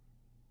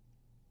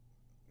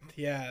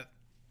 Yeah.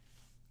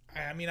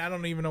 I mean, I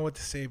don't even know what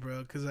to say, bro.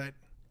 Because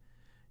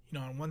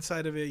on one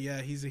side of it,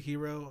 yeah, he's a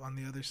hero. On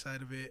the other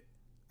side of it,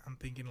 I'm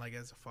thinking, like,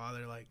 as a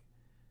father, like,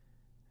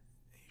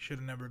 he should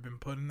have never been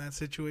put in that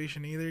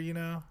situation either,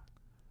 A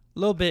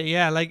little bit,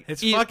 yeah. Like,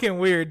 it's fucking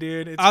weird,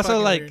 dude. It's also,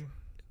 like, weird.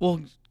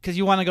 Well, because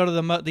you want to go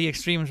to the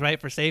extremes, right,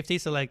 for safety.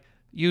 So, like,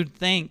 you'd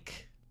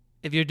think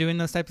if you're doing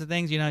those types of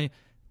things,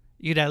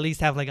 you'd at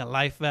least have, like, a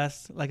life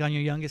vest, like, on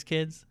your youngest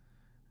kids.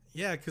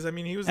 Yeah, because, I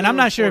mean, he was... And I'm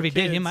not sure if he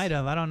did. He might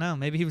have. I don't know.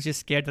 Maybe he was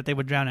just scared that they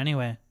would drown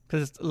anyway.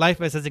 Because life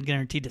vest isn't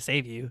guaranteed to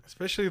save you.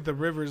 Especially if the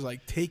river's,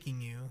 like,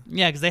 taking you.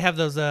 Yeah, because they have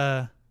those,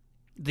 the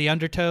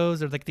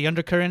undertows or, like, the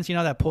undercurrents,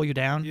 that pull you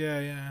down. Yeah,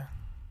 yeah.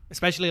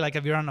 Especially, like,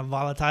 if you're on a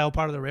volatile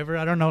part of the river.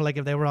 I don't know, like,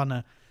 if they were on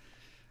a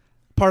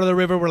part of the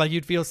river where, like,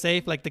 you'd feel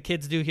safe, like the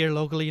kids do here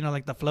locally,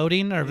 like, the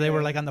floating. Or if they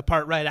were, like, on the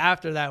part right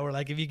after that where,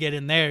 like, if you get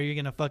in there, you're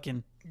going to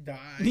fucking... Die.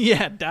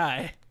 Yeah,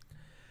 die.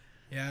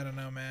 Yeah, I don't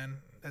know, man.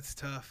 That's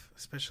tough.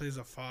 Especially as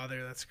a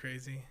father. That's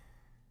crazy.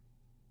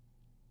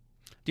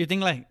 Do you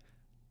think, like...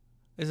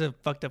 This is a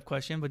fucked up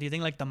question, but do you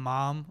think, like, the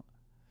mom,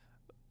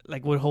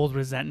 like, would hold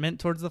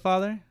resentment towards the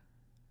father?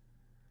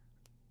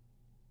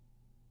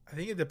 I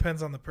think it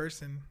depends on the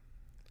person.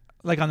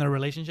 Like, on their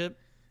relationship?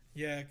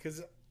 Yeah,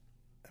 because,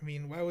 I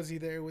mean, why was he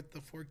there with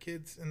the 4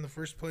 kids in the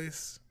first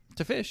place?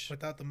 To fish.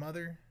 Without the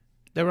mother?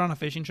 They were on a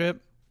fishing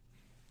trip.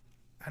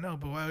 I know,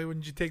 but why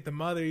wouldn't you take the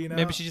mother,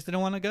 Maybe she just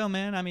didn't want to go,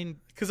 man. I mean...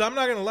 Because I'm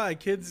not going to lie,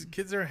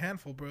 kids are a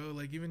handful, bro.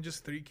 Like, even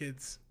just 3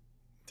 kids...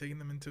 Taking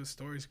them into a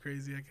store is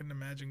crazy. I couldn't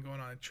imagine going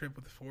on a trip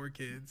with 4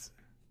 kids.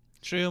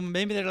 True.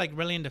 Maybe they're, like,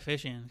 really into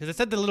fishing. Because it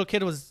said the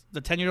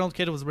 10-year-old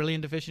kid was really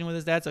into fishing with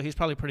his dad, so he's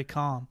probably pretty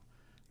calm.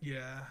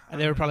 Yeah.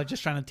 And they were probably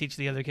just trying to teach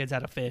the other kids how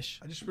to fish.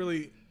 I just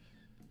really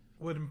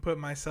wouldn't put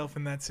myself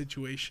in that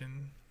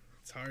situation.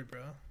 It's hard,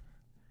 bro.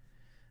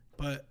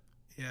 But,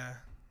 yeah.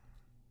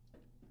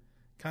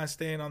 Kind of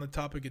staying on the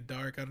topic of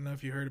dark. I don't know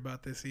if you heard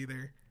about this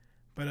either.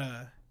 But,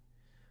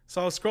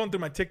 so I was scrolling through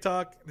my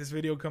TikTok. This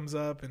video comes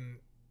up, and...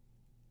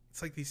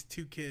 It's like these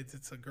 2 kids.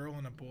 It's a girl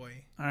and a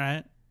boy. All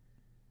right.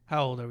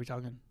 How old are we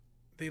talking?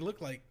 They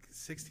look like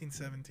 16,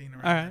 17,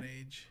 around that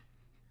age.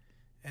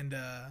 And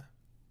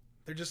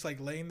they're just like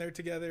laying there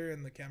together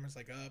and the camera's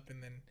like up.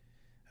 And then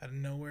out of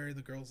nowhere,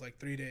 the girl's like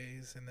 3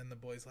 days. And then the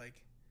boy's like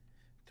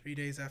 3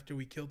 days after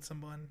we killed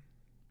someone.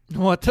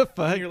 What the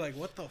fuck? And you're like,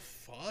 what the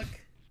fuck?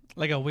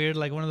 Like a weird,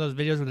 like one of those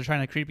videos where they're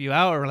trying to creep you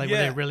out or like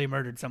where they really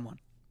murdered someone?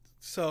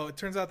 So it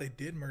turns out they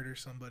did murder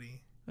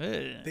somebody.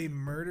 They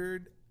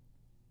murdered...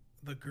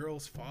 the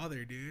girl's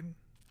father, dude.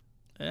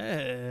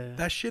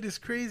 That shit is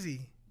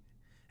crazy.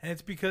 And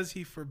it's because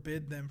he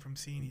forbid them from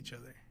seeing each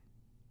other.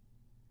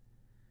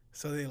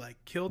 So they, like,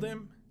 killed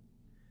him,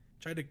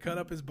 tried to cut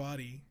up his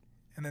body,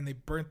 and then they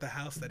burnt the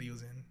house that he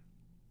was in.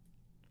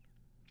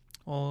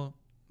 Well,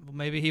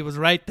 maybe he was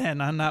right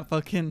then. I'm not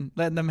fucking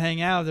letting them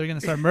hang out. They're going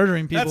to start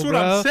murdering people, That's what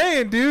I'm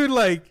saying, dude.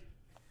 Like,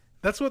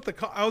 that's what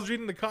I was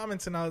reading the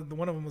comments, and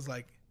one of them was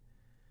like,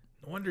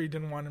 no wonder he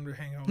didn't want him to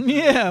hang out with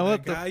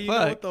what guy. The you fuck?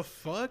 Know what the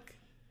fuck?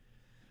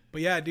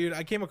 But yeah, dude,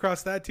 I came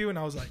across that too, and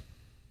I was like,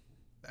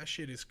 that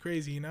shit is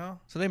crazy,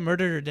 So they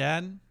murdered her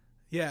dad?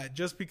 Yeah,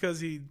 just because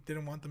he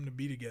didn't want them to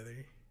be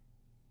together.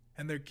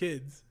 And they're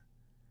kids.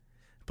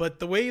 But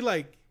the way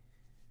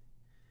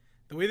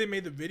they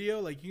made the video,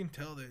 like, you can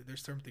tell that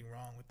there's something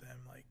wrong with them.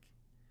 Like,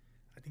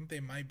 I think they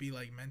might be,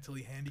 like,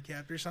 mentally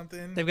handicapped or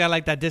something. They've got,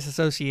 like, that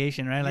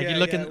disassociation, right? Like,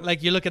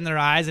 you look in their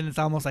eyes, and it's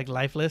almost, like,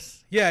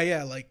 lifeless.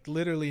 Yeah, like,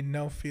 literally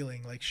no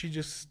feeling. Like, she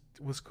just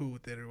was cool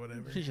with it or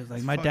whatever. She's just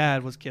like, my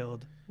dad was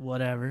killed.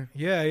 Whatever.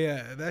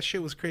 Yeah. That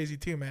shit was crazy,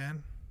 too,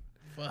 man.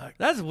 Fuck.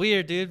 That's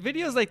weird, dude.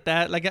 Videos like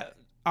that, like,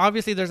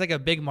 obviously there's, like, a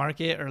big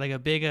market or, like, a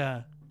big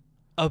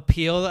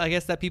appeal, I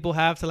guess, that people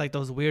have to, like,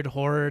 those weird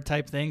horror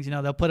type things.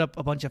 They'll put up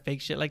a bunch of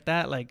fake shit like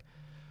that, like,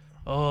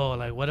 oh,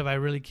 like, what if I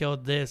really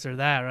killed this or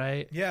that,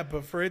 right? Yeah,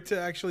 but for it to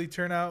actually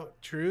turn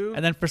out true.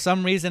 And then for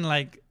some reason,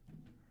 like,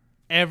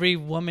 every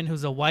woman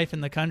who's a wife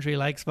in the country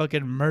likes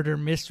fucking murder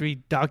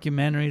mystery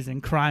documentaries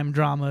and crime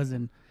dramas,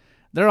 and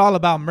they're all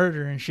about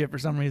murder and shit for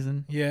some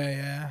reason.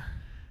 Yeah.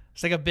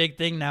 It's like a big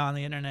thing now on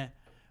the internet.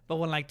 But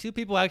when, like, 2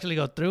 people actually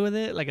go through with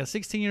it, like a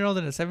 16-year-old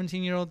and a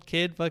 17-year-old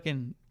kid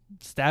fucking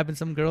stabbing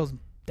some girl's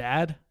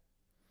dad.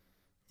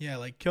 Yeah,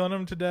 like killing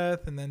him to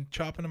death and then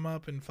chopping him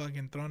up and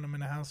fucking throwing him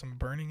in a house and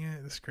burning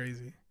it. It's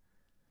crazy.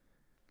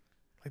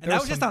 Like, and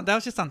that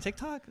was just on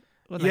TikTok?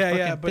 With,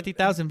 like,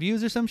 50,000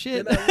 views or some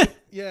shit?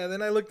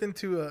 Then I looked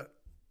into a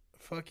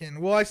fucking...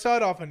 Well, I saw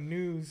it off a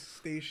news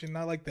station,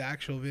 not like the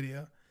actual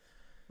video.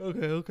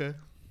 Okay.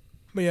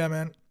 But yeah,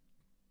 man.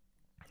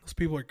 Those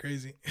people are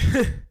crazy.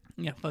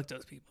 Yeah, fuck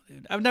those people,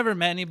 dude. I've never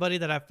met anybody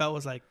that I felt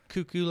was, like,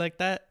 cuckoo like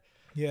that.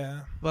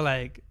 Yeah. But,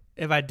 like,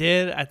 if I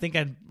did, I think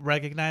I'd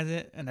recognize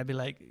it, and I'd be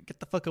like, get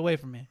the fuck away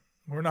from me.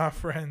 We're not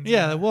friends.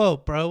 Yeah, like, whoa,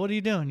 bro, what are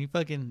you doing? You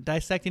fucking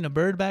dissecting a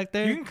bird back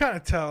there? You can kind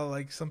of tell,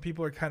 like, some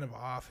people are kind of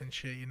off and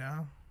shit,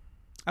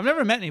 I've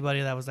never met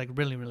anybody that was, like,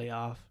 really, really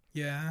off.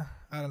 Yeah,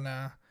 I don't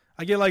know.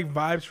 I get, like,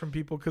 vibes from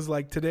people because,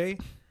 like, today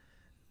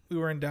we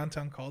were in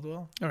downtown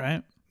Caldwell. All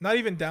right. Not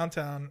even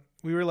downtown.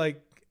 We were,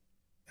 like,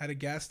 at a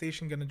gas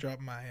station, gonna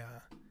drop my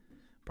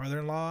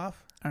brother-in-law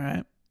off. All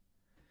right.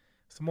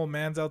 Some old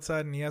man's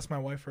outside, and he asked my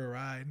wife for a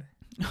ride.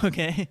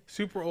 Okay.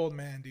 Super old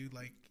man, dude.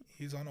 Like,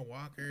 he's on a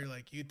walker.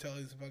 Like, you could tell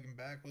his fucking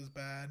back was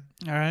bad.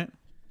 All right.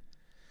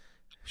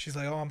 She's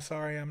like, oh, I'm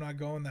sorry, I'm not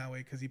going that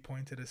way, because he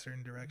pointed a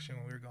certain direction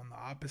when we were going the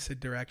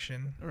opposite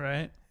direction.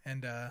 Right.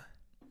 And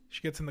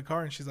she gets in the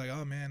car, and she's like,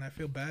 oh, man, I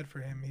feel bad for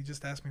him. He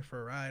just asked me for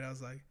a ride. I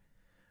was like,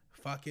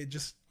 fuck it,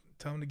 just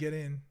tell him to get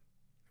in.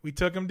 We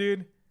took him,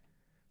 dude.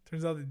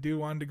 Turns out the dude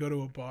wanted to go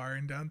to a bar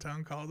in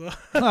downtown Caldwell.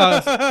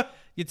 Oh,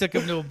 you took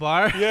him to a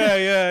bar?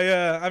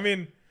 Yeah. I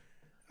mean,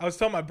 I was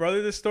telling my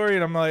brother this story,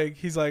 and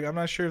he's like, I'm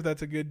not sure if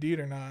that's a good deed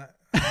or not.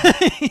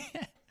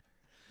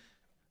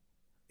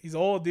 He's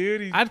old,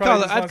 dude. He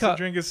probably just wants to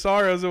drink his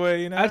sorrows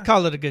away, you know? I'd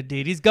call it a good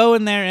deed. He's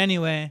going there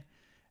anyway.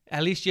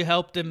 At least you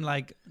helped him,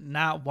 like,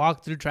 not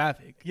walk through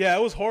traffic. Yeah,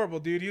 it was horrible,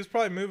 dude. He was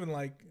probably moving,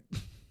 like,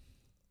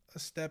 a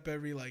step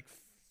every, like,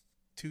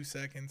 2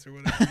 seconds or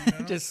whatever, you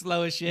know? Just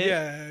slow as shit.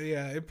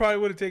 Yeah. It probably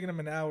would have taken him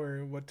an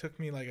hour. What took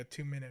me like a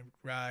 2-minute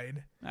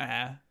ride.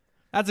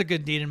 That's a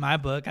good deed in my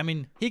book. I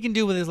mean, he can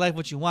do with his life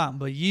what you want,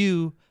 but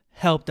you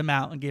helped him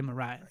out and gave him a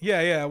ride.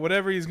 Yeah.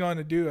 Whatever he's going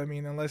to do. I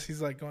mean, unless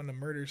he's like going to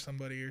murder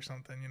somebody or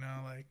something, you know,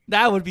 like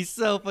that would be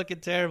so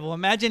fucking terrible.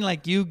 Imagine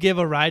like you give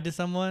a ride to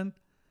someone,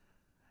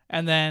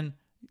 and then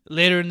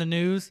later in the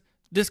news,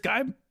 this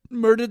guy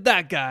murdered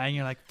that guy, and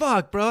you're like,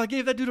 fuck, bro, I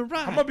gave that dude a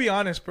ride. I'm gonna be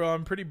honest, bro,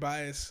 I'm pretty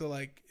biased, so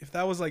like if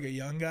that was like a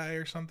young guy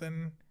or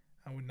something,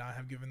 I would not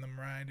have given them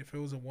a ride. If it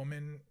was a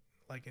woman,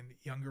 like a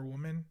younger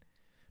woman,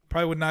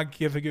 probably would not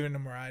given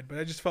him a ride. But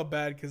I just felt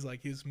bad because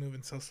like he was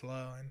moving so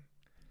slow, and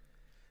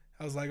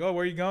I was like, oh,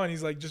 where are you going?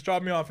 He's like, just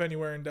drop me off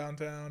anywhere in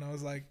downtown. I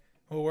was like,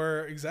 well,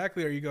 where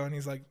exactly are you going?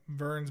 He's like,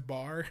 Vern's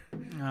Bar.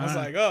 I was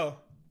like, oh,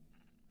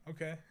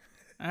 okay.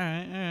 All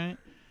right.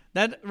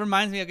 That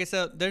reminds me, okay,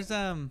 so there's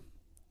a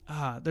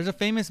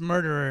famous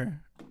murderer,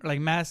 like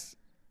mass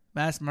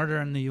murderer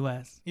in the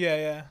U.S.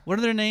 Yeah. What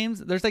are their names?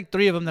 There's like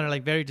 3 of them that are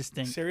like very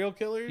distinct. Serial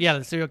killers? Yeah,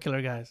 the serial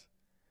killer guys.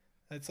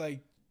 That's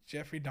like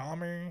Jeffrey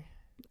Dahmer.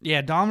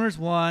 Yeah, Dahmer's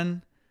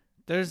one.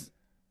 There's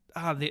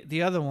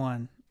the other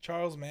one.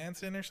 Charles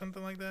Manson or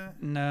something like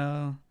that?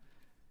 No.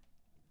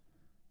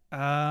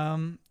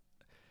 Dahmer.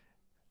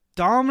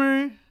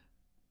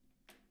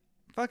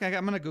 Fuck,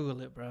 I'm gonna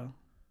Google it, bro.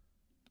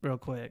 Real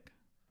quick.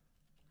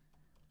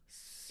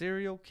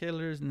 Serial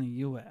killers in the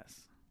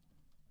U.S.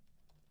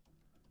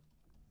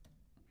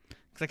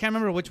 Because I can't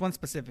remember which one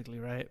specifically,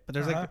 right? But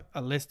there's like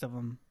a list of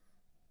them.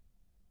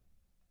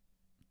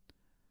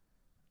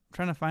 I'm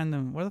trying to find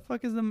them. Where the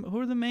fuck is them? Who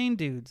are the main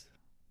dudes?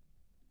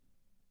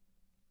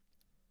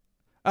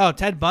 Oh,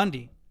 Ted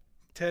Bundy.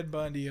 Ted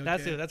Bundy,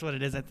 okay. That's what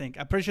it is, I think.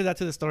 I'm pretty sure that's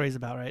who the story is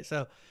about, right?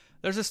 So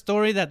there's a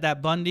story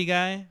that Bundy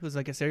guy, who's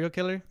like a serial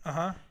killer,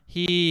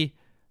 he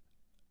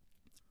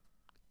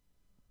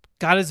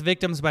got his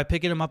victims by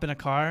picking them up in a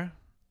car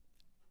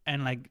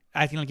and like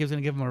acting like he was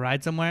gonna give them a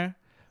ride somewhere,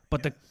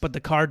 but the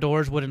car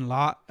doors wouldn't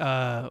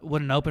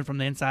open from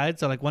the inside.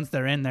 So like once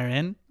they're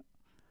in.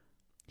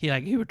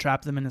 He would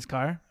trap them in his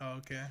car. Oh,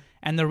 okay.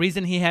 And the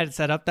reason he had it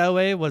set up that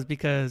way was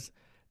because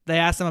they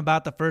asked him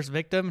about the first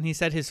victim, and he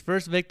said his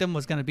first victim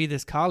was gonna be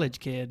this college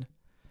kid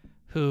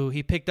who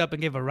he picked up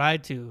and gave a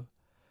ride to,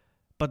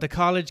 but the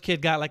college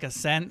kid got like a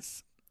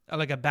sense,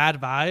 like a bad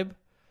vibe.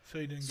 So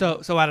he didn't.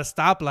 So at a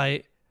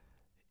stoplight,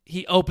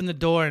 he opened the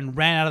door and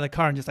ran out of the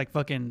car and just like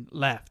fucking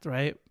left,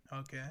 right?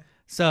 Okay.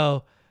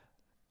 So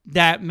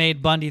that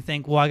made Bundy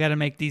think, well, I got to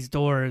make these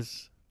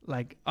doors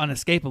like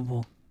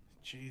unescapable.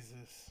 Jesus.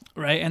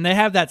 Right, and they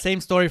have that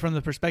same story from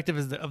the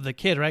perspective of the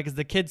kid, right? Because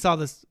the kid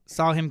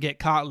saw him get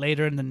caught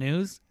later in the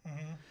news,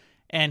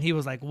 and he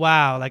was like,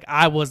 "Wow, like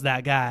I was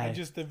that guy. I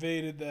just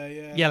evaded that,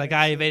 yeah." Yeah, like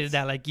I evaded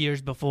that like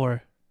years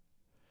before.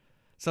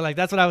 So like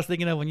that's what I was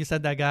thinking of when you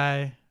said that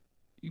guy,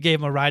 you gave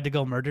him a ride to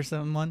go murder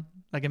someone.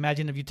 Like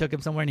imagine if you took him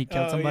somewhere and he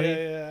killed somebody.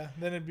 Yeah.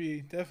 Then it'd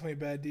be definitely a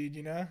bad deed,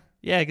 you know?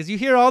 Yeah, because you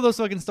hear all those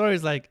fucking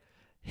stories like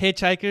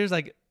hitchhikers.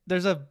 Like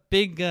there's a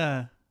big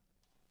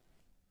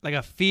like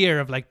a fear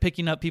of like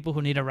picking up people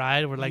who need a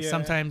ride, where like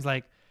sometimes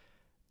like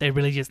they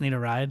really just need a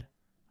ride.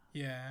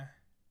 Yeah.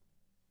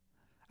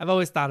 I've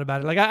always thought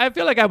about it. Like I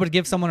feel like I would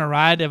give someone a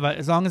ride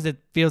as long as it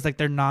feels like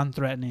they're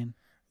non-threatening.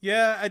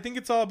 Yeah, I think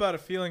it's all about a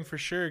feeling for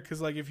sure.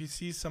 Because like if you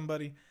see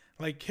somebody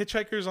like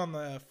hitchhikers on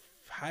the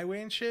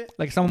highway and shit,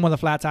 like someone with a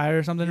flat tire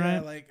or something, right?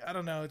 Like I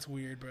don't know, it's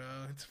weird, bro.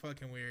 It's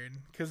fucking weird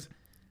because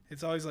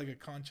it's always like a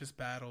conscious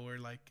battle where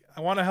like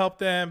I want to help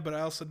them, but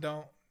I also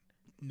don't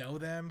know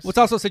them. Well, it's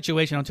also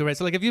situational too, right?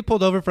 So like if you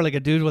pulled over for like a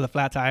dude with a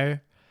flat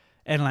tire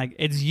and like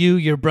it's you,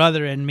 your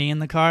brother, and me in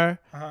the car,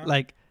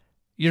 like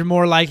you're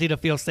more likely to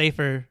feel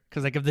safer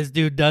because like if this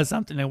dude does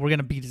something, then we're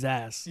gonna beat his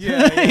ass.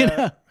 Yeah. You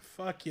know?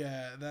 Fuck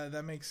yeah,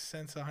 that makes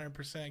sense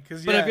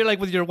 100%. But if you're like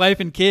with your wife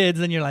and kids,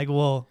 then you're like,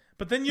 well.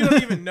 But then you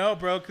don't even know,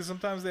 bro, because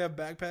sometimes they have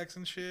backpacks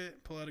and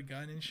shit, pull out a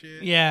gun and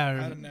shit.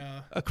 Yeah, I don't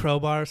know, a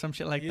crowbar or some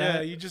shit like that.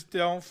 Yeah, you just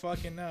don't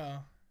fucking know.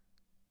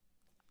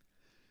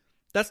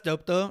 That's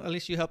dope, though. At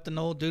least you helped an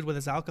old dude with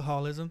his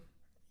alcoholism.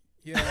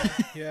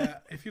 Yeah.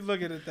 If you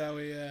look at it that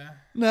way, yeah.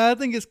 No, I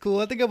think it's cool.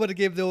 I think I would have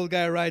gave the old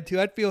guy a ride too.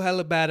 I'd feel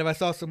hella bad if I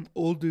saw some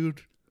old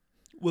dude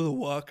with a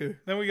walker.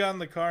 Then we got in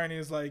the car and he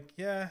was like,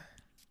 yeah.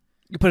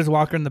 You put his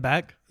walker in the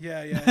back?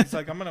 Yeah. He's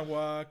like, I'm going to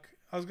walk.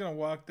 I was going to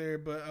walk there,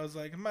 but I was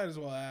like, I might as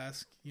well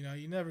ask. You know,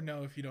 you never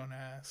know if you don't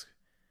ask.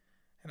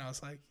 And I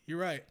was like, you're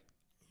right.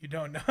 You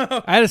don't know.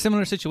 I had a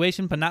similar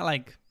situation, but not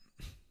like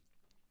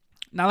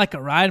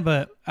a ride,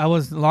 but I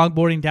was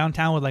longboarding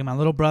downtown with like my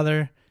little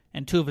brother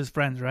and two of his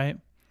friends, right?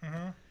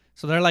 Mm-hmm.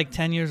 So they're like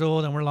 10 years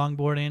old and we're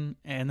longboarding,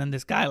 and then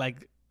this guy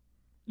like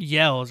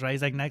yells, right?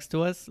 He's like next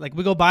to us. Like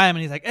we go by him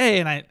and he's like, hey,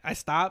 and I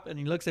stop and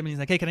he looks at me and he's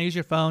like, hey, can I use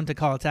your phone to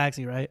call a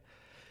taxi, right?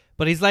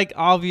 But he's like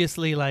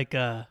obviously like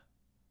a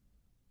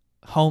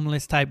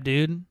homeless type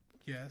dude.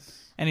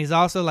 Yes. And he's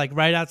also like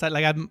right outside,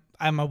 like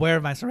I'm aware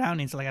of my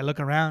surroundings, so like I look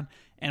around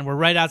and we're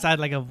right outside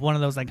like of one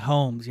of those like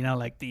homes, you know,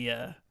 like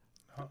the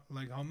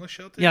like homeless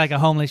shelter? Yeah, like a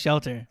homeless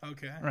shelter.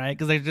 Okay. Right?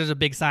 Because there's a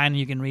big sign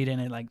you can read in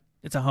it like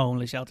it's a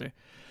homeless shelter.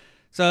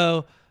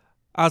 So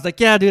I was like,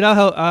 yeah, dude,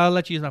 I'll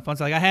let you use my phone.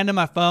 So like I hand him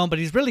my phone, but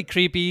he's really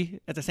creepy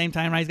at the same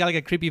time, right? He's got like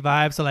a creepy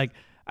vibe. So like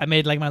I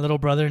made like my little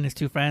brother and his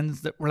two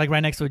friends that were like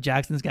right next to a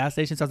Jackson's gas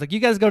station. So I was like, you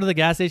guys go to the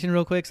gas station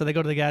real quick. So they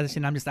go to the gas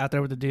station. I'm just out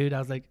there with the dude. I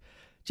was like,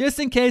 just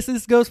in case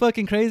this goes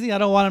fucking crazy, I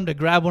don't want him to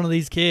grab one of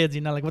these kids.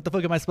 You know, like what the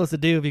fuck am I supposed to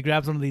do if he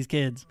grabs one of these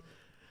kids?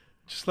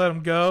 Just let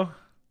him go.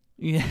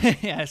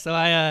 Yeah. So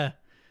I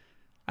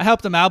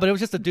helped him out, but it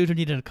was just a dude who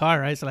needed a car,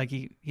 right? So like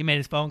he made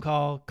his phone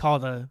call,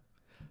 called the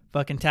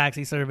fucking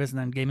taxi service, and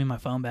then gave me my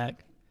phone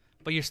back.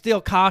 But you're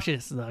still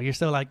cautious though. You're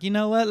still like, you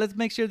know what? Let's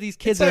make sure these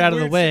kids are out of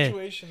the way.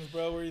 Situations,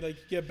 bro, where you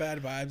get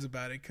bad vibes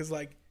about it. Cause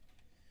like,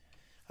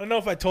 I don't know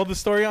if I told the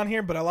story on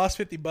here, but I lost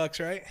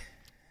 $50, right?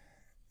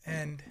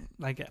 And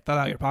like it fell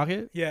out of your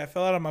pocket? Yeah, it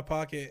fell out of my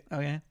pocket.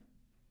 Okay.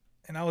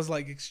 And I was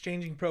like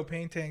exchanging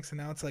propane tanks, and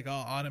now it's like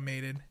all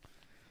automated.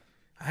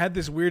 I had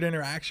this weird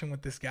interaction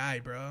with this guy,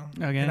 bro.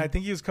 Okay. And I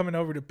think he was coming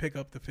over to pick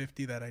up the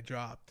 50 that I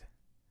dropped.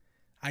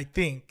 I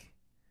think.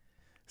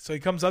 So he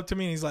comes up to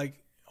me and he's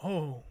like,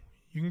 oh,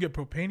 you can get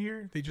propane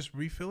here? They just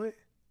refill it?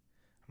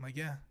 I'm like,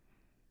 yeah.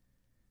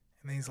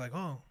 And then he's like,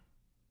 oh,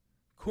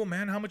 cool,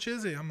 man. How much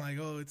is it? I'm like,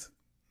 oh, it's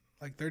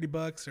like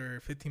 $30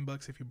 or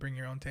 $15 if you bring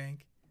your own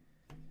tank.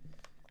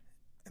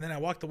 And then I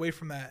walked away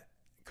from that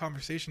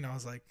conversation. I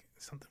was like,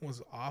 something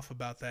was off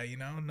about that, you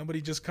know?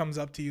 Nobody just comes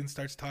up to you and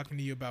starts talking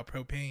to you about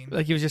propane.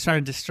 Like he was just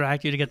trying to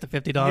distract you to get the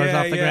 $50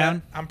 off the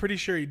ground? I'm pretty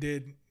sure he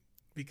did,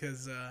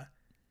 because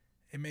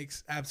it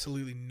makes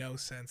absolutely no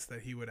sense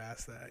that he would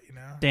ask that, you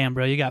know? Damn,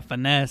 bro, you got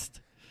finessed.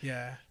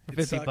 Yeah. For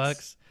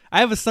 $50. I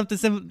have something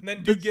similar. And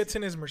then dude gets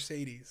in his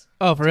Mercedes.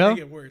 Oh, for real? Make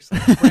it worse.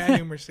 Like a brand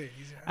new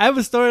Mercedes. Yeah. I have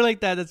a story like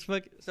that.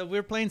 So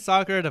we're playing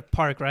soccer at a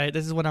park, right?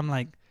 This is when I'm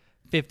like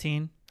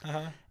 15.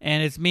 Uh-huh.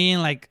 And it's me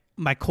and like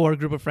my core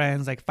group of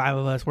friends, like 5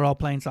 of us. We're all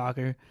playing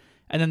soccer.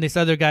 And then these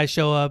other guys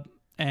show up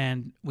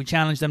and we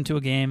challenge them to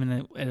a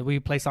game, and we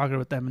play soccer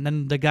with them. And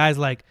then the guy's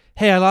like,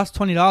 hey, I lost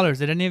 $20.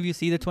 Did any of you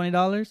see the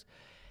 $20?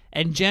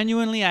 And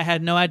genuinely, I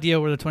had no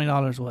idea where the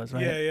 $20 was,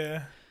 right?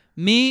 Yeah.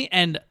 Me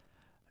and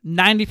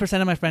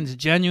 90% of my friends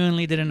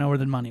genuinely didn't know where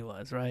the money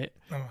was, right?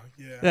 Oh,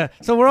 yeah. Yeah.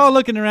 So we're all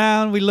looking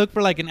around. We look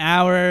for like an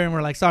hour, and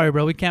we're like, sorry,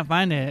 bro, we can't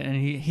find it. And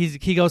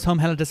he goes home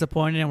hella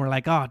disappointed, and we're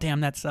like, oh,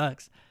 damn, that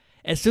sucks.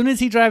 As soon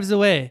as he drives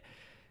away,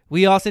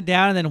 we all sit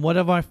down, and then one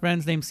of our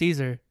friends named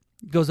Caesar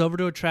goes over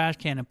to a trash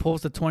can and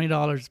pulls the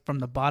 $20 from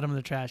the bottom of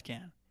the trash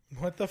can.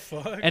 What the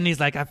fuck? And he's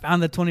like, I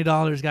found the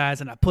 $20,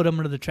 guys, and I put them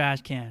under the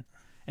trash can.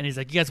 And he's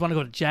like, you guys want to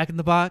go to Jack in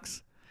the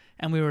Box?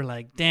 And we were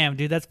like, damn,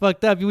 dude, that's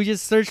fucked up. We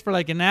just searched for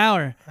like an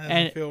hour. That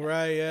doesn't feel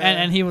right, yeah.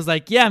 And he was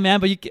like, yeah, man,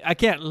 but I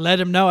can't let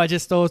him know I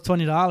just stole his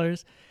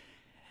 $20.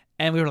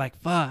 And we were like,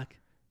 fuck.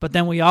 But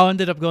then we all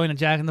ended up going to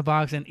Jack in the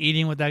Box and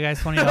eating with that guy's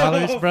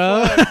 $20,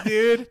 bro. Fuck,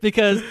 dude.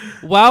 Because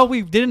while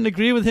we didn't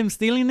agree with him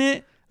stealing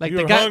it, like you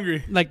were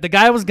hungry. Like the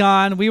guy was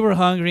gone, we were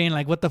hungry, and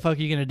like, what the fuck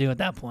are you gonna do at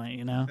that point,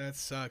 you know? That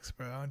sucks,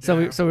 bro.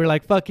 Damn. So we were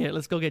like, fuck it,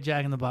 let's go get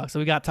Jack in the Box. So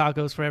we got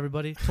tacos for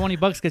everybody.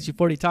 $20 gets you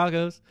 40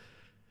 tacos.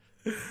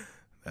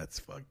 That's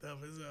fucked up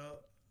as hell.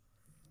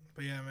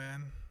 But yeah,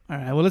 man. All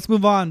right, well, let's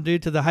move on,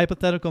 dude, to the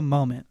hypothetical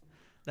moment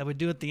that we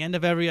do at the end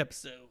of every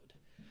episode.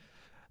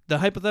 The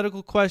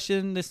hypothetical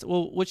question.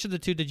 Which of the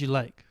two did you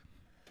like?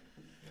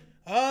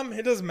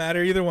 It doesn't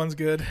matter. Either one's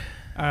good.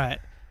 All right,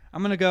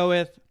 I'm gonna go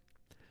with,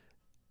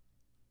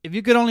 if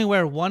you could only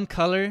wear one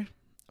color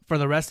for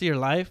the rest of your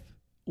life,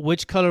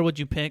 which color would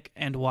you pick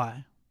and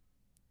why?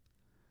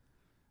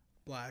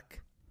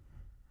 Black.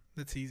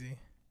 That's easy.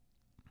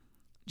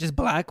 Just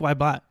black? Why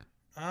black?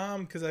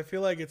 Because I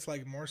feel like it's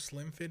like more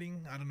slim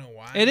fitting. I don't know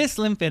why. It is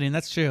slim fitting.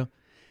 That's true.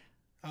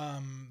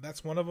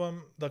 That's one of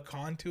them. The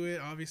con to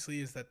it, obviously,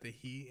 is that the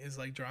heat is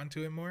like drawn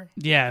to it more.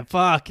 Yeah,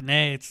 fuck,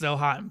 nay, it's so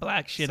hot and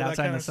black shit so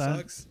outside in the sun.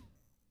 Sucks.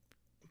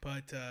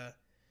 But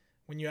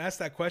when you asked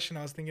that question,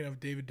 I was thinking of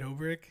David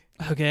Dobrik.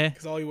 Okay.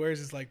 Because all he wears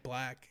is like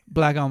black.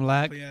 Black on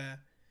black. But yeah.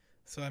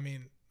 So I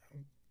mean,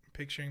 I'm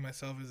picturing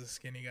myself as a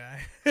skinny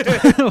guy.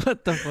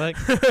 What the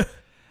fuck?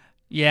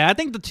 Yeah, I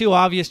think the two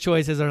obvious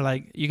choices are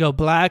like you go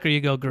black or you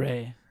go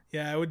gray.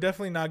 Yeah, I would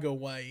definitely not go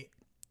white.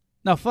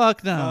 No,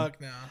 fuck no.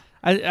 Fuck no.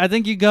 I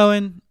think you go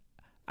in.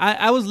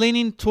 I was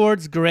leaning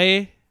towards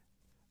gray,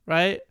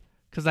 right?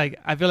 Because like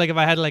I feel like if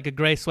I had like a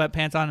gray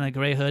sweatpants on and a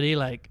gray hoodie,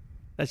 like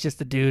that's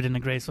just a dude in a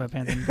gray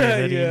sweatpants and a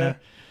gray hoodie, yeah. you know.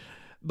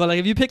 But like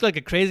if you pick like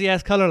a crazy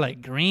ass color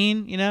like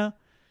green, you know,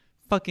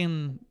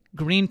 fucking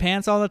green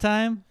pants all the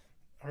time,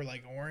 or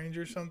like orange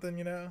or something,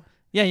 you know.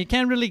 Yeah, you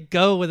can't really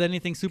go with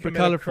anything super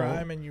colorful. A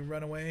crime and you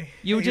run away.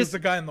 You just the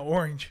guy in the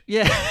orange.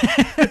 Yeah.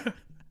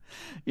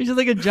 You're just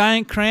like a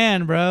giant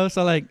crayon, bro.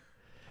 So like,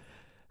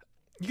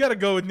 you gotta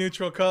go with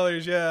neutral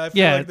colors. Yeah, I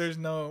feel like there's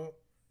no.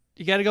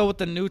 You gotta go with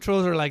the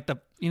neutrals or like the,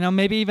 you know,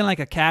 maybe even like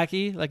a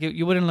khaki. Like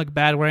you wouldn't look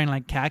bad wearing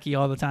like khaki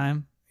all the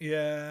time.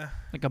 Yeah.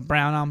 Like a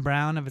brown on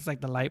brown if it's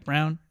like the light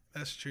brown.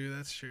 That's true.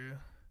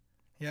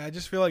 Yeah, I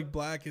just feel like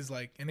black is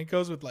like, and it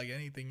goes with like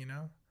anything, you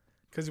know,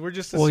 because we're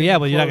just. Well, yeah,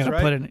 but you're not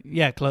gonna put it.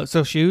 Yeah, clothes.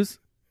 So shoes.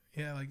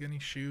 Yeah, like any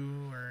shoe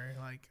or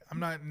like I'm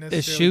not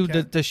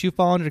necessarily. Does shoe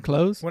fall under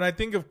clothes? When I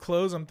think of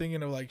clothes, I'm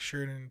thinking of like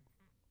shirt and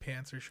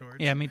pants or shorts.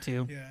 Yeah, me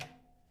too. Yeah.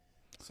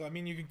 So I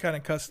mean, you can kind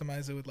of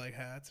customize it with like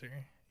hats or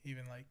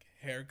even like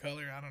hair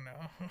color. I don't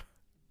know.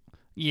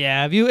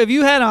 Yeah, if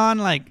you had on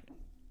like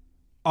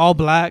all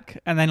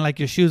black and then like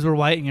your shoes were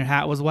white and your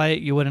hat was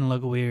white, you wouldn't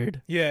look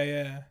weird.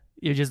 Yeah.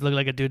 You just look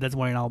like a dude that's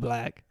wearing all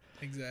black.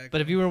 Exactly. But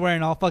if you were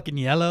wearing all fucking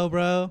yellow,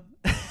 bro.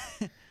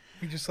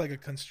 You're just like a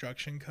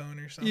construction cone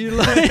or something. You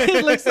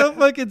look so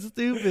fucking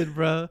stupid,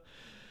 bro.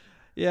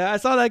 Yeah, I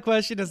saw that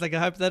question as like a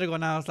hypothetical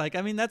and I was like,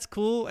 I mean, that's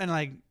cool. And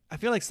like, I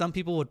feel like some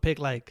people would pick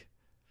like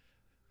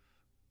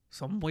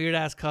some weird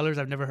ass colors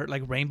I've never heard,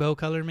 like rainbow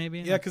color maybe.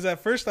 Yeah, because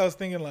at first I was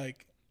thinking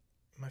like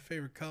my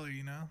favorite color,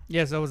 you know?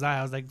 Yeah, so was I.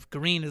 I was like,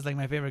 green is like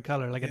my favorite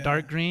color, like a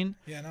dark green.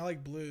 Yeah, and I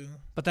like blue.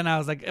 But then I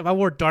was like, if I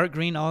wore dark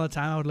green all the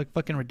time, I would look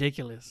fucking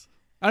ridiculous.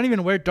 I don't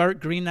even wear dark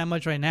green that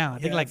much right now. I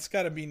think like it's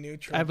got to be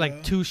neutral. I have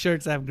like 2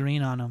 shirts that have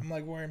green on them. I'm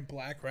like wearing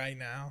black right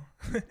now.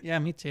 Yeah,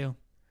 me too.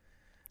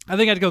 I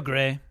think I'd go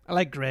gray. I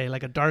like gray,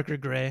 like a darker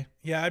gray.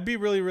 Yeah, I'd be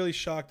really, really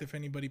shocked if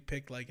anybody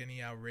picked like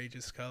any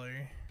outrageous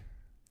color.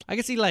 I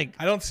can see like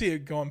I don't see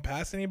it going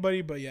past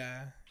anybody, but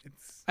yeah,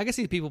 I can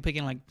see people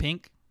picking like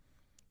pink.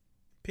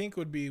 Pink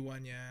would be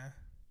one, yeah.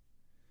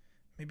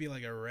 Maybe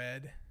like a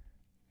red.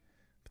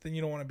 But then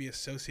you don't want to be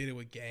associated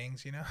with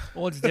gangs, you know?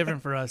 Well, it's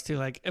different for us too.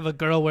 Like if a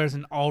girl wears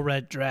an all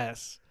red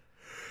dress,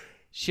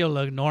 she'll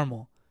look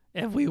normal.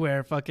 If we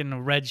wear fucking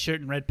a red shirt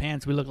and red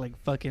pants, we look like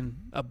fucking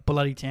a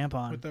bloody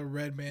tampon. With a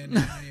red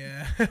bandana,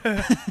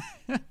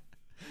 yeah.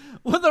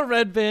 With a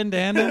red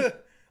bandana?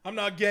 I'm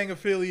not gang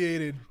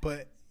affiliated,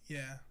 but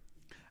yeah.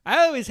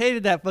 I always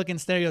hated that fucking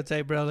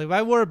stereotype, bro. Like if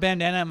I wore a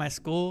bandana at my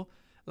school,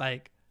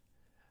 like,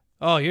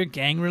 oh, you're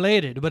gang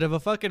related. But if a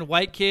fucking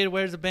white kid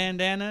wears a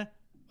bandana,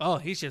 oh,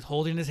 he's just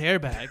holding his hair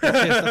back.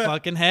 It's just a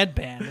fucking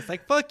headband. It's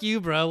like, fuck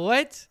you, bro.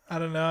 What? I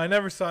don't know. I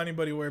never saw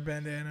anybody wear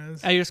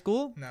bandanas. At your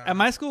school? No. At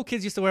my school,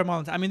 kids used to wear them all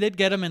the time. I mean, they'd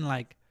get them in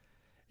like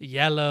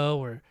yellow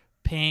or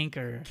pink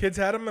or. Kids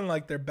had them in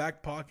like their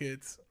back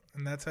pockets,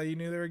 and that's how you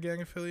knew they were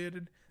gang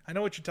affiliated. I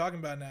know what you're talking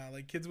about now.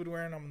 Like kids would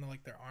wear them in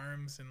like their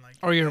arms and like.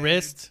 Or your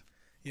wrist.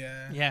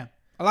 Yeah. Yeah.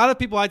 A lot of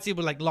people I'd see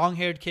with like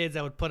long-haired kids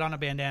that would put on a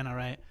bandana,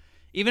 right?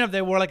 Even if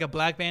they wore like a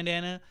black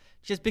bandana,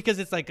 just because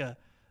it's like a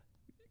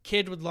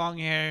kid with long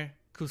hair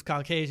who's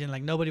Caucasian,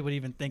 like nobody would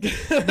even think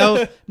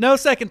it. No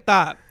second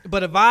thought.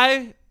 But if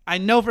I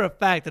know for a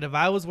fact that if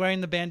I was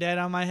wearing the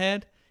bandana on my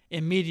head,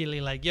 immediately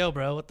like, yo,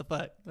 bro, what the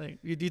fuck?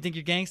 Like, do you think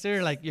you're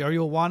gangster? Like, are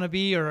you a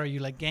wannabe or are you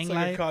like gang life?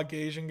 life? Like a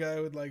Caucasian guy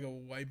with like a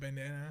white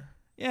bandana.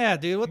 Yeah,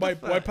 dude. What the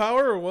fuck? White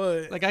power or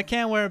what? Like, I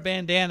can't wear a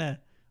bandana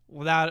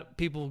without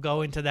people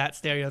going to that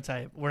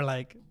stereotype where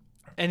like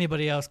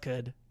anybody else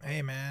could.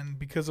 Hey, man,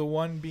 because of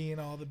one bean,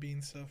 all the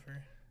beans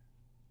suffer.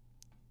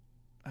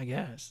 I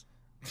guess.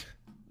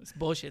 It's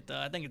bullshit, though.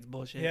 I think it's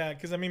bullshit. Yeah,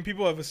 because, I mean,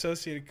 people have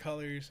associated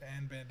colors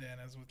and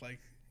bandanas with, like,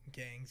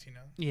 gangs, you know?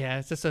 Yeah,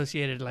 it's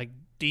associated, like,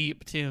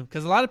 deep, too.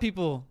 Because a lot of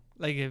people,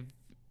 like, if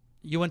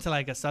you went to,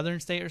 like, a southern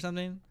state or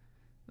something,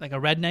 like a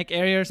redneck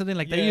area or something,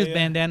 like, they use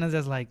bandanas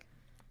as, like,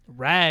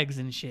 rags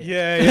and shit.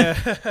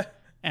 Yeah.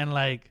 And,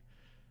 like,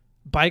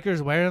 bikers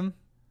wear them.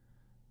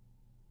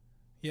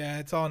 Yeah,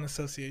 it's all an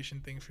association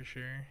thing for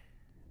sure.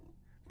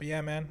 But,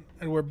 yeah, man,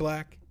 I'd wear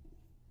black.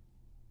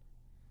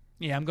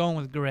 Yeah, I'm going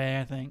with gray,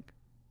 I think.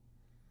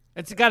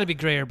 It's got to be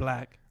gray or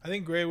black. I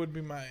think gray would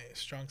be my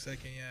strong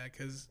second, yeah,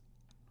 because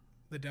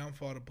the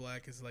downfall to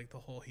black is like the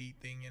whole heat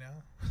thing, you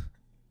know?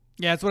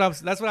 Yeah, that's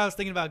what I was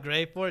thinking about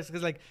gray for.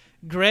 Because like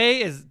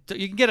gray is,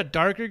 you can get a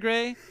darker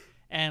gray,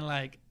 and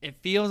like it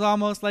feels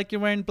almost like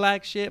you're wearing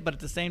black shit, but at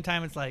the same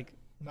time it's like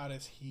not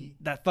as heat.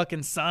 That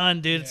fucking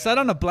sun, dude. Yeah. Sun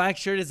on a black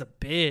shirt is a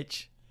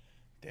bitch.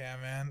 Damn,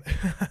 man.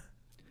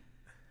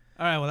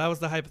 All right, well that was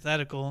the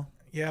hypothetical.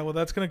 Yeah, well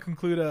that's gonna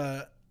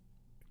conclude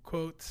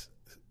quotes.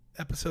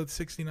 Episode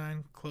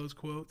 69, close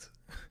quotes.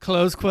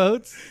 Close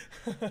quotes.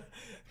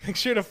 Make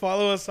sure to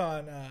follow us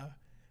on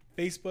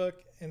Facebook,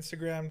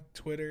 Instagram,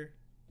 Twitter,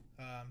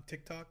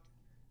 TikTok.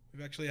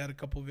 We've actually had a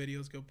couple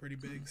videos go pretty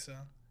big, so.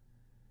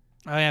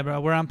 Oh yeah, bro.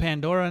 We're on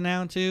Pandora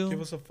now too.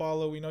 Give us a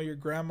follow. We know your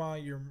grandma,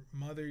 your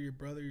mother, your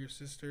brother, your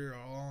sister are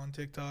all on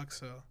TikTok,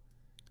 so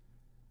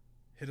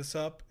hit us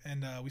up.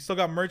 And we still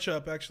got merch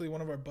up. Actually,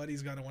 one of our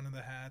buddies got one of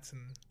the hats,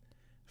 and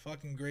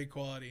fucking great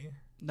quality.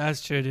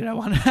 That's true, dude. I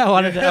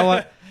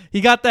wanted. He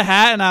got the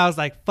hat, and I was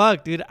like,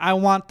 "Fuck, dude, I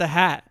want the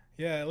hat."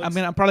 Yeah,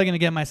 I'm probably gonna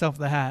get myself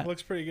the hat. It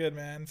looks pretty good,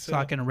 man. So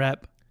I can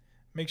rep.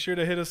 Make sure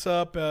to hit us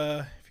up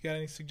if you got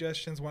any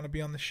suggestions. Want to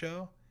be on the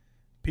show?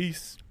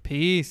 Peace.